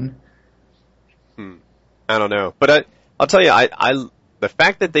big one. I don't know. But I'll tell you, the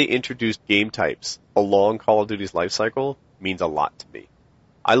fact that they introduced game types along Call of Duty's life cycle means a lot to me.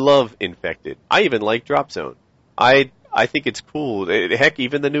 I love Infected. I even like Drop Zone. I think it's cool. Heck,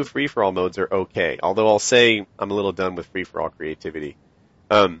 even the new free-for-all modes are okay. Although I'll say I'm a little done with free-for-all creativity.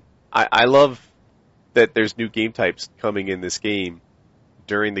 I love that there's new game types coming in this game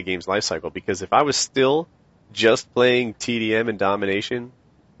during the game's life cycle, because if I was still just playing TDM and Domination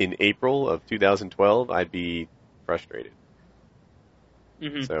in April of 2012, I'd be frustrated.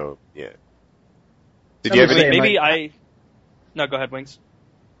 Mm-hmm. So, yeah. Did you have any... No, go ahead, Wings.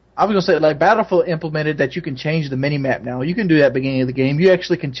 I was going to say, Battlefield implemented that you can change the minimap now. You can do that at the beginning of the game. You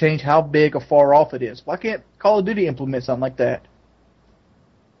actually can change how big or far off it is. Why can't Call of Duty implement something like that?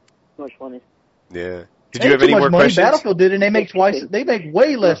 Too much money. Yeah. Did you have any more questions? Battlefield did, and they make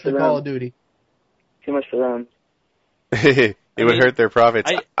way less than Call of Duty. Too much for them. It would hurt their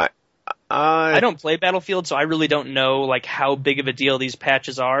profits. I don't play Battlefield, so I really don't know how big of a deal these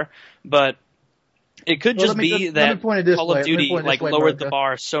patches are, but it could be that Call of Duty lowered the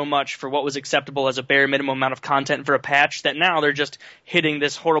bar so much for what was acceptable as a bare minimum amount of content for a patch that now they're just hitting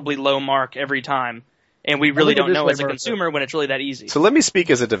this horribly low mark every time. And we really don't know as a consumer when it's really that easy. So let me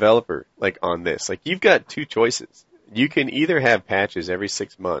speak as a developer, on this. You've got two choices. You can either have patches every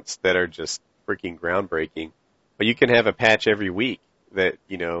 6 months that are just freaking groundbreaking, but you can have a patch every week that,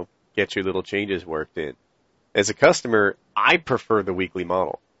 gets your little changes worked in. As a customer, I prefer the weekly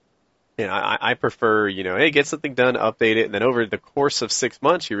model. I prefer, hey, get something done, update it, and then over the course of 6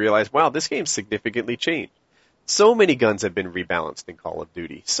 months, you realize, wow, this game's significantly changed. So many guns have been rebalanced in Call of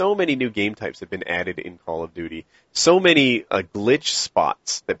Duty. So many new game types have been added in Call of Duty. So many glitch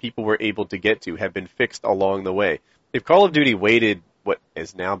spots that people were able to get to have been fixed along the way. If Call of Duty waited, what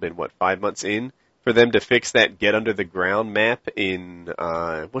has now been, 5 months in, for them to fix that get under the ground map in,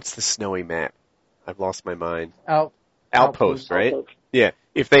 what's the snowy map? I've lost my mind. Outpost, right? Outpost. Yeah.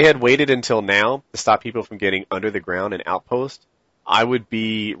 If they had waited until now to stop people from getting under the ground in Outpost, I would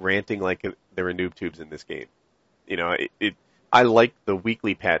be ranting like there were noob tubes in this game. I like the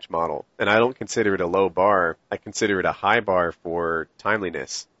weekly patch model, and I don't consider it a low bar. I consider it a high bar for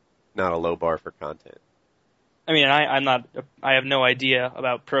timeliness, not a low bar for content. I mean, I have no idea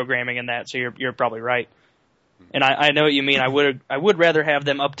about programming in that, so you're probably right. And I know what you mean. I would rather have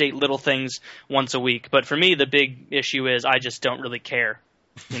them update little things once a week, but for me, the big issue is I just don't really care.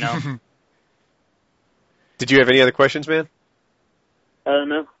 Did you have any other questions, man?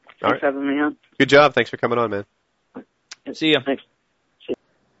 No. Thanks for having me on. Good job. Thanks for coming on, man. See ya. Thanks.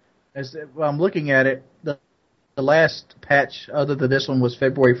 As I'm looking at it, the last patch other than this one was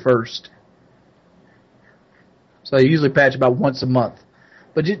February 1st. So they usually patch about once a month.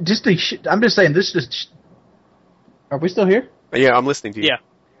 But I'm just saying, this just... Are we still here? Yeah, I'm listening to you. Yeah.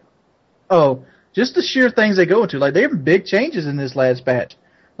 Oh, just the sheer things they go into. Like, they have big changes in this last patch.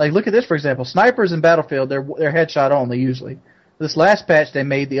 Like, look at this, for example. Snipers in Battlefield, they're headshot only, usually. This last patch, they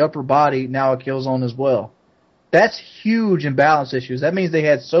made the upper body now a kill zone as well. That's huge in balance issues. That means they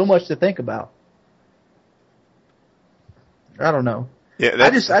had so much to think about. I don't know. Yeah, I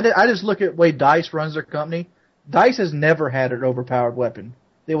just look at the way DICE runs their company. DICE has never had an overpowered weapon.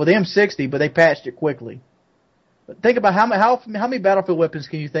 They were the M60, but they patched it quickly. But think about how many Battlefield weapons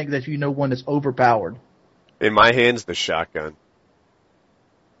can you think that one that's overpowered? In my hands, the shotgun.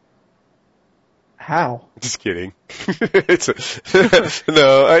 How? Just kidding.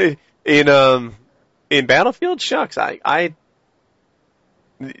 In Battlefield, shucks,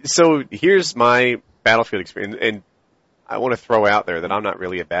 so here's my Battlefield experience, and I want to throw out there that I'm not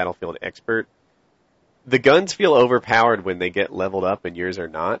really a Battlefield expert. The guns feel overpowered when they get leveled up and yours are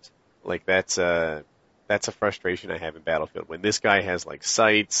not. Like, that's a frustration I have in Battlefield. When this guy has, like,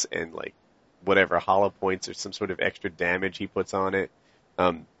 sights and, like, whatever, hollow points or some sort of extra damage he puts on it.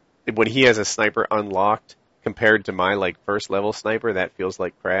 When he has a sniper unlocked compared to my, like, first level sniper, that feels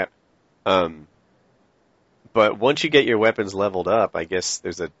like crap. But once you get your weapons leveled up, I guess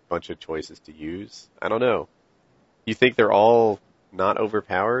there's a bunch of choices to use. I don't know. You think they're all not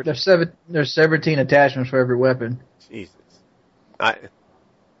overpowered? There's 17 attachments for every weapon. Jesus.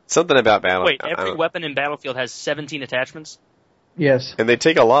 Something about Wait, every weapon in Battlefield has 17 attachments? Yes. And they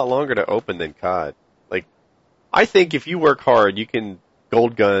take a lot longer to open than COD. Like, I think if you work hard, you can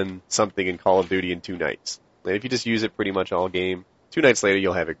gold gun something in Call of Duty in 2 nights. Like, if you just use it pretty much all game, 2 nights later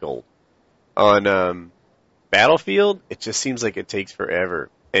you'll have it gold. On Battlefield, it just seems like it takes forever.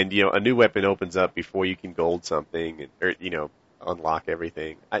 And, a new weapon opens up before you can gold something, or unlock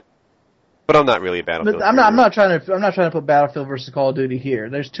everything. But I'm not really a Battlefield. But I'm not trying to put Battlefield versus Call of Duty here.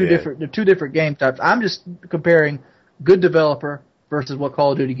 There's two different game types. I'm just comparing good developer versus what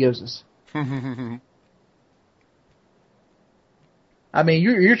Call of Duty gives us. I mean,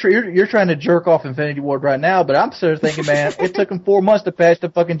 you're trying to jerk off Infinity Ward right now, but I'm sort of thinking, man, it took them 4 months to patch the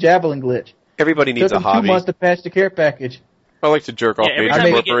fucking Javelin glitch. Everybody needs a hobby. It took them 2 months to patch the care package. I like to jerk off every major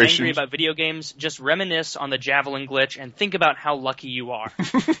time corporations. you get angry about video games, just reminisce on the Javelin glitch and think about how lucky you are.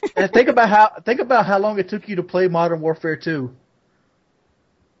 And think about how long it took you to play Modern Warfare 2.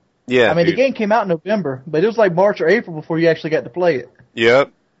 Yeah, I mean, dude. the game came out in November, but it was like March or April before you actually got to play it.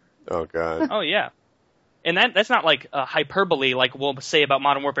 Yep. Oh, God. Oh, yeah. And that's not like a hyperbole like we'll say about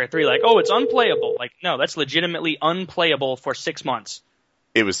Modern Warfare 3, like, oh, it's unplayable. Like, no, that's legitimately unplayable for 6 months.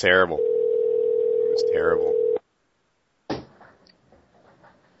 It was terrible. It was terrible.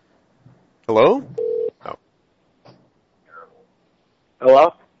 Hello? Oh.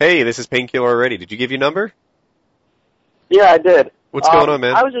 Hello? Hey, this is Painkiller Already. Did you give your number? Yeah, I did. What's going on,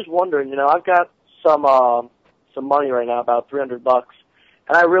 man? I was just wondering, I've got some money right now, about $300,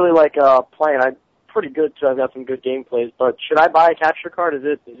 and I really like playing. I'm pretty good too. I've got some good gameplays, but should I buy a capture card? Is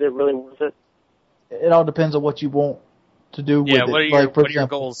it really worth it? It all depends on what you want to do with it. What are your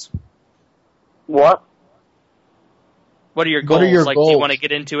goals? What? What are your goals? Do you want to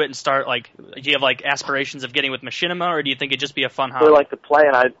get into it and start, do you have, aspirations of getting with Machinima, or do you think it'd just be a fun hobby? I really like to play,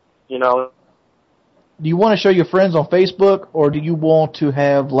 and do you want to show your friends on Facebook, or do you want to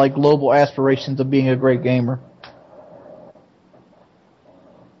have like global aspirations of being a great gamer?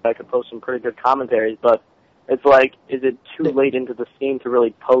 I could post some pretty good commentaries, but it's like, is it too late into the scene to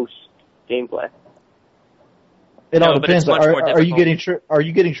really post gameplay? It all No, but it's depends. much more Are you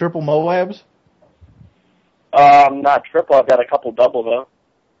difficult. getting triple Moabs? Not triple. I've got a couple double though.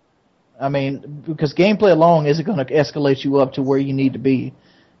 I mean, because gameplay alone isn't going to escalate you up to where you need to be.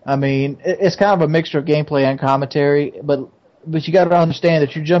 I mean, it's kind of a mixture of gameplay and commentary, but you got to understand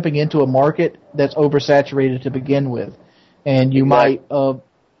that you're jumping into a market that's oversaturated to begin with, and you might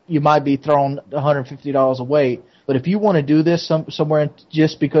be thrown $150 away. But if you want to do this somewhere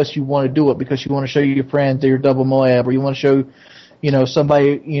just because you want to do it, because you want to show your friends that you're double Moab, or you want to show,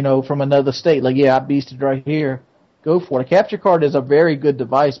 somebody, from another state, like, yeah, I beasted right here, go for it. A capture card is a very good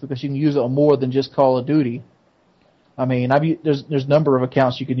device because you can use it on more than just Call of Duty. I mean, there's a number of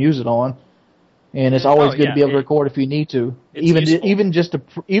accounts you can use it on, and it's always good to be able to record if you need to. Even just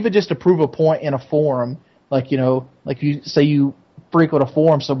to prove a point in a forum, like you say you frequent a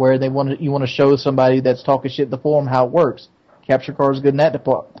forum somewhere, you want to show somebody that's talking shit in the forum how it works. Capture card is good in that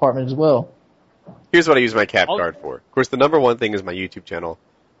department as well. Here's what I use my cap card for. Of course, the number one thing is my YouTube channel.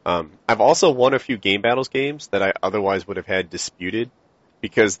 I've also won a few Game Battles games that I otherwise would have had disputed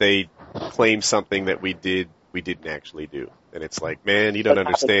because they claim something that we didn't actually do. And it's like, man, you don't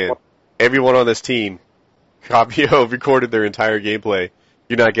understand. Everyone on this team recorded their entire gameplay.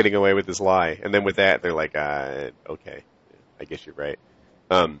 You're not getting away with this lie. And then with that, they're like, okay, I guess you're right.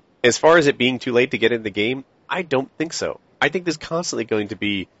 As far as it being too late to get in the game, I don't think so. I think there's constantly going to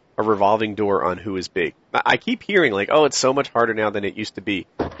be a revolving door on who is big. I keep hearing like, oh, it's so much harder now than it used to be.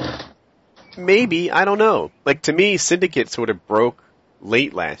 Maybe, I don't know. Like, to me, Syndicate sort of broke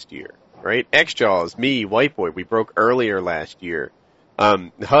late last year, right? X-Jaws, me, White Boy, we broke earlier last year.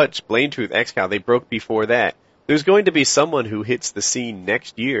 Hutch, Blame Truth, XCal, they broke before that. There's going to be someone who hits the scene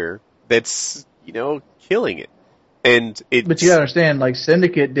next year that's, killing it. But you gotta understand, like,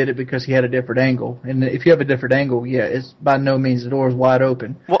 Syndicate did it because he had a different angle. And if you have a different angle, yeah, it's by no means the door is wide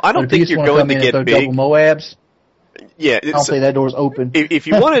open. Well, I don't think you're going to get big. Double Moabs, yeah, I don't think that door's open. If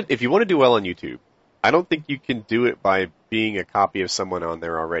you want to do well on YouTube, I don't think you can do it by being a copy of someone on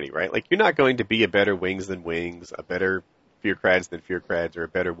there already, right? Like, you're not going to be a better Wings than Wings, a better Fearcrads than Fearcrads, or a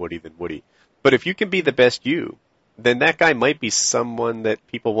better Woody than Woody. But if you can be the best you, then that guy might be someone that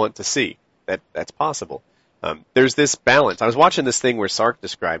people want to see. That's possible. There's this balance. I was watching this thing where Sark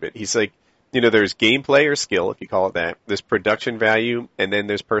described it. He's like, there's gameplay or skill, if you call it that. There's production value, and then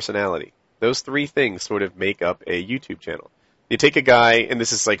there's personality. Those three things sort of make up a YouTube channel. You take a guy, and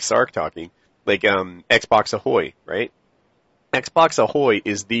this is like Sark talking, like Xbox Ahoy, right? Xbox Ahoy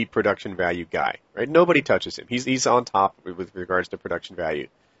is the production value guy, right? Nobody touches him. He's on top with regards to production value.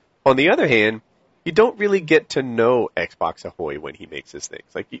 On the other hand, you don't really get to know Xbox Ahoy when he makes his things.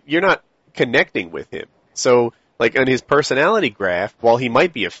 Like, you're not connecting with him. So, like, on his personality graph, while he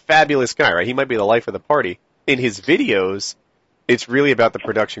might be a fabulous guy, right? He might be the life of the party. In his videos, it's really about the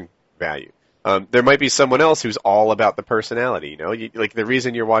production value. There might be someone else who's all about the personality, like, the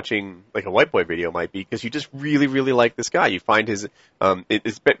reason you're watching, like, a White Boy video might be because you just really, really like this guy. You find his,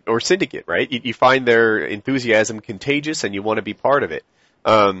 or Syndicate, right? You find their enthusiasm contagious and you want to be part of it.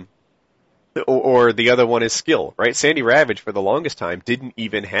 Or the other one is skill, right? Sandy Ravage, for the longest time, didn't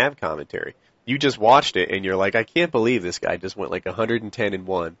even have commentary. You just watched it, and you're like, I can't believe this guy just went like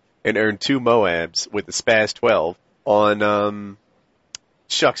 110-1 and earned 2 Moabs with the Spaz 12 on,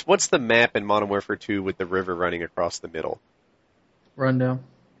 shucks, what's the map in Modern Warfare 2 with the river running across the middle? Rundown,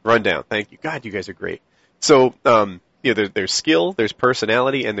 thank you. God, you guys are great. So, there's skill, there's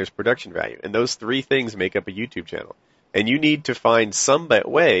personality, and there's production value. And those three things make up a YouTube channel. And you need to find some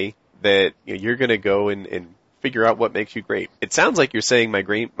way that you're going to go and figure out what makes you great. It sounds like you're saying my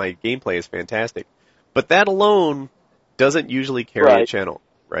gameplay is fantastic, but that alone doesn't usually carry a channel,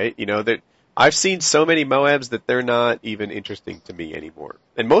 right? That I've seen so many Moabs that they're not even interesting to me anymore.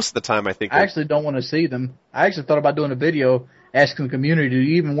 And most of the time, I think I actually don't want to see them. I actually thought about doing a video asking the community, do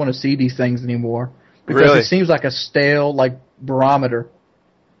you even want to see these things anymore? Because it seems like a stale, barometer.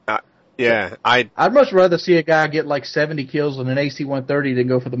 Yeah, I'd much rather see a guy get 70 kills on an AC-130 than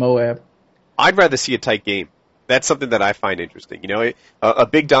go for the Moab. I'd rather see a tight game. That's something that I find interesting. A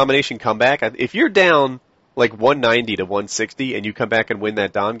big domination comeback. If you're down 190 to 160 and you come back and win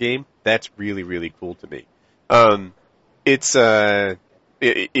that dom game, that's really, really cool to me.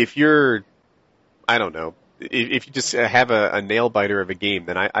 If you're, I don't know, if you just have a nail biter of a game,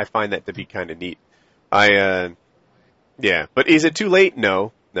 then I find that to be kind of neat. But is it too late?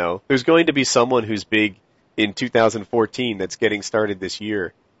 No. There's going to be someone who's big in 2014 that's getting started this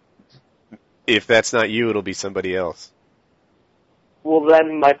year. if that's not you, it'll be somebody else. Well,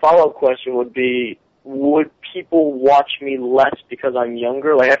 then my follow-up question would be, would people watch me less because I'm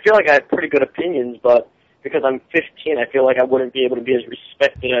younger? Like, I feel like I have pretty good opinions, but because I'm 15, I feel like I wouldn't be able to be as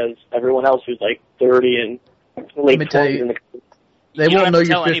respected as everyone else who's like 30 and late 20s. They won't know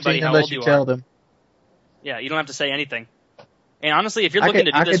you're 15 unless you tell them. Yeah, you don't have to say anything. And honestly, if you're looking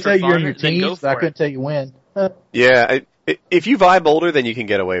to do this for fun, then go for it. I couldn't tell you when. Yeah, if you vibe older, then you can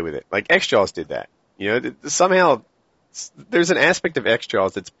get away with it. Like X-Jaws did that. You know, somehow there's an aspect of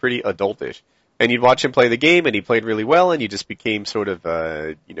X-Jaws that's pretty adultish. And you'd watch him play the game, and he played really well, and you just became sort of,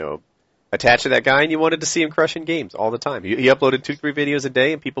 attached to that guy, and you wanted to see him crushing games all the time. He uploaded 2-3 videos a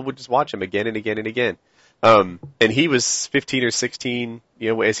day, and people would just watch him again and again and again. And he was 15 or 16,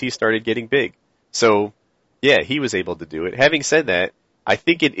 as he started getting big. So, yeah, he was able to do it. Having said that, I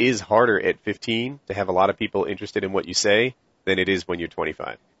think it is harder at 15 to have a lot of people interested in what you say than it is when you're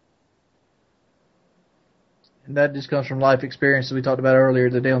 25. And that just comes from life experience that we talked about earlier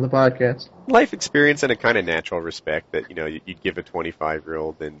today on the podcast. Life experience and a kind of natural respect that, you'd give a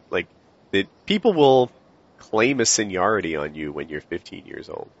 25-year-old. And, that people will claim a seniority on you when you're 15 years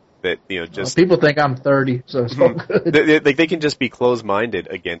old. That, just... people think I'm 30, so it's all good. They can just be closed-minded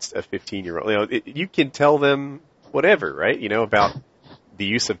against a 15-year-old. You can tell them whatever, right? About the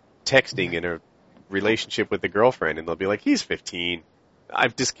use of texting in a relationship with a girlfriend, and they'll be like, he's 15.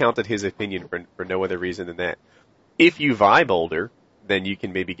 I've discounted his opinion for no other reason than that. If you vibe older, then you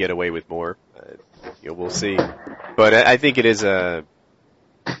can maybe get away with more. We'll see. But I think it is a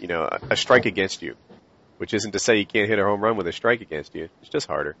strike against you, which isn't to say you can't hit a home run with a strike against you. It's just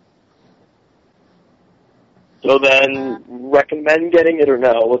harder. So then, recommend getting it or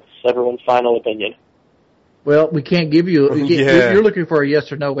no? What's everyone's final opinion? Well, we can't give you, if you're looking for a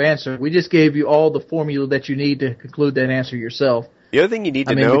yes or no answer, we just gave you all the formula that you need to conclude that answer yourself. The other thing you need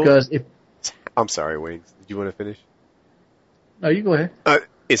to know... because I'm sorry, Wayne. Did you want to finish? No, you go ahead.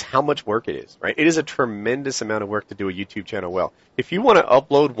 Is how much work it is, right? It is a tremendous amount of work to do a YouTube channel well. If you want to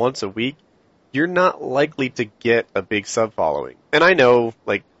upload once a week, you're not likely to get a big sub following. And I know,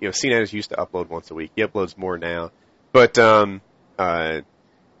 C9 is used to upload once a week. He uploads more now. But,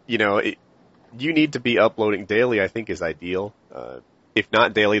 you need to be uploading daily, I think, is ideal. If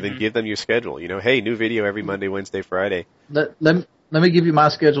not daily, then give them your schedule. Hey, new video every Monday, Wednesday, Friday. Let me give you my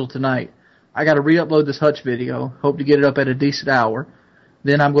schedule tonight. I got to re-upload this Hutch video. Hope to get it up at a decent hour.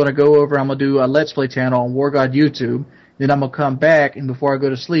 Then I'm going to go over, I'm going to do a Let's Play channel on War God YouTube. Then I'm going to come back, and before I go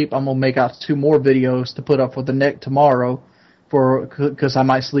to sleep, I'm going to make out 2 more videos to put up for the next tomorrow because I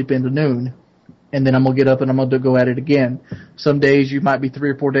might sleep into noon. And then I'm going to get up and I'm going to go at it again. Some days you might be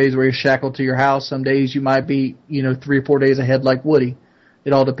 3 or 4 days where you're shackled to your house. Some days you might be, 3 or 4 days ahead like Woody.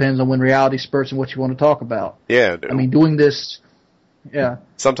 It all depends on when reality spurts and what you want to talk about. Yeah. I mean, doing this, yeah.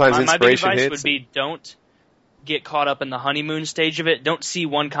 Sometimes my big inspiration advice hits. would be don't get caught up in the honeymoon stage of it. Don't see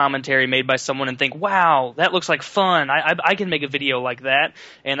one commentary made by someone and think, wow, that looks like fun. I can make a video like that.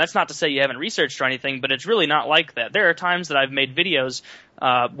 And that's not to say you haven't researched or anything, but it's really not like that. There are times that I've made videos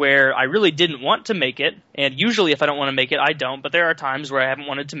where I really didn't want to make it, and usually if I don't want to make it, I don't, but there are times where I haven't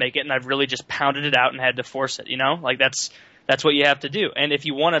wanted to make it and I've really just pounded it out and had to force it, That's what you have to do. And if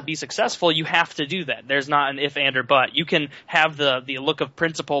you want to be successful, you have to do that. There's not an if, and, or but. You can have the look of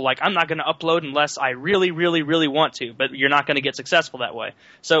principle, like I'm not going to upload unless I really, really, really want to, but you're not going to get successful that way.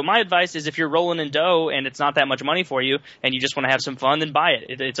 So my advice is if you're rolling in dough and it's not that much money for you and you just want to have some fun, then buy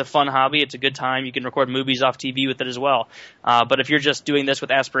it. It's a fun hobby. It's a good time. You can record movies off TV with it as well. But if you're just doing this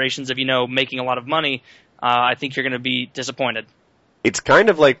with aspirations of, making a lot of money, I think you're going to be disappointed. It's kind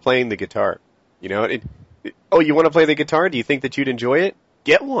of like playing the guitar. Oh, you want to play the guitar? Do you think that you'd enjoy it?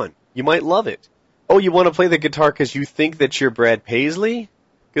 Get one. You might love it. Oh, you want to play the guitar because you think that you're Brad Paisley?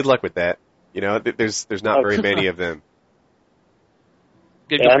 Good luck with that. There's not very many of them.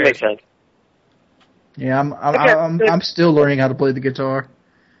 Good that makes sense. Yeah, I'm still learning how to play the guitar.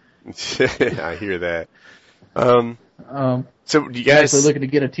 I hear that. So do you guys... I'm actually looking to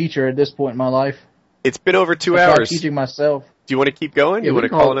get a teacher at this point in my life. It's been over 2 I hours. teaching myself. Do you want to keep going? Yeah, you want to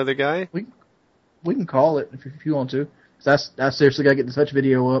call another guy? We can call it if you want to. I seriously got to get the Hutch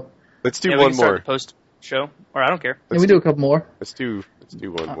video up. Let's do we one can start more. The post show, or I don't care. We do a couple more. Let's do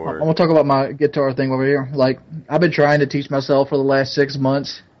one more. I'm gonna talk about my guitar thing over here. I've been trying to teach myself for the last 6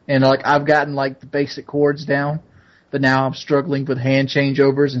 months, and I've gotten the basic chords down, but now I'm struggling with hand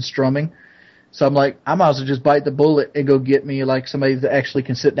changeovers and strumming. So I'm like, I might as well just bite the bullet and go get me somebody that actually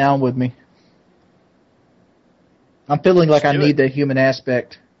can sit down with me. I'm feeling like I need the human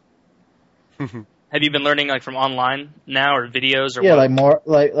aspect. Have you been learning like from online now or videos or Yeah, what?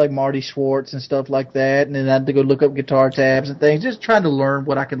 like Marty Schwartz and stuff like that, and then I had to go look up guitar tabs and things. Just trying to learn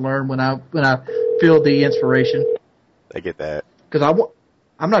what I can learn when I feel the inspiration. I get that. Because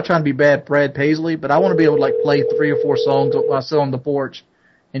I'm not trying to be bad Brad Paisley, but I want to be able to like play 3 or 4 songs while I sit on the porch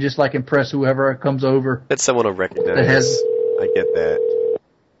and just like impress whoever comes over. That someone will recognize. I get that.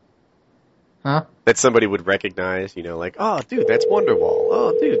 Huh? That somebody would recognize, like, oh, dude, that's Wonderwall.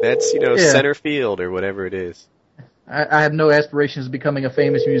 Oh, dude, that's, center field or whatever it is. I have no aspirations of becoming a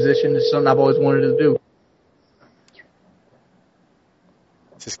famous musician. It's something I've always wanted to do.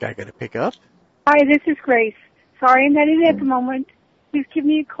 Is this guy going to pick up? Hi, this is Grace. Sorry I'm not in at the moment. Please give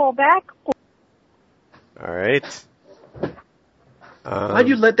me a call back. All right. Why'd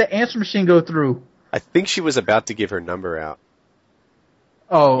you let the answer machine go through? I think she was about to give her number out.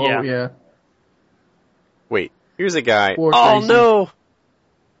 Oh, yeah. Wait, here's a guy. Poor Oh, Tracy. no.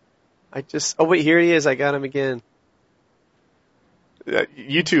 Oh, wait, here he is. I got him again.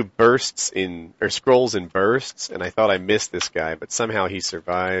 YouTube scrolls in bursts, and I thought I missed this guy, but somehow he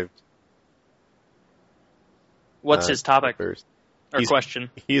survived. What's his topic or question?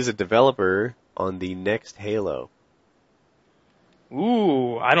 He is a developer on the next Halo.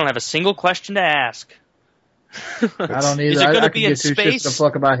 Ooh, I don't have a single question to ask. I don't either. Is it going I to could be in get two shits space? to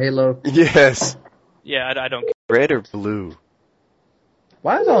fuck about Halo. Yes. Yeah, I don't care. Red or blue?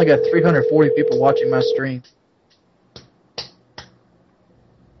 Why has I only got 340 people watching my stream?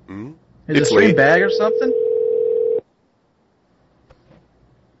 Hmm? Is the stream bag or something?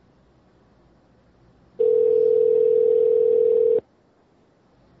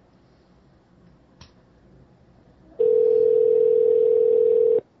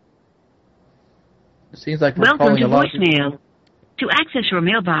 It seems like we're Welcome calling to a lot of people. voicemail. To access your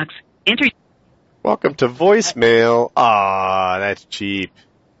mailbox, enter. Welcome to voicemail. Ah, that's cheap.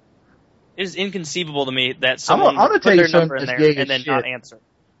 It is inconceivable to me that someone I'm gonna put tell their you something number in that's there gay and as then not shit. answer.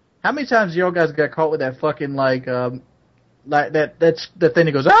 How many times y'all guys got caught with that fucking like that thing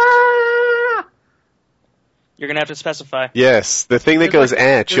that goes ah? You're going to have to specify. Yes, the thing that It's goes,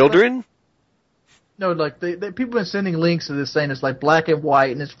 like- children? No, like people have been sending links to this saying it's like black and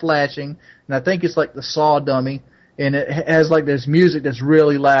white and it's flashing, and I think it's like the Saw dummy, and it has like this music that's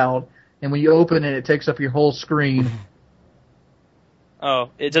really loud, and when you open it, it takes up your whole screen.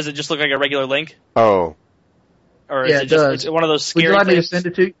 Oh, does it just look like a regular link? Oh. Or Yeah, is it it just does. it's one of those Would scary you like me to things? send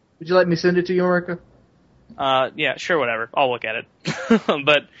it to you? Would you like me to send it to you, Erica? Yeah, sure, whatever. I'll look at it.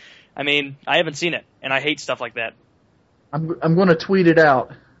 But, I mean, I haven't seen it, and I hate stuff like that. I'm going to tweet it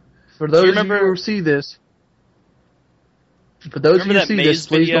out. For those of you who see this, Remember that see Maze this,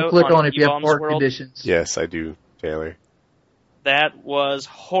 please video don't click on it if you have E-Bombs heart World? conditions. Yes, I do, Taylor. That was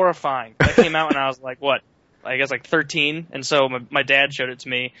horrifying. That came out when I was like, what? I guess like 13, and so my dad showed it to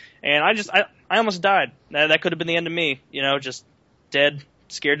me, and I almost died. That could have been the end of me, just dead,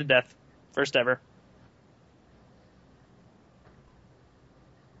 scared to death. First ever.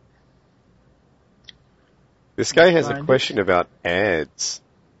 This guy has a question about ads.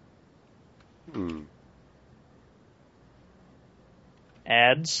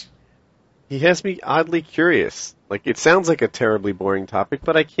 Ads? He has me oddly curious. Like, it sounds like a terribly boring topic,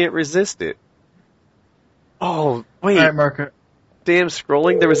 but I can't resist it. Oh, wait. All right, Marco. Damn,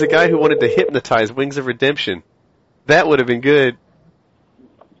 scrolling. There was a guy who wanted to hypnotize Wings of Redemption. That would have been good.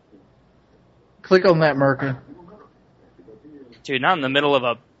 Click on that, Merca. Dude, not in the middle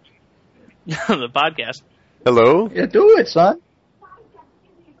of the podcast. Hello? Yeah, do it, son.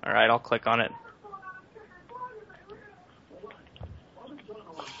 All right, I'll click on it.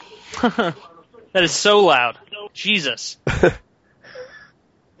 That is so loud. Jesus.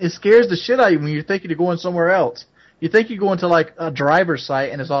 It scares the shit out of you when you're thinking you're going somewhere else. You think you're going to like a driver's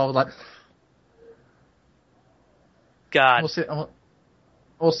site, and it's all like. God. I'm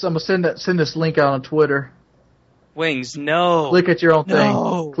gonna send this link out on Twitter. Wings, no. Click at your own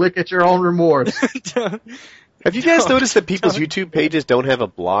No. thing. Click at your own remorse. Have you guys noticed that people's YouTube pages don't have a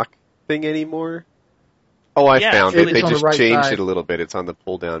block thing anymore? Oh, I found it. it's They on the just right changed side. it a little bit. It's on the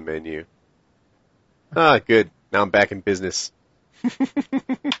pull-down menu. Ah, good. Now I'm back in business.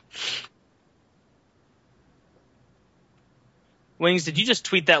 Wings, did you just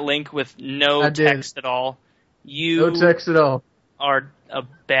tweet that link with no I did. text at all? You No text at all. are a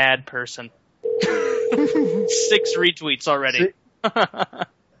bad person. 6 retweets already.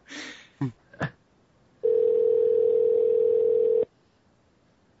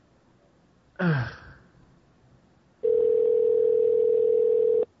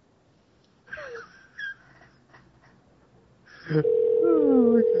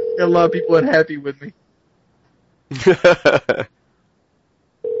 Got a lot of people unhappy with me.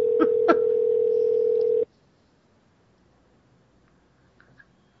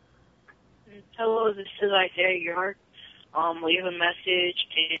 hello, this is Isaiah Yard. Leave a message.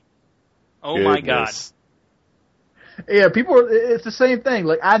 Oh my God. Yeah, it's the same thing.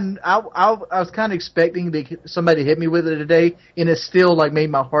 Like I was kind of expecting somebody to hit me with it today, and it still like made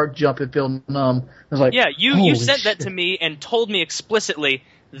my heart jump and feel numb. I was like, yeah, you sent shit. that to me and told me explicitly,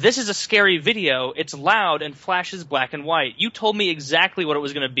 this is a scary video, it's loud and flashes black and white. You told me exactly what it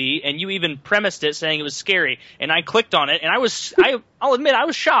was going to be, and you even premised it saying it was scary, and I clicked on it, and I'll admit, I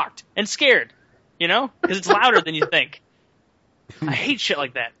was shocked and scared, because it's louder than you think. I hate shit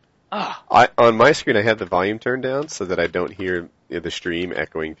like that. On my screen, I have the volume turned down so that I don't hear the stream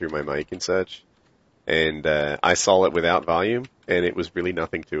echoing through my mic and such. And I saw it without volume, and it was really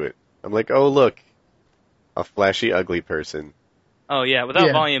nothing to it. I'm like, oh, look, a flashy, ugly person. Oh, yeah,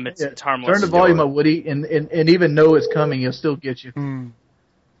 without volume, it's harmless. Turn the volume up, Woody, and even know it's coming, it'll still get you. All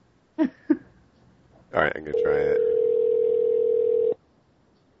right, I'm going to try it.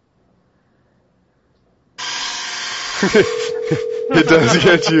 It does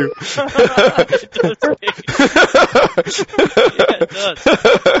get you. It does. Yeah, it does.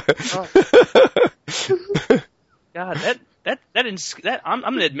 God, that I'm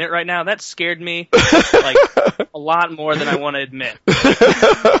going to admit right now, that scared me like a lot more than I want to admit.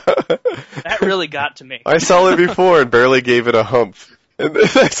 That really got to me. I saw it before and barely gave it a hump. And then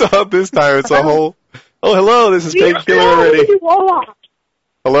I saw it this time. It's a whole. Oh, hello. This is Painkiller already.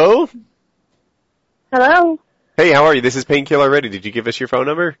 Hello? Hello? Hey, how are you? This is Painkiller already. Did you give us your phone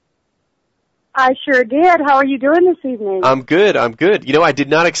number? I sure did. How are you doing this evening? I'm good. I did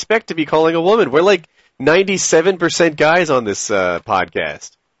not expect to be calling a woman. We're like 97% guys on this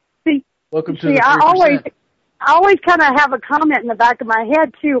podcast. Welcome to the 3%. I always kind of have a comment in the back of my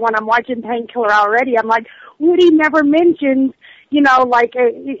head, too, when I'm watching Painkiller already. I'm like, Woody never mentions, like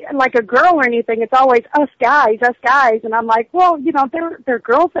a girl or anything. It's always us guys. And I'm like, well, there are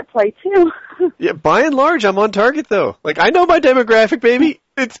girls that play, too. Yeah, by and large, I'm on target, though. Like, I know my demographic, baby.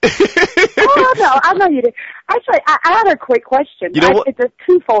 It's I know you did. Actually, I had a quick question. You know what? It's a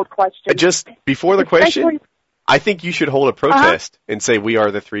twofold question. Just before the question, I think you should hold a protest and say, we are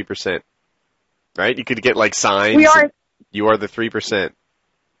the 3%. Right? You could get, like, signs. You are the 3%.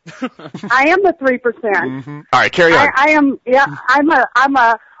 I am the 3%. Mm-hmm. All right, carry on. I am, I'm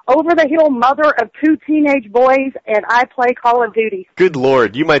a over-the-hill mother of 2 teenage boys, and I play Call of Duty. Good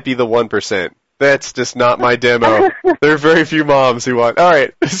Lord, you might be the 1%. That's just not my demo. There are very few moms who want. All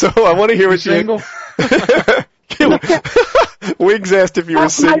right, so I want to hear what you're single. Wiggs asked if you were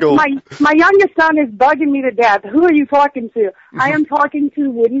single. My youngest son is bugging me to death. Who are you talking to? I am talking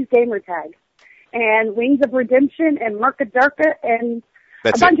to Woody's Gamertag and Wings of Redemption and Merca Durka and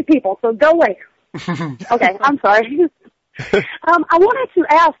a bunch of people. So go away. Okay, I'm sorry. I wanted to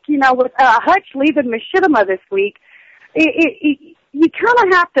ask, with Hutch leaving Machinima this week, you kind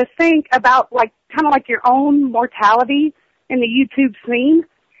of have to think about kind of your own mortality in the YouTube scene.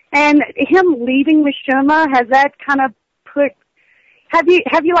 And him leaving Machinima, has that kind of have you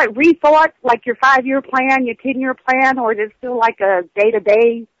rethought your 5-year plan, your 10-year plan, or is it still like a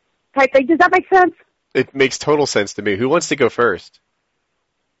day-to-day type thing? Does that make sense? It makes total sense to me. Who wants to go first?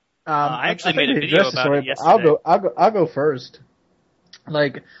 I actually made a video about it yesterday. I'll go first.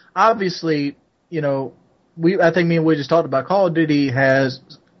 Obviously, I think me and we just talked about Call of Duty has,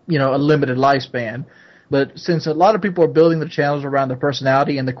 a limited lifespan. But since a lot of people are building their channels around their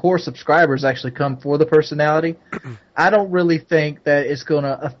personality and the core subscribers actually come for the personality, I don't really think that it's going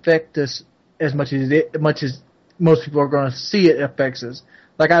to affect us as much as most people are going to see it affects us.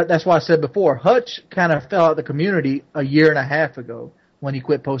 That's why I said before, Hutch kind of fell out of the community a year and a half ago when he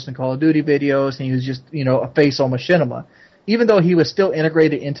quit posting Call of Duty videos and he was just, a face on Machinima. Even though he was still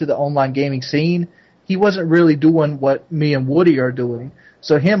integrated into the online gaming scene, he wasn't really doing what me and Woody are doing.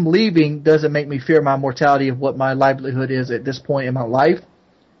 So him leaving doesn't make me fear my mortality of what my livelihood is at this point in my life,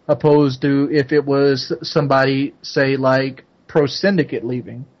 opposed to if it was somebody, say, like Pro Syndicate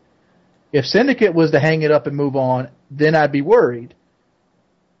leaving. If Syndicate was to hang it up and move on, then I'd be worried.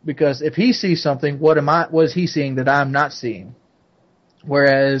 Because if he sees something, what is he seeing that I'm not seeing?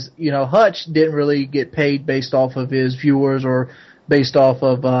 Whereas, Hutch didn't really get paid based off of his viewers or based off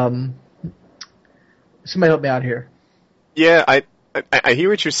of, somebody help me out here. Yeah, I hear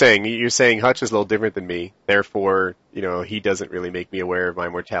what you're saying. You're saying Hutch is a little different than me. Therefore, he doesn't really make me aware of my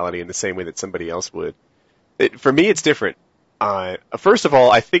mortality in the same way that somebody else would. For me, it's different. First of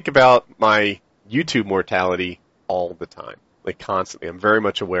all, I think about my YouTube mortality all the time, constantly. I'm very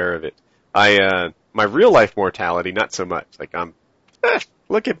much aware of it. My real life mortality, not so much.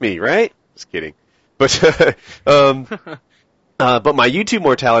 Look at me, right? Just kidding. But but my YouTube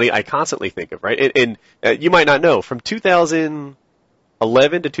mortality, I constantly think of, right? And you might not know, from 2000.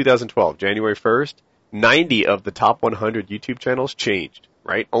 2011 to 2012, January 1st, 90 of the top 100 YouTube channels changed,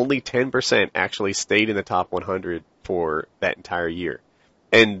 right? Only 10% actually stayed in the top 100 for that entire year.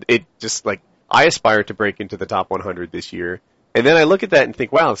 And it just, like, I aspire to break into the top 100 this year. And then I look at that and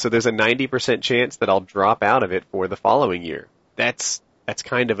think, wow, so there's a 90% chance that I'll drop out of it for the following year. That's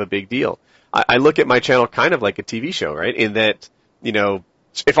kind of a big deal. I look at my channel kind of like a TV show, right? In that, you know,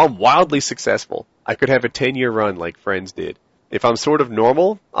 if I'm wildly successful, I could have a 10-year run like Friends did. If I'm sort of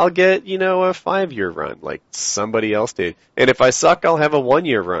normal, I'll get, you know, a 5-year run like somebody else did. And if I suck, I'll have a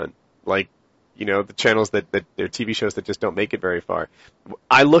 1-year run like, you know, the channels that they're TV shows that just don't make it very far.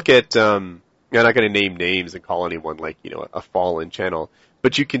 I look at, I'm not going to name names and call anyone like, you know, a fallen channel,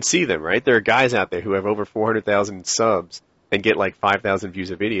 but you can see them, right? There are guys out there who have over 400,000 subs and get like 5,000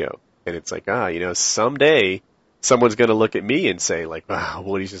 views a video. And it's like, you know, someday someone's going to look at me and say like, wow,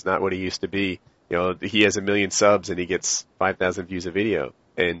 Woody's just not what he used to be. You know, he has 1 million subs and he gets 5,000 views a video.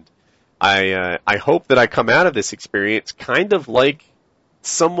 And I hope that I come out of this experience kind of like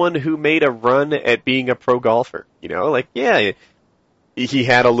someone who made a run at being a pro golfer. You know, like, yeah, he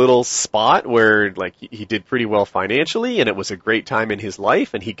had a little spot where like he did pretty well financially and it was a great time in his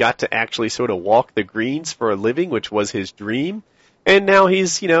life and he got to actually sort of walk the greens for a living, which was his dream. And now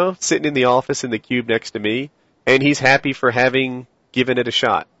he's, you know, sitting in the office in the cube next to me and he's happy for having given it a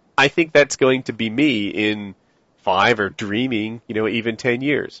shot. I think that's going to be me in 5 or dreaming, you know, even 10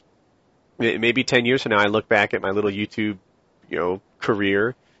 years. Maybe 10 years from now I look back at my little YouTube, you know,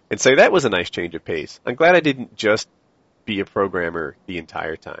 career and say that was a nice change of pace. I'm glad I didn't just be a programmer the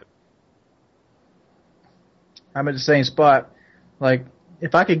entire time. I'm at the same spot. Like,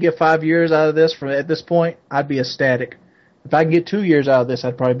 if I could get 5 years out of this at this point, I'd be ecstatic. If I can get 2 years out of this,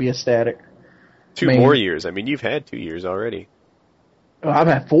 I'd probably be ecstatic. 2 more years. I mean, you've had 2 years already. Oh, I've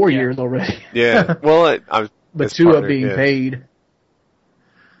had 4 years already. Yeah. Well, I was. But 2 are being paid.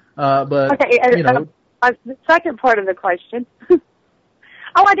 But okay, you know, the second part of the question.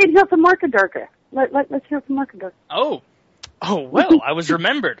 I didn't hear from Marka Durka. Let's hear from Marka Durka. Oh, well, I was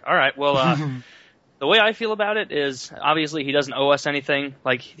remembered. All right, well, the way I feel about it is obviously he doesn't owe us anything.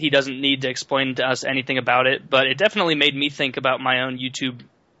 Like, he doesn't need to explain to us anything about it. But it definitely made me think about my own YouTube,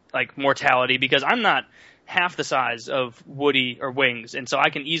 like, mortality, because I'm not half the size of Woody or Wings, and so I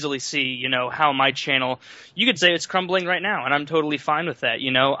can easily see, you know, how my channel, you could say it's crumbling right now, and I'm totally fine with that.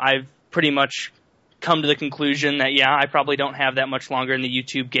 You know, I've pretty much come to the conclusion that, yeah, I probably don't have that much longer in the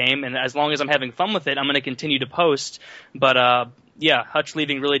YouTube game, and as long as I'm having fun with it, I'm going to continue to post. But, yeah, Hutch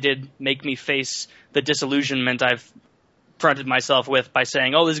leaving really did make me face the disillusionment I've fronted myself with by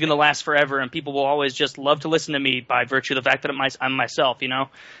saying, oh, this is going to last forever, and people will always just love to listen to me by virtue of the fact that I'm myself, you know?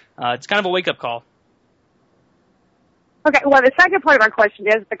 It's kind of a wake-up call. Okay, well, the second part of our question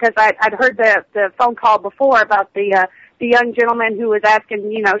is, because I'd heard the phone call before about the young gentleman who was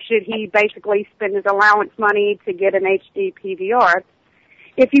asking, you know, should he basically spend his allowance money to get an HD PVR.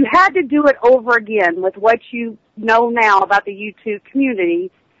 If you had to do it over again with what you know now about the YouTube community,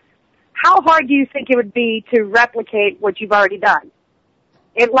 how hard do you think it would be to replicate what you've already done?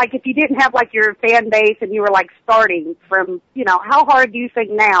 Like, if you didn't have, like, your fan base and you were, like, starting from, you know, how hard do you think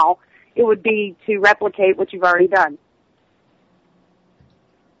now it would be to replicate what you've already done?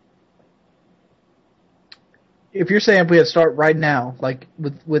 If you're saying we had to start right now, like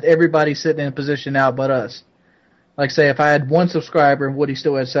with everybody sitting in a position now but us, like say if I had 1 subscriber and Woody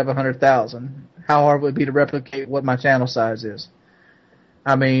still had 700,000, how hard would it be to replicate what my channel size is?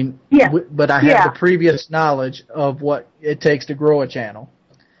 I mean, but I have the previous knowledge of what it takes to grow a channel.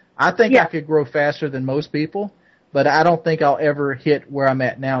 I think I could grow faster than most people, but I don't think I'll ever hit where I'm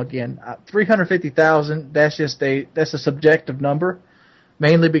at now again. 350,000, that's a subjective number.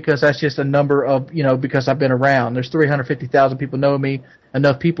 Mainly because that's just a number of, you know, because I've been around. There's 350,000 people know me.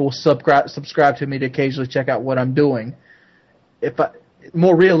 Enough people subscribe to me to occasionally check out what I'm doing.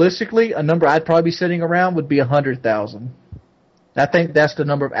 More realistically, a number I'd probably be sitting around would be 100,000. I think that's the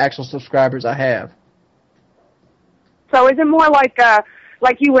number of actual subscribers I have. So is it more like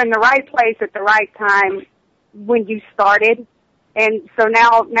you were in the right place at the right time when you started? And so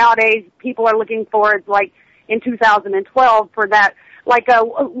nowadays people are looking forward, like in 2012, for that. Like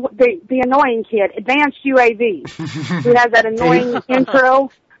the annoying kid, Advanced UAV, who has that annoying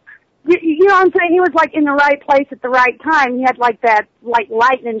intro. You know what I'm saying? He was like in the right place at the right time. He had like that, like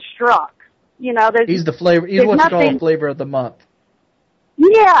lightning struck. You know, he's the flavor. He's what's called flavor of the month.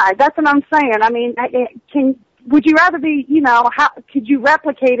 Yeah, that's what I'm saying. I mean, would you rather be? You know, how could you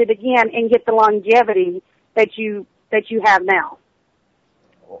replicate it again and get the longevity that you have now?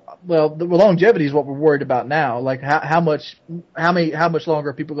 Well, the longevity is what we're worried about now. Like how much longer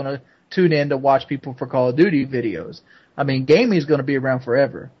are people going to tune in to watch people for Call of Duty videos. I mean, gaming is going to be around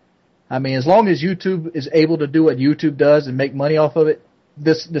forever. I mean, as long as YouTube is able to do what YouTube does and make money off of it,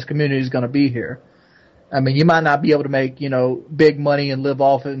 this community is going to be here. I mean, you might not be able to make, big money and live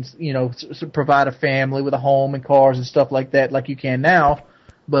off it and, provide a family with a home and cars and stuff like that like you can now,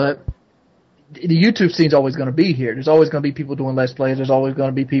 but the YouTube scene's always going to be here. There's always going to be people doing Let's Plays. There's always going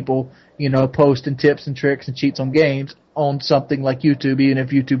to be people, posting tips and tricks and cheats on games on something like YouTube, even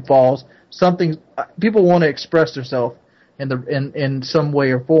if YouTube falls. People want to express themselves in some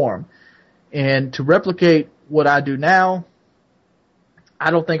way or form. And to replicate what I do now,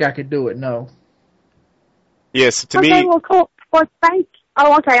 I don't think I could do it, no. Yes, to me... Okay, well, cool. Well,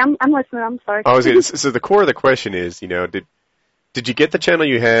 Oh, okay, I'm listening. I'm sorry. So the core of the question is, did you get the channel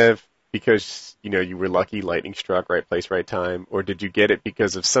you have because, you were lucky, lightning struck, right place, right time, or did you get it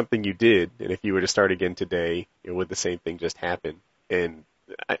because of something you did, and if you were to start again today, would the same thing just happen? And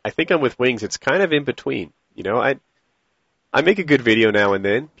I think I'm with Wings. It's kind of in between. I make a good video now and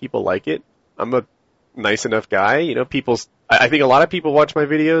then. People like it. I'm a nice enough guy. I think a lot of people watch my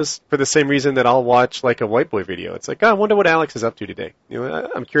videos for the same reason that I'll watch like a white boy video. It's like, I wonder what Alex is up to today.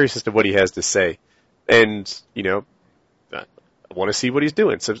 I'm curious as to what he has to say. And, I want to see what he's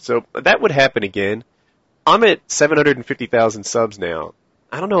doing. So that would happen again. I'm at 750,000 subs now.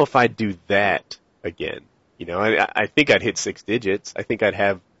 I don't know if I'd do that again. I think I'd hit 6 digits. I think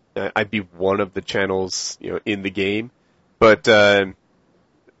I'd be one of the channels, in the game. But,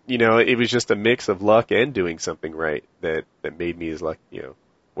 it was just a mix of luck and doing something right that made me as lucky,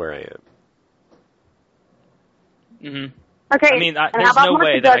 where I am. Mm-hmm. Okay. I mean, there's no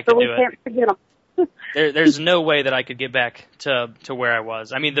way that I could do it. There's no way that I could get back to where I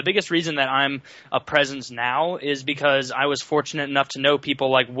was. I mean, the biggest reason that I'm a presence now is because I was fortunate enough to know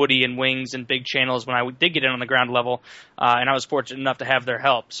people like Woody and Wings and big channels when I did get in on the ground level, and I was fortunate enough to have their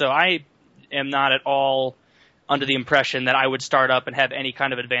help. So I am not at all under the impression that I would start up and have any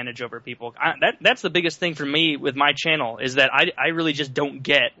kind of advantage over people. That's the biggest thing for me with my channel is that I really just don't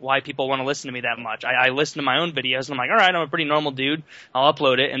get why people want to listen to me that much. I listen to my own videos and I'm like, all right, I'm a pretty normal dude. I'll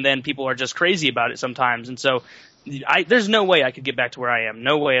upload it, and then people are just crazy about it sometimes. And so there's no way I could get back to where I am.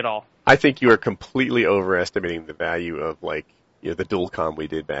 No way at all. I think you are completely overestimating the value of the dual comm we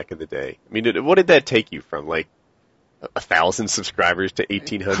did back in the day. I mean, what did that take you from 1,000 subscribers to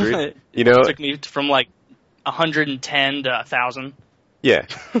 1,800? It took me from 110 to 1,000. Yeah.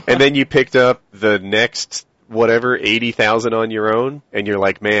 And then you picked up the next, 80,000 on your own, and you're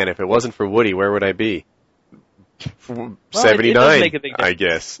like, man, if it wasn't for Woody, where would I be? 79, I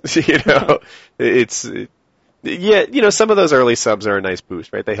guess. Some of those early subs are a nice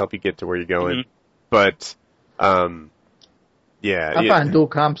boost, right? They help you get to where you're going. Mm-hmm. But, yeah. I find dual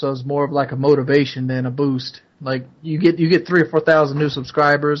comm subs more of a motivation than a boost. You get 3,000 or 4,000 new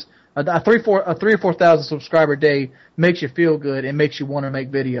subscribers. A 3,000 or 4,000 subscriber day makes you feel good and makes you want to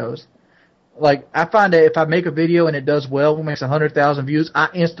make videos. I find that if I make a video and it does well, it makes 100,000 views, I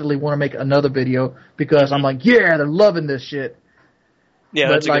instantly want to make another video because I'm like, yeah, they're loving this shit. Yeah,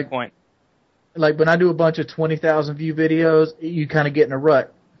 that's a good point. When I do a bunch of 20,000 view videos, you kind of get in a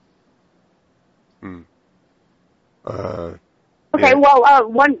rut. Okay,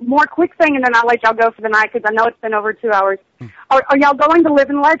 well, one more quick thing, and then I'll let y'all go for the night because I know it's been over 2 hours. Are y'all going to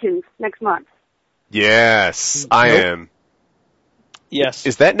Living Legends next month? Yes, I am. Yes.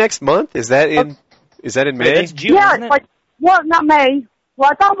 Is that next month? Is that in May? That's June, isn't it? Not May.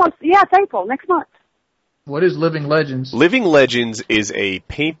 Well, it's almost, it's April, next month. What is Living Legends? Living Legends is a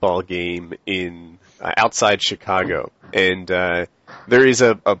paintball game in outside Chicago, and there is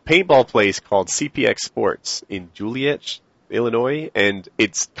a paintball place called CPX Sports in Joliet, Illinois, and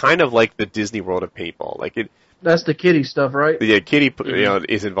it's kind of like the Disney World of paintball. That's the Kitty stuff, right? Yeah, Kitty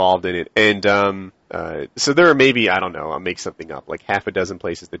is involved in it, and so there are maybe, I don't know, I'll make something up, half a dozen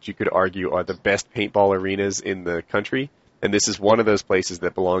places that you could argue are the best paintball arenas in the country, and this is one of those places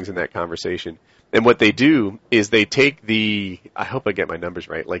that belongs in that conversation. And what they do is they take I hope I get my numbers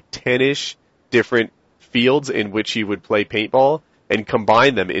right, 10-ish different fields in which you would play paintball and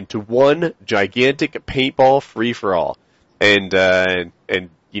combine them into one gigantic paintball free-for-all. And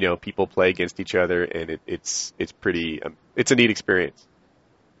people play against each other, and it's pretty, it's a neat experience.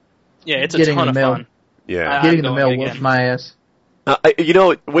 Yeah, it's a ton of fun. Yeah. Getting the mail whoops my ass.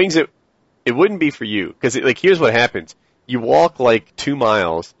 Wings, it wouldn't be for you, because here's what happens. You walk 2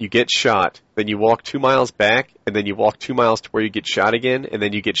 miles, you get shot, then you walk 2 miles back, and then you walk 2 miles to where you get shot again, and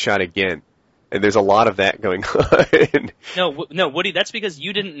then you get shot again. And there's a lot of that going on. No, Woody, that's because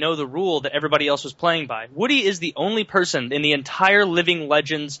you didn't know the rule that everybody else was playing by. Woody is the only person in the entire Living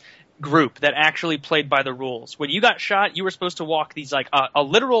Legends group that actually played by the rules. When you got shot, you were supposed to walk these like a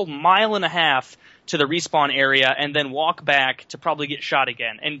literal mile and a half to the respawn area and then walk back to probably get shot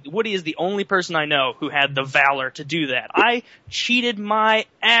again. And Woody is the only person I know who had the valor to do that. I cheated my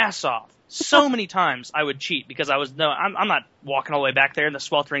ass off. So many times I would cheat because I'm not walking all the way back there in the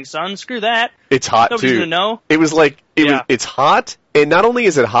sweltering sun. Screw that. It's hot Nobody's too. gonna know. It was like it's hot, and not only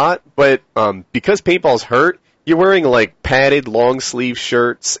is it hot, but because paintballs hurt, you're wearing like padded long sleeve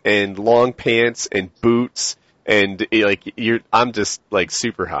shirts and long pants and boots, and I'm just like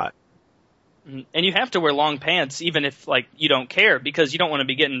super hot. And you have to wear long pants even if like you don't care because you don't want to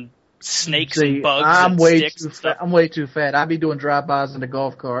be getting snakes and bugs and sticks and stuff. I'm way too fat. I'd be doing drive-bys in the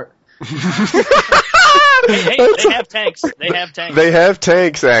golf cart. Hey, they have tanks. They have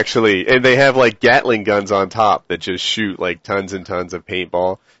tanks, actually, and they have like Gatling guns on top that just shoot like tons and tons of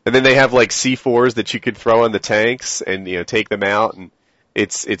paintball. And then they have like C4s that you could throw on the tanks and take them out, and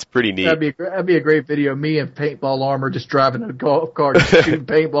it's pretty neat. That'd be a great video. Me in paintball armor just driving a golf cart and shooting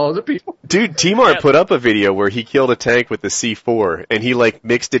paintballs at people. Dude, T-Mart put up a video where he killed a tank with the C4, and he like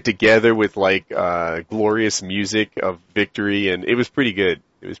mixed it together with like glorious music of victory, and it was pretty good.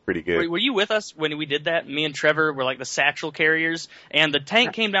 It was pretty good. Were you with us when we did that? Me and Trevor were like the satchel carriers, and the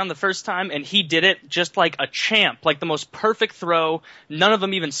tank came down the first time, and he did it just like a champ, like the most perfect throw. None of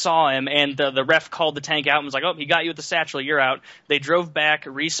them even saw him, and the ref called the tank out and was like, "Oh, he got you with the satchel. You're out." They drove back,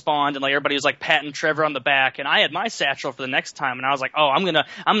 respawned, and like everybody was like patting Trevor on the back, and I had my satchel for the next time, and I was like, "Oh, I'm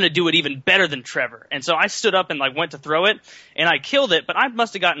gonna do it even better than Trevor." And so I stood up and like went to throw it, and I killed it, but I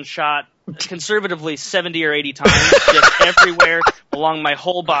must have gotten conservatively 70 or 80 times just everywhere along my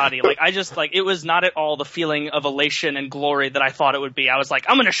whole body. Like it was not at all the feeling of elation and glory that I thought it would be. I was like,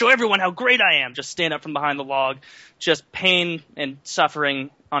 I'm going to show everyone how great I am. Just stand up from behind the log, just pain and suffering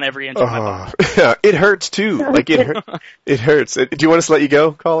on every inch of my body. Yeah, it hurts too. Like it hurts. Do you want us to let you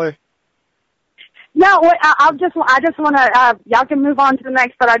go, caller? No, I just want to, y'all can move on to the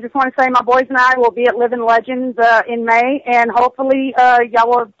next, but I just want to say my boys and I will be at Living Legends in May, and hopefully y'all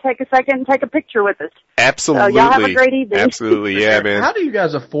will take a second and take a picture with us. Absolutely. Y'all have a great evening. Absolutely, yeah, man. How do you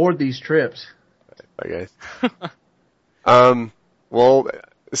guys afford these trips? I guess. Well,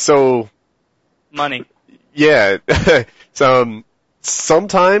 so... Money. Yeah. So,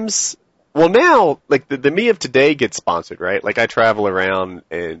 sometimes... Well, now, like, the Me of Today gets sponsored, right? Like, I travel around,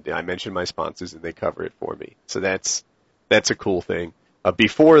 and I mention my sponsors, and they cover it for me. So that's a cool thing.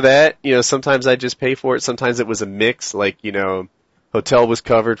 Before that, sometimes I just pay for it. Sometimes it was a mix, like, hotel was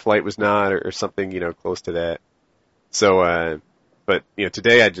covered, flight was not, or something, close to that. So, but,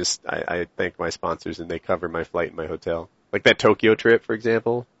 today I thank my sponsors, and they cover my flight and my hotel. Like that Tokyo trip, for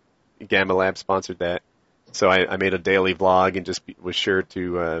example, Gamma Lab sponsored that. So I made a daily vlog and just was sure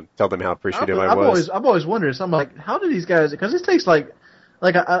to tell them how appreciative I was. I've always wondered. So I'm like, how do these guys? Because it takes like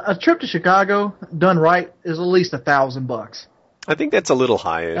a trip to Chicago done right is at least $1,000. I think that's a little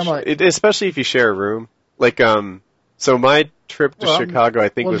high-ish, especially if you share a room. Like so my trip to Chicago, I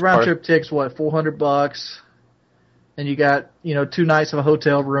think was round trip tickets $400, and you got 2 nights of a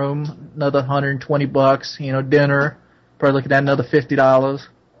hotel room, another $120. Dinner, probably looking at another $50.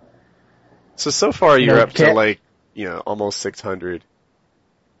 So far you're up to like, almost 600.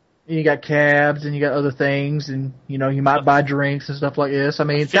 And you got cabs and you got other things and, you might buy drinks and stuff like this. I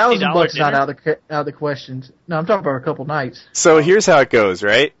mean, $1,000 is not out of the question. No, I'm talking about a couple nights. So here's how it goes,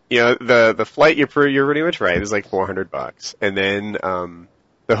 right? The flight, you're pretty much right, is like $400. And then,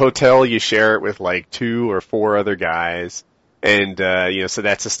 the hotel, you share it with like 2 or 4 other guys. And, so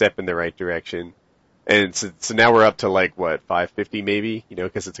that's a step in the right direction. And so now we're up to like, what, $550 maybe,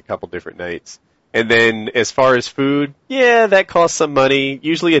 because it's a couple different nights. And then as far as food, yeah, that costs some money.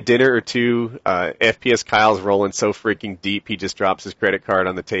 Usually a dinner or two. FPS Kyle's rolling so freaking deep, he just drops his credit card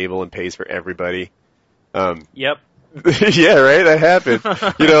on the table and pays for everybody. Yep. Yeah, right, that happened.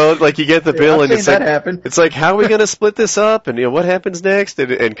 Like you get the bill and it's like, how are we going to split this up? And what happens next?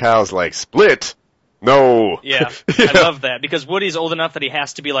 And Kyle's like, split? No. Yeah, I love that because Woody's old enough that he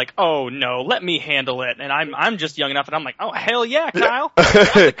has to be like, oh no, let me handle it, and I'm just young enough, and I'm like, oh hell yeah, Kyle,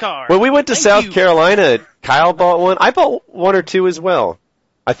 got the car. When we went to South Carolina, Kyle bought one. I bought 1 or 2 as well.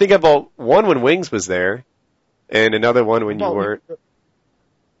 I think I bought one when Wings was there, and another one when you weren't.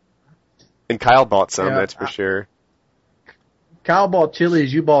 And Kyle bought some, that's for sure. Kyle bought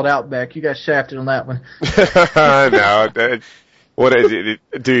Chili's, you bought Outback. You got shafted on that one. No, what is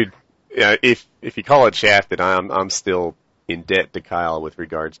it, dude? Yeah, if you call it shafted, I'm still in debt to Kyle with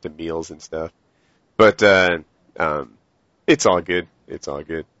regards to meals and stuff. But it's all good. It's all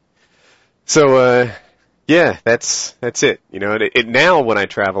good. So yeah, that's it. Now when I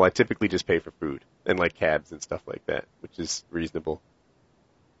travel, I typically just pay for food and like cabs and stuff like that, which is reasonable.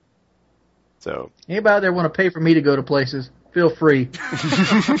 So anybody out there want to pay for me to go to places, feel free.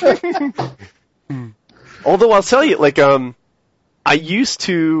 Although I'll tell you, like, I used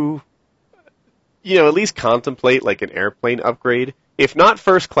to, at least contemplate like an airplane upgrade. If not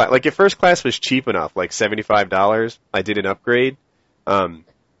first class, like if first class was cheap enough, like $75, I did an upgrade.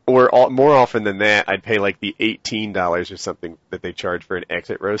 More often than that, I'd pay like the $18 or something that they charge for an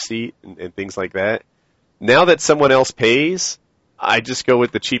exit row seat and things like that. Now that someone else pays, I just go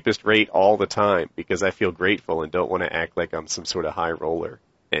with the cheapest rate all the time because I feel grateful and don't want to act like I'm some sort of high roller.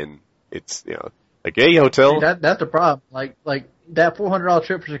 And it's, like, hey, hotel. See, that's the problem. Like that $400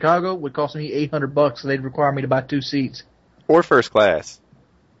 trip for Chicago would cost me $800, so they'd require me to buy 2 seats. Or first class.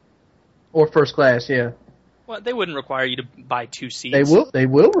 Or first class, yeah. Well, they wouldn't require you to buy 2 seats. They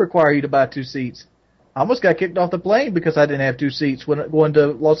will require you to buy 2 seats. I almost got kicked off the plane because I didn't have 2 seats when going to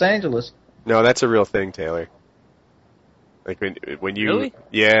Los Angeles. No, that's a real thing, Taylor. Like when you, really?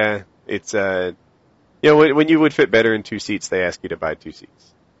 Yeah, it's when you would fit better in 2 seats, they ask you to buy 2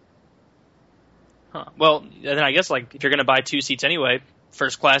 seats. Huh. Well, then I guess like if you're going to buy 2 seats anyway,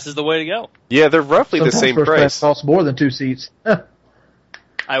 first class is the way to go. Yeah, they're roughly the same first price. Class costs more than 2 seats.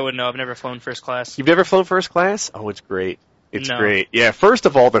 I wouldn't know. I've never flown first class. You've never flown first class? Oh, it's great. It's No. great. Yeah, first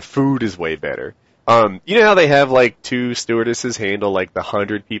of all, the food is way better. You know how they have like 2 stewardesses handle like the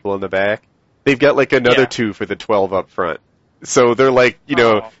 100 people in the back? They've got like another 2 for the 12 up front. So they're like,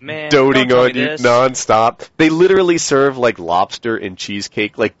 man, doting on you this. nonstop. They literally serve like lobster and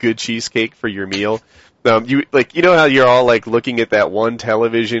cheesecake, like good cheesecake for your meal. You know how you're all like looking at that one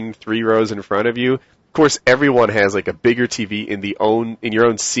television 3 rows in front of you? Of course, everyone has like a bigger TV in your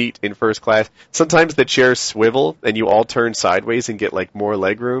own seat in first class. Sometimes the chairs swivel and you all turn sideways and get like more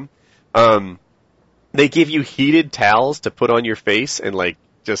leg room. They give you heated towels to put on your face and like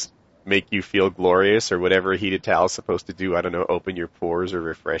just make you feel glorious or whatever a heated towel is supposed to do. I don't know, open your pores or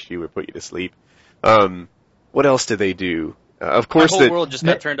refresh you or put you to sleep. What else do they do? Of course, my whole world just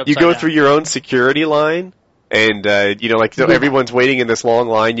got turned upside you go down. through your own security line. And, so everyone's waiting in this long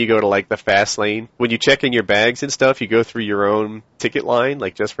line, you go to, like, the fast lane. When you check in your bags and stuff, you go through your own ticket line,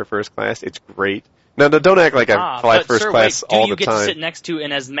 like, just for first class. It's great. No, don't act like I fly first class all the time. Do you get to sit next to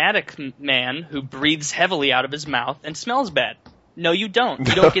an asthmatic man who breathes heavily out of his mouth and smells bad? No, you don't.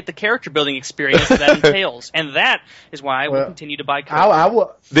 You don't get the character building experience that entails. And that is why I will continue to buy Coach.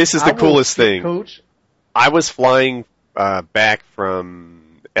 This is the coolest thing. Coach. I was flying back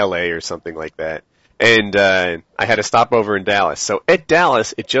from L.A. or something like that. And I had a stopover in Dallas. So at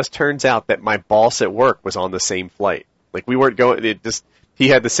Dallas, it just turns out that my boss at work was on the same flight. Like we weren't going. He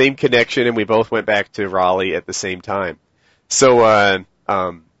had the same connection, and we both went back to Raleigh at the same time. So and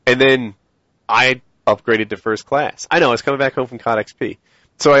then I upgraded to first class. I know I was coming back home from COD XP,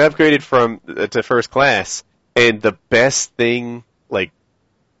 so I upgraded to first class. And the best thing,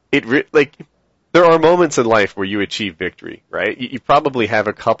 there are moments in life where you achieve victory, right? You probably have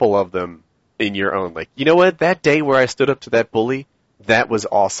a couple of them in your own, like, you know what, that day where I stood up to that bully, that was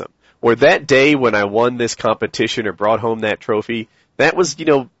awesome. Or that day when I won this competition or brought home that trophy, that was,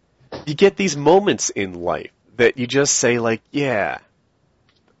 you get these moments in life that you just say, like, yeah,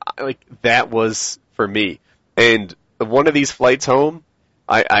 like, that was for me. And one of these flights home,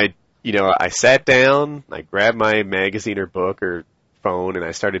 I sat down, I grabbed my magazine or book or phone, and I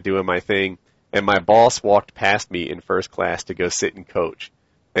started doing my thing, and my boss walked past me in first class to go sit and coach.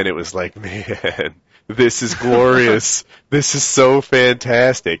 And it was like, man, this is glorious. This is so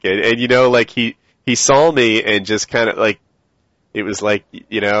fantastic. And he saw me and just kind of like, it was like,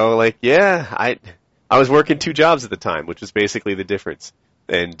 yeah, I was working 2 jobs at the time, which was basically the difference.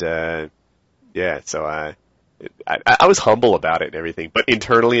 And, so I was humble about it and everything. But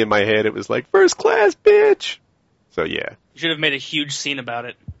internally in my head, it was like, first class, bitch. So, yeah. You should have made a huge scene about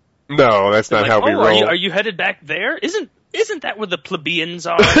it. No, that's not how we roll. Are you headed back there? Isn't that where the plebeians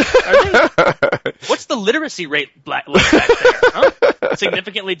are? What's the literacy rate like back there? Huh?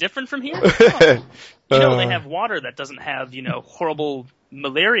 Significantly different from here? Oh. They have water that doesn't have, horrible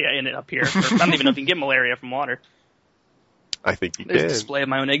malaria in it up here. I don't even know if you can get malaria from water. I think you There's can. a display of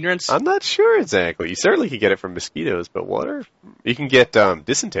my own ignorance. I'm not sure exactly. You certainly can get it from mosquitoes, but water? You can get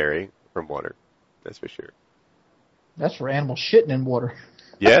dysentery from water. That's for sure. That's for animals shitting in water.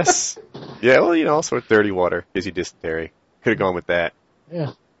 Yes. Yeah, well, also dirty water gives you dysentery. Could have gone with that.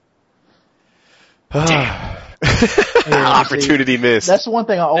 Yeah. Opportunity missed. That's the one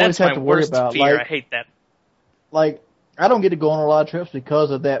thing I always have to worry about. Fear. I hate that. Like, I don't get to go on a lot of trips because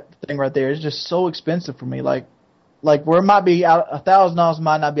of that thing right there. It's just so expensive for me. Like where it might be out $1,000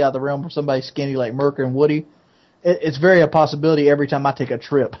 might not be out of the realm for somebody skinny like Merker and Woody. It's very a possibility every time I take a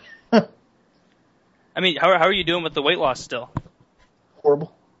trip. I mean, how are you doing with the weight loss still?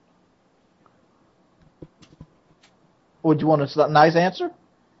 Horrible. Would you want a nice answer?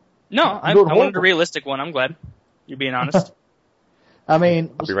 No, I wanted a realistic one. I'm glad you're being honest. I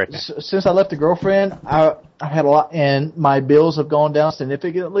mean, right since I left the girlfriend, I had a lot, and my bills have gone down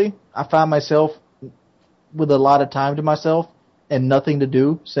significantly. I find myself with a lot of time to myself and nothing to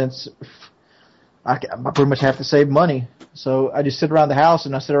do since I pretty much have to save money. So I just sit around the house,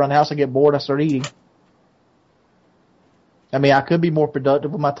 and I get bored, I start eating. I mean, I could be more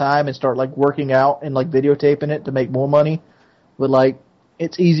productive with my time and start, like, working out and, like, videotaping it to make more money. But, like,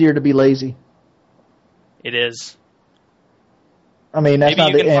 it's easier to be lazy. It is. I mean, that's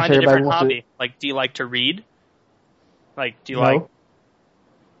not the answer. Maybe you can find a different hobby. Like, do you like to read? Like, do you like...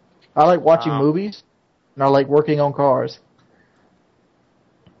 I like watching movies, and I like working on cars.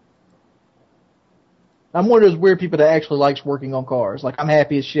 I'm one of those weird people that actually likes working on cars. Like, I'm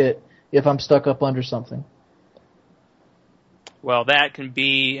happy as shit if I'm stuck up under something. Well, that can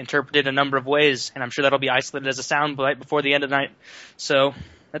be interpreted a number of ways, and I'm sure that'll be isolated as a soundbite before the end of the night. So,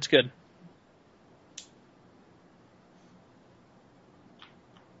 that's good.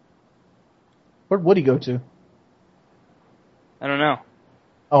 Where'd Woody go to? I don't know.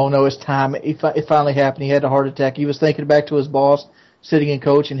 Oh, no, it's time. It finally happened. He had a heart attack. He was thinking back to his boss sitting in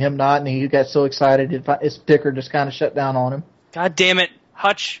coach and him not, and he got so excited his ticker just kind of shut down on him. God damn it.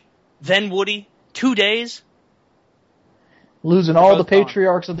 Hutch, then Woody, 2 days? Losing all the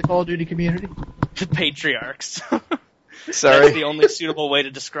patriarchs of the Call of Duty community? The patriarchs. Sorry. That's the only suitable way to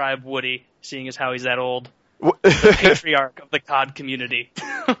describe Woody, seeing as how he's that old. The patriarch of the COD community.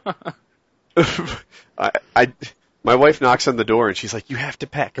 My wife knocks on the door and she's like, "You have to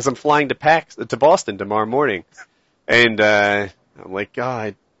pack," because I'm flying to Boston tomorrow morning. And I'm like,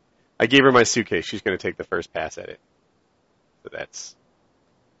 God, I gave her my suitcase. She's going to take the first pass at it. So that's...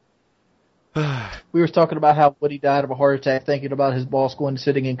 We were talking about how Woody died of a heart attack thinking about his boss going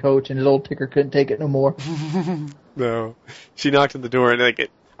sitting in coach and his old ticker couldn't take it no more. No. She knocked on the door and I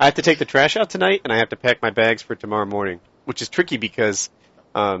have to take the trash out tonight and I have to pack my bags for tomorrow morning, which is tricky because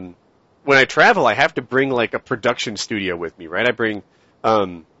when I travel I have to bring like a production studio with me, right? I bring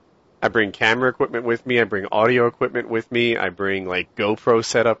camera equipment with me, I bring audio equipment with me, I bring like GoPro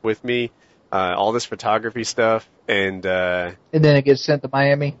setup with me, all this photography stuff, and then it gets sent to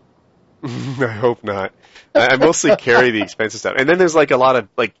Miami. I hope not. I mostly carry the expensive stuff. And then there's like a lot of,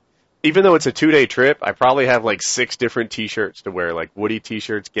 like, even though it's a 2-day trip, I probably have like 6 different t-shirts to wear, like Woody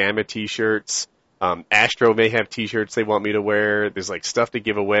t-shirts, Gamma t-shirts, Astro may have t-shirts they want me to wear. There's like stuff to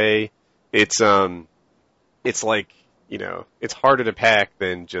give away. It's like, you know, it's harder to pack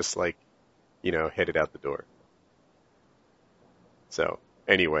than just like, you know, headed out the door. So,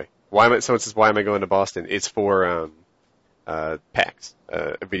 anyway, why am I going to Boston? It's for, PAX,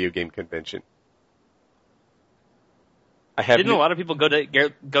 a video game convention. Didn't a lot of people go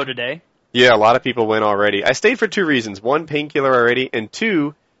today? Yeah, a lot of people went already. I stayed for 2 reasons. 1, painkiller already, and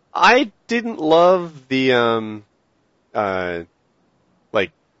 2, I didn't love the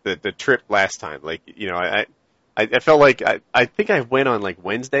the trip last time. Like, you know, I felt like I think I went on like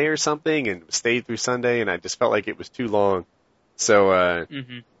Wednesday or something and stayed through Sunday, and I just felt like it was too long. So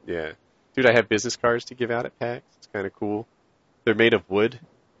yeah, dude, I have business cards to give out at PAX. It's kind of cool. They're made of wood.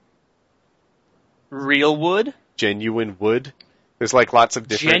 Real wood? Genuine wood. There's like lots of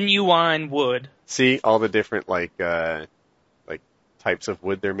different... Genuine wood. See, all the different like types of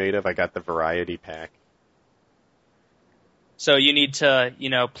wood they're made of. I got the variety pack. So you need to,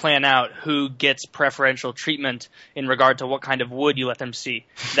 you know, plan out who gets preferential treatment in regard to what kind of wood you let them see.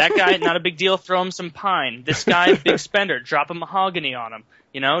 That guy, not a big deal, throw him some pine. This guy, big spender, drop a mahogany on him.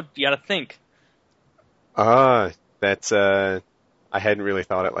 You know, you gotta think. That's, I hadn't really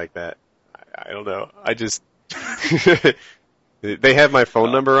thought it like that. I don't know. I just, they have my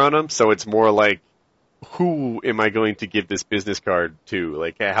phone number on them, so it's more like, who am I going to give this business card to?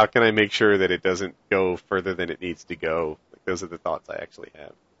 Like, how can I make sure that it doesn't go further than it needs to go? Like, those are the thoughts I actually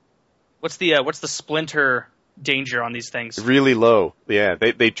have. What's the splinter danger on these things? Really low. Yeah,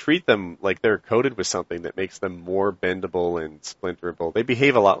 they treat them like they're coated with something that makes them more bendable and splinterable. They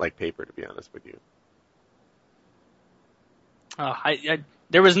behave a lot like paper, to be honest with you.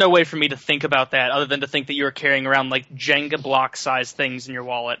 There was no way for me to think about that other than to think that you were carrying around like Jenga block size things in your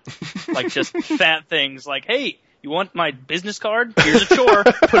wallet. Like just fat things like, hey, you want my business card? Here's a chore.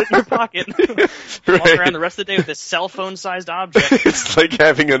 Put it in your pocket. Walk around the rest of the day with this cell phone sized object. It's like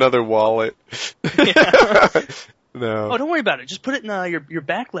having another wallet. Yeah. No. Oh, don't worry about it. Just put it in your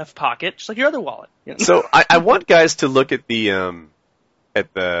back left pocket, just like your other wallet. You know? So I want guys to look at the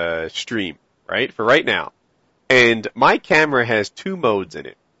stream, right? For right now. And my camera has 2 modes in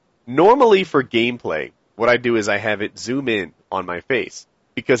it. Normally for gameplay, what I do is I have it zoom in on my face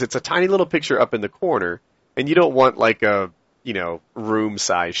because it's a tiny little picture up in the corner, And you don't want like a, room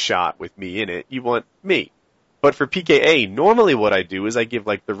size shot with me in it. You want me. But for PKA, normally what I do is I give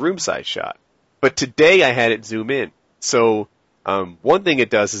like the room size shot. But today I had it zoom in. So, one thing it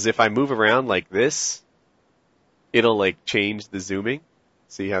does is if I move around like this, it'll like change the zooming.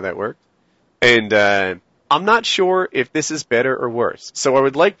 See how that works? And, I'm not sure if this is better or worse. So I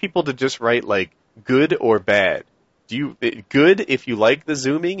would like people to just write like good or bad. Good if you like the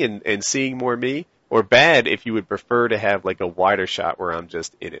zooming and seeing more me, or bad if you would prefer to have like a wider shot where I'm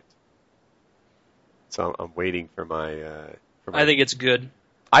just in it. So I'm waiting for my I think it's good.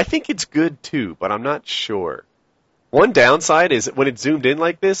 I think it's good too, but I'm not sure. One downside is when it's zoomed in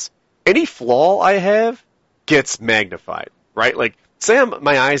like this, any flaw I have gets magnified, right? Like, say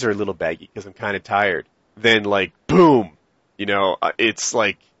my eyes are a little baggy because I'm kind of tired. Then, like, boom, it's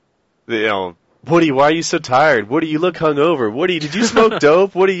like, Woody, why are you so tired? Woody, you look hungover. Woody, did you smoke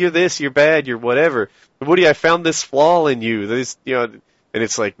dope? Woody, you're this, you're bad, you're whatever. Woody, I found this flaw in you. This, and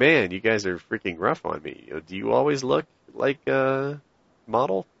it's like, man, you guys are freaking rough on me. Do you always look like a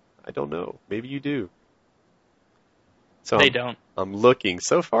model? I don't know. Maybe you do. So they don't. I'm looking.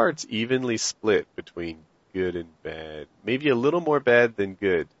 So far, it's evenly split between good and bad. Maybe a little more bad than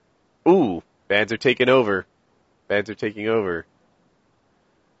good. Ooh, bads are taking over. Bads are taking over.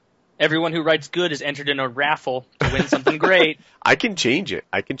 Everyone who writes good is entered in a raffle to win something great. I can change it.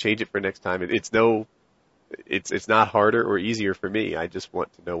 I can change it for next time. It's not harder or easier for me. I just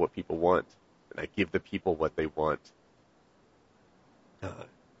want to know what people want, and I give the people what they want.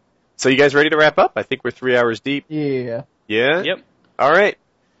 So you guys ready to wrap up? I think we're 3 hours deep. Yeah. Yeah? Yep. All right.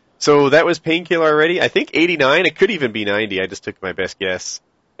 So that was Painkiller already. I think 89. It could even be 90. I just took my best guess.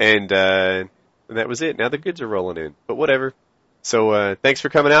 And that was it. Now the goods are rolling in. But whatever. So thanks for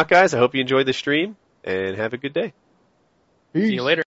coming out, guys. I hope you enjoyed the stream, and have a good day. Peace. See you later.